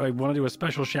 I want to do a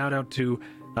special shout out to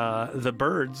the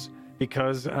birds,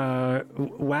 because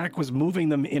Whack was moving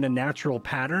them in a natural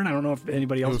pattern. I don't know if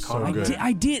anybody else caught it.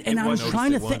 I did, and I was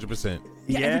trying to think. 100%.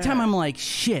 Yeah, every time I'm like,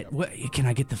 shit, can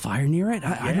I get the fire near it?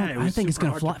 I think it's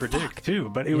going to fly. Predict too,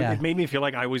 but it made me feel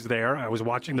like I was there. I was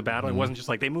watching the battle. It wasn't just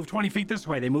like they moved 20 feet this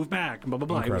way, they moved back, blah blah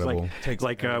blah. Incredible. It was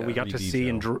like we got to see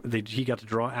and he got to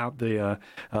draw out the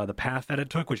path that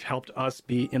it took, which helped us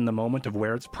be in the moment of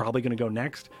where it's probably going to go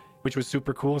next, which was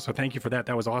super cool. So thank you for that.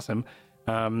 That was awesome.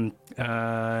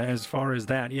 As far as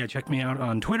that, check me out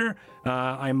on Twitter.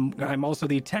 I'm also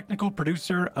the technical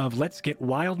producer of Let's Get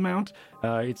Wildmount.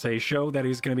 It's a show that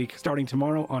is going to be starting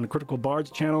tomorrow on Critical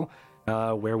Bard's channel,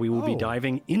 where we will be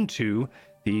diving into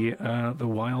the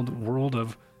wild world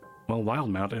of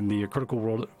Wildmount and the Critical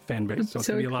World fan base. So it's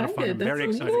going to be a lot of fun. I'm very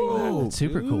excited for that. That's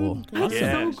super cool. Awesome.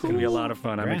 Yeah, it's going to be a lot of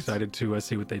fun. I'm excited to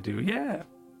see what they do. Yeah.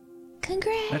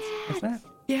 Congrats. That's that.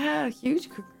 Yeah, huge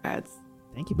congrats.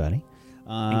 Thank you, buddy.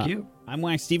 Thank you. I'm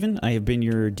Wax Steven. I have been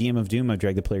your DM of Doom. I've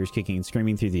dragged the players kicking and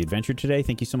screaming through the adventure today.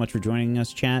 Thank you so much for joining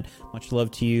us, chat. Much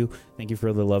love to you. Thank you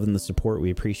for the love and the support.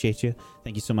 We appreciate you.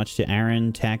 Thank you so much to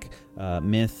Aaron, Tech,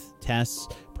 Myth, Tess,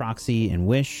 Proxy, and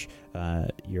Wish.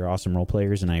 You're awesome role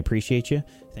players, and I appreciate you.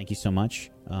 Thank you so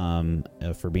much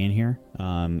for being here.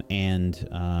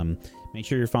 Make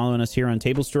sure you're following us here on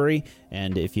Table Story,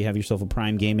 and if you have yourself a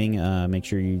Prime Gaming, make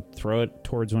sure you throw it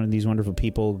towards one of these wonderful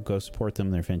people. Go support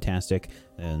them. They're fantastic,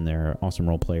 and they're awesome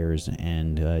role players,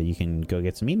 and you can go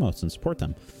get some emotes and support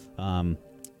them.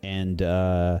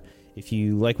 If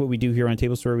you like what we do here on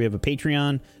Table Story, we have a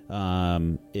Patreon.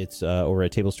 It's over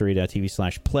at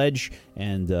tablestory.tv/pledge,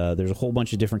 and there's a whole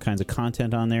bunch of different kinds of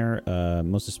content on there.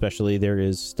 Most especially, there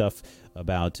is stuff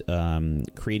about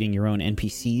creating your own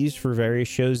NPCs for various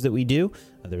shows that we do.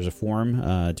 There's a forum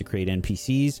to create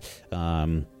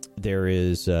NPCs. There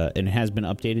is, and it has been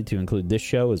updated to include this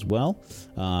show as well.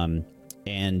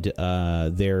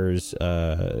 There's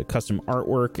custom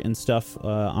artwork and stuff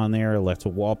on there, lots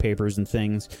of wallpapers and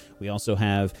things. We also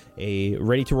have a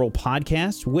Ready to Roll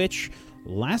podcast, which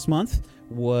last month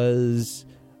was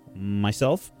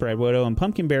myself, Brad Wodo, and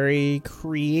Pumpkinberry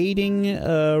creating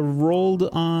a rolled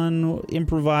on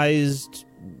improvised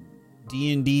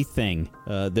D&D thing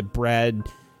that Brad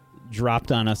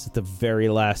dropped on us at the very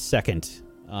last second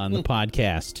on the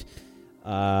podcast.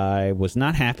 I was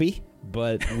not happy,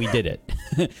 but we did it.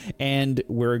 And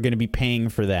we're going to be paying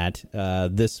for that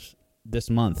this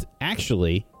month.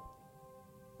 Actually,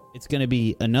 it's going to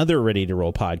be another Ready to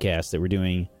Roll podcast that we're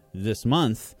doing this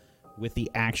month with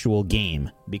the actual game,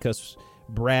 because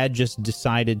Brad just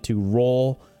decided to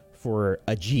roll for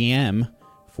a GM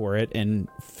for it, and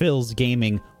Phil's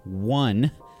Gaming won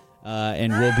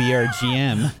and will be our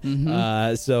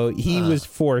GM. So he was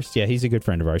forced. Yeah, he's a good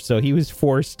friend of ours. So he was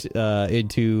forced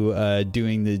into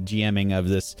doing the GMing of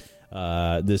this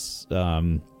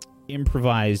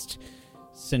improvised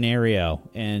scenario.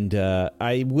 And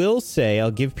I will say, I'll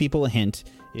give people a hint.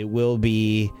 It will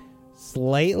be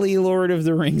slightly Lord of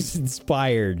the Rings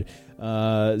inspired.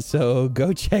 So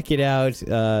go check it out.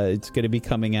 It's going to be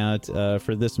coming out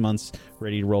for this month's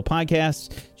Ready to Roll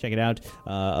podcast. Check it out.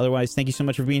 Otherwise, thank you so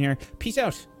much for being here. Peace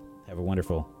out. Have a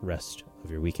wonderful rest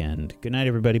of your weekend. Good night,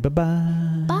 everybody.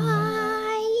 Bye-bye. Bye.